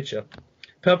quick picture.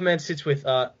 Purple Man sits with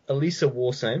Elisa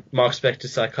Warsame, Mark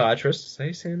Spector's psychiatrist, is that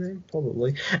his name?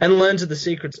 Probably, and learns of the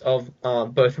secrets of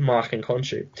both Mark and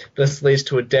Khonshu. This leads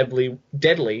to a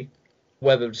deadly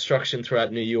web of destruction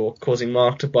throughout New York, causing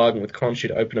Mark to bargain with Khonshu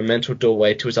to open a mental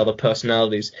doorway to his other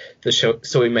personalities so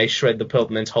he may shred the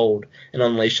Purple Man's hold and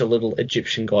unleash a little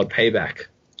Egyptian god payback.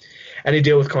 Any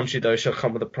deal with Khonshu, though, shall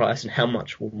come with a price, and how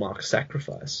much will Mark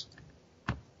sacrifice?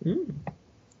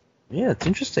 Yeah, it's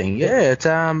interesting. Yeah, it's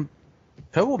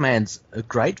Purple Man's a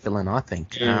great villain, I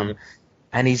think,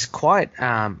 and he's quite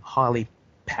highly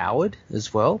powered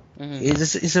as well.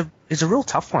 He's a real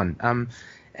tough one.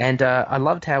 And I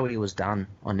loved how he was done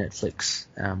on Netflix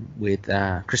with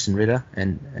Kristen Ritter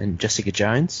and Jessica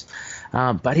Jones.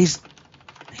 But he's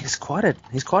he's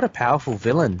quite a powerful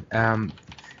villain. And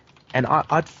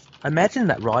I'd imagine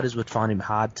that writers would find him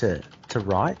hard to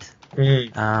write.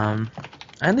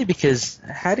 Only because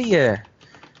how do you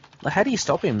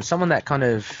stop him? Someone that kind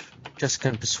of just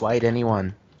can persuade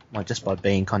anyone, like just by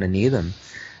being kind of near them.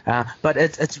 But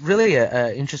it's really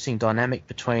a interesting dynamic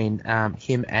between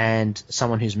him and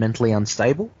someone who's mentally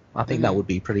unstable. I think that would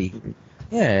be pretty.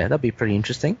 Yeah, that'd be pretty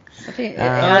interesting. I think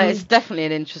it's definitely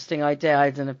an interesting idea. I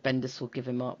don't know if Bendis will give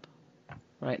him up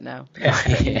right now.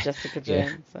 Jessica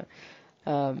Jones.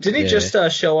 So, did he just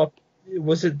show up?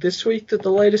 Was it this week that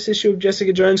the latest issue of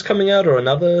Jessica Jones coming out, or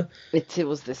another? It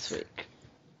was this week.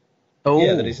 Oh,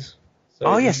 yeah, that is.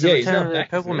 So yes, the Return of the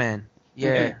Purple Man.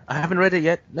 Yeah, I haven't read it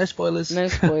yet. No spoilers. No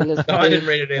spoilers. No, I didn't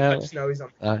read it yet. I just know he's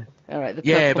on. All right, the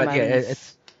Purple Man.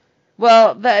 It's.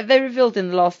 Well, they revealed in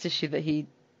the last issue that he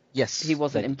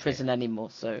wasn't in prison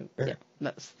anymore. So yeah,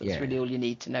 that's really all you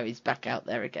need to know. He's back out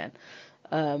there again.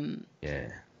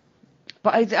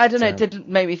 But I don't know. It did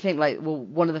make me think like, well,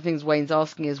 one of the things Wayne's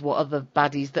asking is what other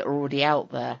baddies that are already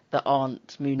out there that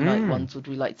aren't Moon Knight ones would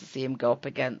we like to see him go up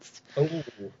against? Oh.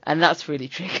 And that's really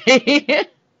tricky.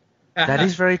 That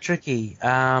is very tricky.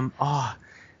 There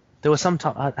was some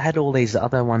time I had all these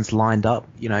other ones lined up,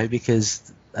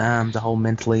 because the whole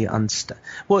mentally unstable.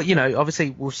 Well,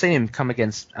 obviously we've seen him come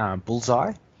against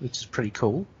Bullseye, which is pretty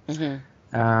cool.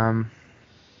 Mm-hmm.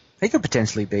 He could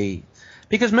potentially be,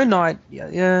 because Moon Knight,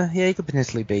 he could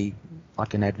potentially be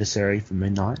like an adversary for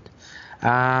Moon Knight.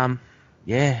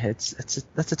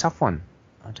 That's a tough one.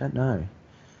 I don't know.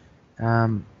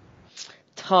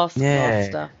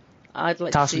 Taskmaster. Yeah. I'd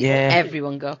like to see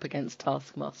everyone go up against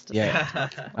Taskmaster. Yeah.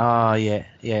 Oh, yeah.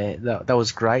 That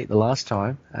was great the last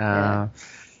time.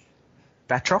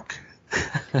 Batroc.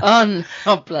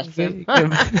 Oh, bless him.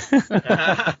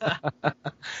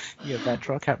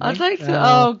 Batroc happening. I'd like to.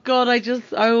 Oh God,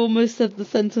 I almost said the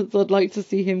sentence. I'd like to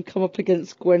see him come up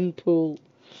against Gwenpool.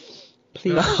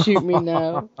 Please shoot me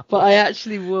now. But I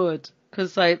actually would,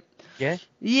 because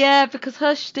because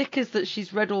her shtick is that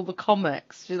she's read all the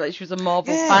comics. She was a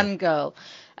Marvel fangirl,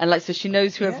 and so she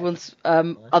knows who everyone's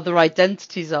other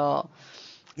identities are.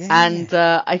 And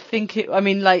I think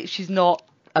she's not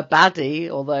a baddie,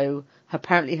 although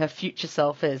apparently her future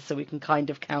self is, so we can kind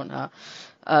of count her.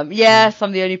 Yes,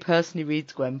 I'm the only person who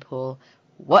reads Gwenpool.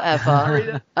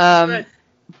 Whatever. But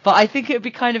I think it would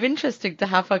be kind of interesting to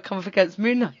have her come up against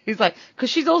Moon Knight, who's because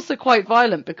she's also quite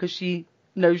violent because she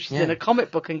knows she's in a comic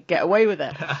book and get away with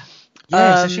it.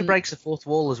 So she breaks the fourth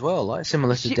wall as well,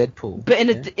 similar to Deadpool. But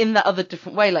in that other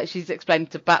different way, she's explaining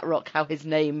to Batroc how his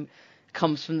name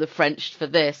comes from the French for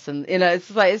this, and it's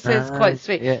quite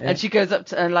sweet. And she goes up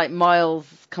to, and Miles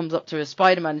comes up to her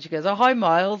Spider-Man, and she goes, "Oh, hi,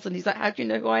 Miles," and he's like, "How do you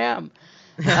know who I am?"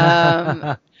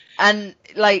 And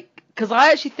because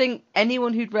I actually think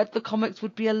anyone who'd read the comics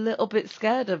would be a little bit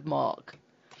scared of Mark.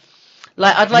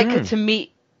 I'd like her to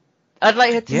meet. I'd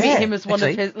like her to meet him as one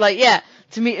of his,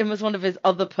 to meet him as one of his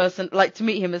other person, to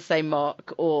meet him as, say,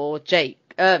 Mark or Jake,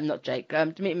 not Jake,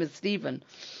 to meet him as Stephen.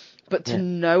 But to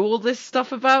know all this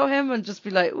stuff about him and just be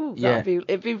like, ooh,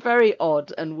 it'd be very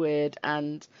odd and weird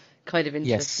and kind of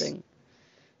interesting.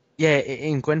 Yeah,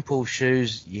 in Gwenpool's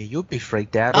shoes, you'd be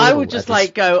freaked out. I would just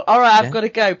go, all right, I've got to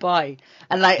go, bye.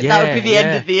 And that would be the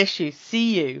end of the issue.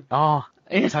 See you. Oh,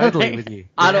 totally with you.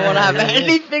 I don't want to have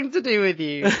anything to do with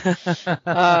you.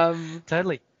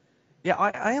 Totally. Yeah,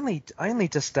 I only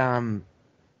just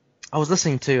I was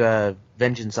listening to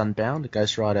Vengeance Unbound, a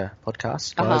Ghost Rider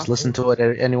podcast. Guys, listen to it.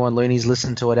 Anyone loonies,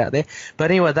 listen to it out there.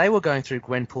 But anyway, they were going through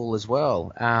Gwenpool as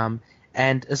well.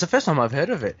 And it's the first time I've heard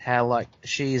of it, how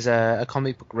she's a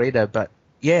comic book reader, but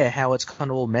how it's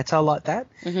kind of all meta like that.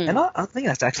 Mm-hmm. And I think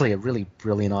that's actually a really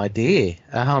brilliant idea.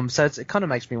 So it kind of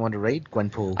makes me want to read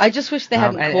Gwenpool. I just wish they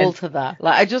hadn't called her that.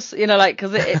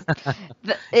 Because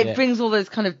it brings all those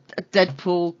kind of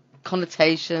Deadpool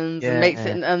connotations and makes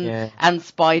it and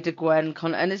Spider-Gwen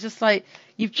and it's just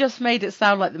you've just made it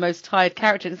sound like the most tired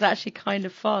character. It's actually kind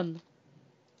of fun.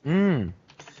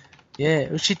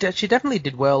 Yeah, she definitely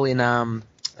did well in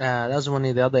that was one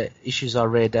of the other issues I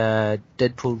read.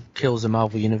 Deadpool kills the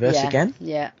Marvel Universe again.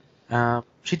 Yeah.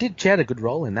 She had a good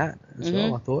role in that as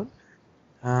well, I thought.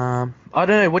 I don't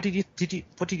know. What did you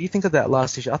think of that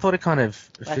last issue? I thought it kind of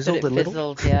fizzled a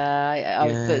little. Yeah. I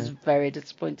thought it was a very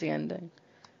disappointing ending.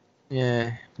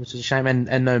 Yeah, which is a shame.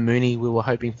 And no Mooney. We were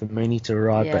hoping for Mooney to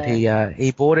arrive, but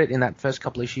he bought it in that first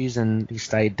couple of issues and he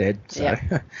stayed dead. So,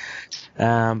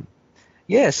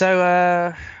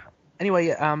 So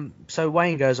anyway, so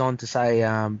Wayne goes on to say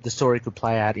the story could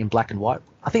play out in black and white.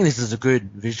 I think this is a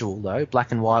good visual though,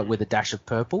 black and white with a dash of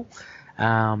purple.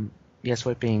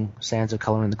 Sweeping sands of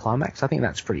color in the climax. I think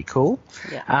that's pretty cool.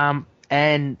 Yeah.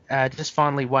 And just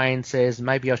finally, Wayne says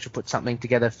maybe I should put something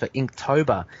together for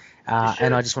Inktober.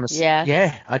 And I just want to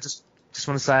I just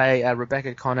want to say,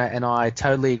 Rebecca, Connor, and I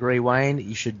totally agree, Wayne.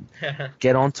 You should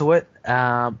get onto it,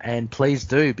 and please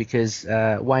do, because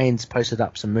Wayne's posted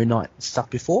up some Moon Knight stuff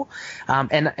before,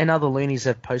 and other loonies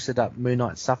have posted up Moon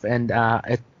Knight stuff, and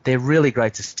they're really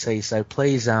great to see. So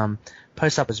please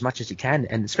post up as much as you can,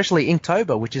 and especially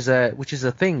Inktober, which is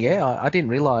a thing. Yeah, I didn't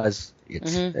realize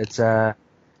it's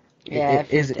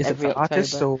is it for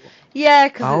artists or? Yeah,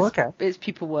 because it's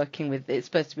people working with. It's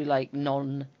supposed to be like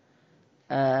non-digital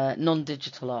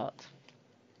art.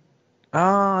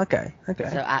 Oh, okay.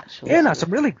 So actual. Yeah, no,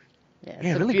 some really, some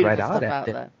really great art out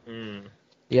there.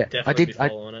 Yeah, definitely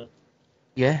following it.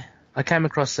 Yeah, I came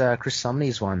across Chris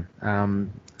Sumney's one,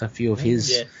 a few of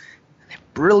his. Yeah.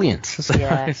 Brilliant. So,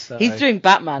 he's doing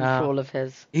Batman for all of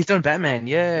his. He's doing Batman.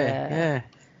 Yeah.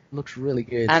 Looks really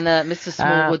good. And Mr.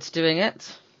 Smallwood's doing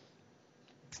it.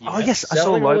 Yeah. Oh yes, I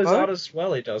saw a logo. His art as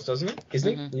well. He does, doesn't he?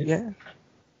 Isn't he?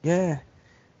 Yeah.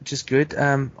 Which is good.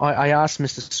 I asked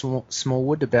Mr.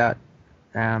 Smallwood about.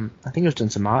 I think he was doing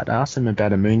some art. I asked him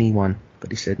about a Mooney one, but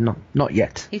he said not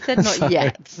yet. He said not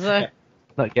yet. So.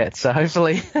 Not yet. So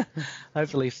hopefully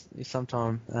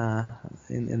sometime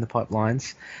in the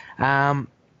pipelines.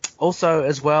 Also,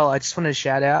 as well, I just wanted to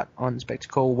shout out on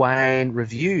Spectacle. Wayne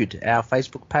reviewed our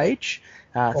Facebook page.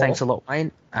 Thanks a lot,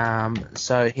 Wayne.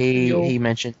 So he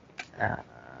mentioned.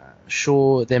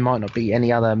 Sure, there might not be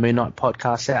any other Moon Knight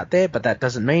podcasts out there, but that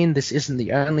doesn't mean this isn't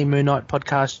the only Moon Knight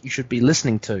podcast you should be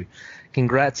listening to.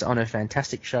 Congrats on a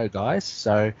fantastic show, guys.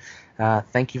 So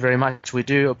thank you very much. We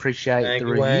do appreciate the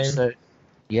review. So,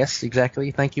 yes,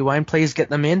 exactly. Thank you, Wayne. Please get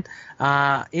them in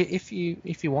if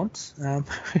you want.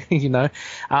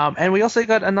 And we also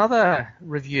got another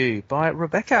review by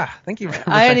Rebecca. Thank you, Rebecca.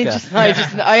 I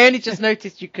only just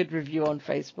noticed you could review on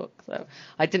Facebook, so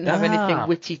I didn't have anything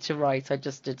witty to write. I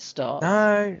just did stars.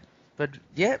 No, but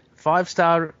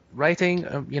 5-star rating.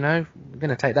 We're going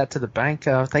to take that to the bank.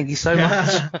 Thank you so much.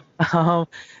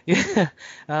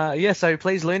 So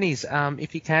please, loonies,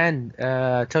 if you can,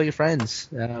 tell your friends.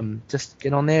 Just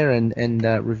get on there and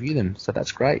review them. So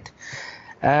that's great.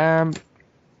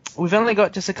 We've only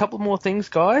got just a couple more things,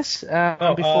 guys.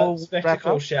 Before Spectacle wrap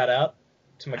up. Shout out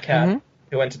to my cat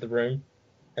who went to the room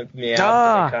and meowed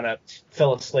and kind of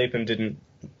fell asleep and didn't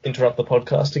interrupt the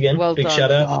podcast again. Well Big done.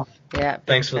 shout out. Yeah.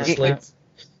 Thanks for the sleep.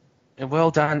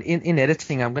 Well done. In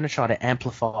editing, I'm going to try to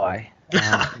amplify the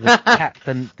cat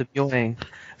the mewing,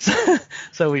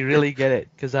 so we really get it,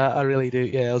 because I really do.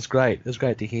 Yeah, it was great. It was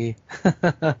great to hear.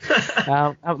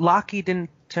 Larky didn't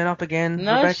turn up again.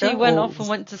 No, Rebecca, she went off and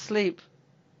went to sleep.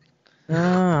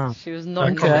 Oh, she was not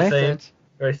interested.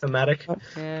 Very thematic.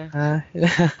 Yeah.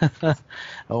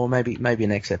 Or maybe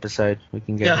next episode we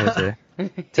can get her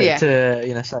to say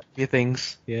a few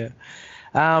things. Yeah.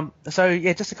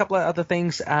 Just a couple of other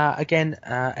things. Again,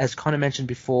 as Connor mentioned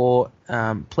before,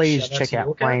 please check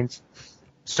out Wayne's.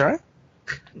 Sorry?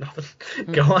 Nothing.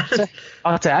 Go on.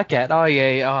 To our cat. Oh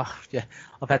yeah.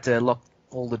 I've had to lock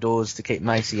all the doors to keep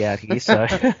Macy out here, so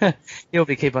he'll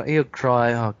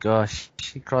cry. Oh gosh,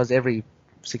 he cries every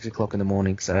 6 o'clock in the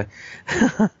morning. So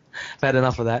I've had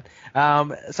enough of that.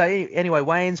 Anyway,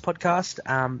 Wayne's podcast.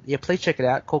 Please check it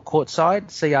out. Called Courtside,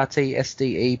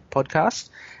 CRTSDE podcast.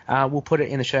 We'll put it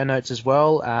in the show notes as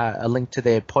well. A link to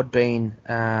their Podbean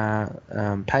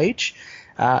page.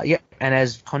 And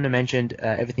as Connor mentioned,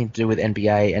 everything to do with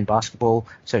NBA and basketball.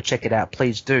 So check it out,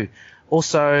 please do.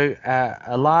 Also,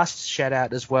 a last shout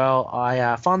out as well.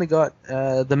 I finally got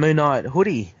the Moon Knight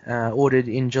hoodie ordered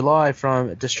in July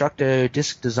from Destructo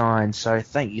Disc Design. So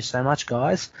thank you so much,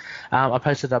 guys. I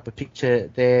posted up a picture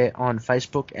there on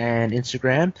Facebook and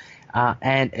Instagram.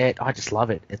 And I just love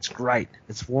it. It's great.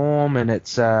 It's warm and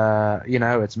it's it's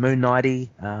Moon Knighty,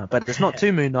 but it's not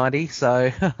too Moon Knighty.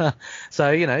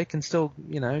 So you can still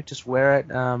just wear it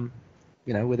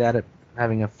without it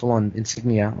having a full-on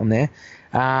insignia on there.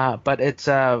 But it's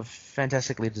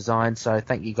fantastically designed. So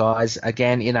thank you guys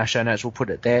again. In our show notes, we'll put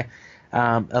it there.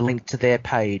 A link to their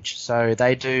page. So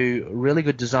they do really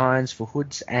good designs for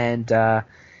hoods and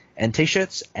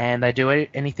T-shirts, and they do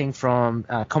anything from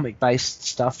comic-based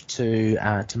stuff to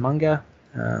manga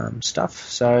stuff.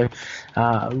 So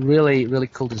really, really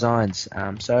cool designs.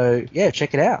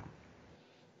 Check it out.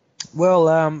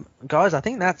 Well, guys, I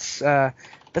think that's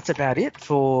about it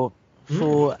for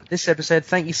this episode.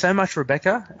 Thank you so much,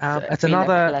 Rebecca. It's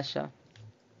another pleasure.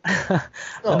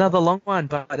 Another long one,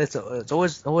 but it's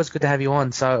always good to have you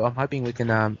on. So I'm hoping we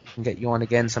can get you on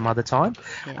again some other time.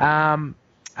 Yeah.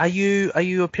 Are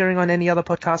you appearing on any other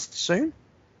podcasts soon?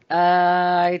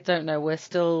 I don't know. We're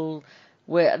still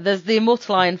There's the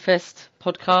Immortal Iron Fist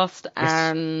podcast,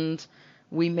 and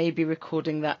we may be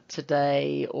recording that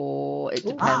today, or it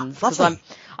depends. Because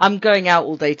I'm going out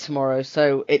all day tomorrow,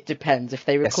 so it depends. If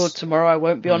they record tomorrow, I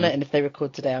won't be on it, and if they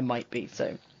record today, I might be.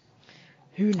 So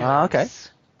who knows? Okay.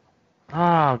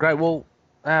 Great. Well,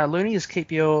 Loonies,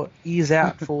 keep your ears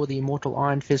out for the Immortal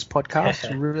Iron Fist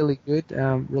podcast. Really good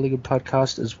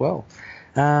podcast as well.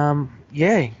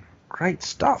 Great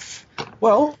stuff.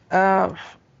 Well,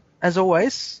 as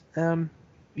always, you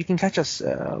can catch us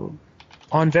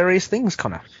on various things,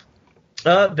 Connor.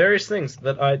 Various things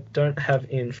that I don't have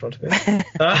in front of me.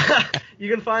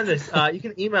 You can find us. You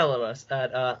can email us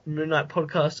at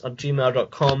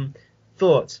moonnightpodcast@gmail.com.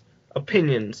 Thoughts,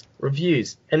 opinions,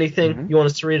 reviews, anything you want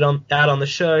us to read out on the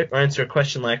show, or answer a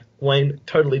question like Wayne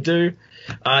totally do.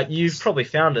 You've probably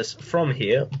found us from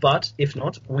here, but if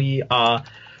not, we are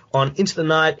on Into the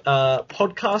Night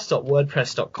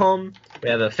podcast.wordpress.com. We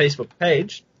have a Facebook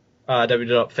page,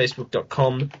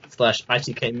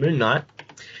 www.facebook.com/ITKMoonKnight.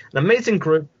 An amazing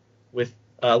group with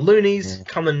loonies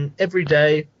coming every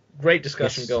day. Great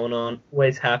discussion going on,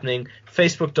 always happening.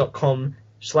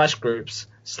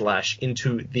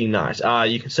 Facebook.com/groups/Into the Night.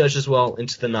 You can search as well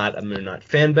Into the Night, a Moon Knight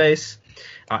fan base.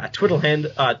 Twitter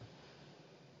handle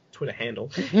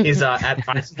is at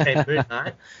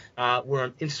ITKMoonKnight. We're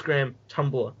on Instagram,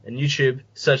 Tumblr, and YouTube.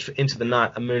 Search for Into the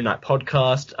Night, a Moon Knight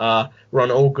podcast. We're on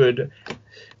all good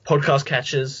podcast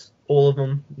catchers. All of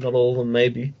them, not all of them,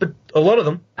 maybe, but a lot of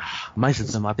them. Most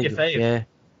of them, I think. We're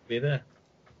there.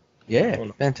 Yeah,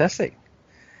 fantastic.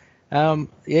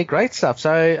 Great stuff.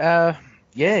 So,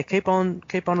 keep on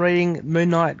reading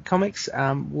Moon Knight comics.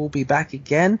 We'll be back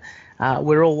again.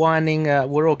 We're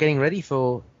all getting ready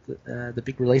for the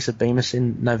big release of Bemis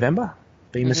in November.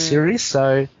 Bemis series,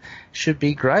 so should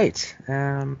be great.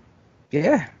 Any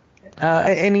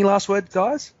last words,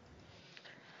 guys?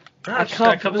 I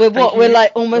can't. We're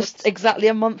like almost exactly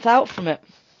a month out from it.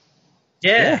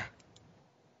 Yeah.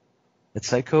 It's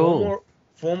so cool.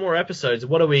 4 more episodes.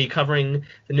 What are we covering?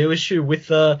 The new issue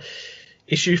with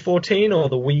issue 14 or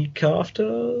the week after?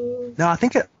 No, I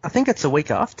think it's a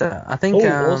week after. I think.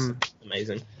 Awesome.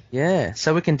 Amazing. Yeah,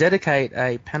 so we can dedicate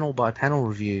a panel by panel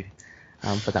review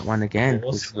for that one again,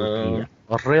 which would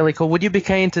be really cool. Would you be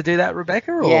keen to do that,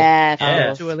 Rebecca? Or?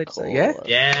 Yeah. Cool. Yeah.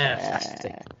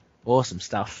 Fantastic. Awesome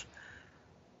stuff.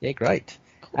 Yeah, great.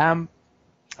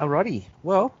 Alrighty.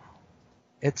 Well,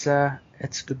 it's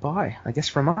goodbye, I guess,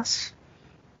 from us.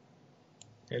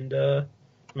 And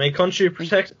may Khonshu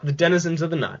protect the denizens of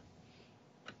the night.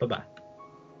 Bye-bye.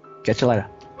 Catch you later.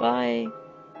 Bye.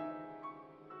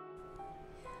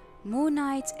 Moon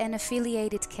Knight and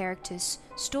affiliated characters,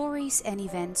 stories and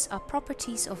events are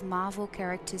properties of Marvel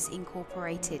Characters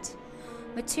Incorporated.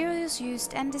 Materials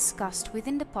used and discussed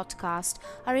within the podcast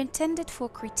are intended for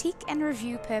critique and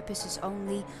review purposes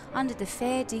only under the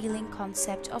fair dealing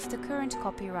concept of the current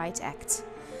Copyright Act.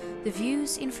 The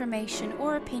views, information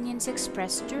or opinions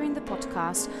expressed during the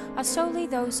podcast are solely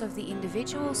those of the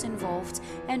individuals involved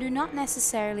and do not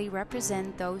necessarily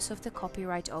represent those of the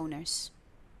copyright owners.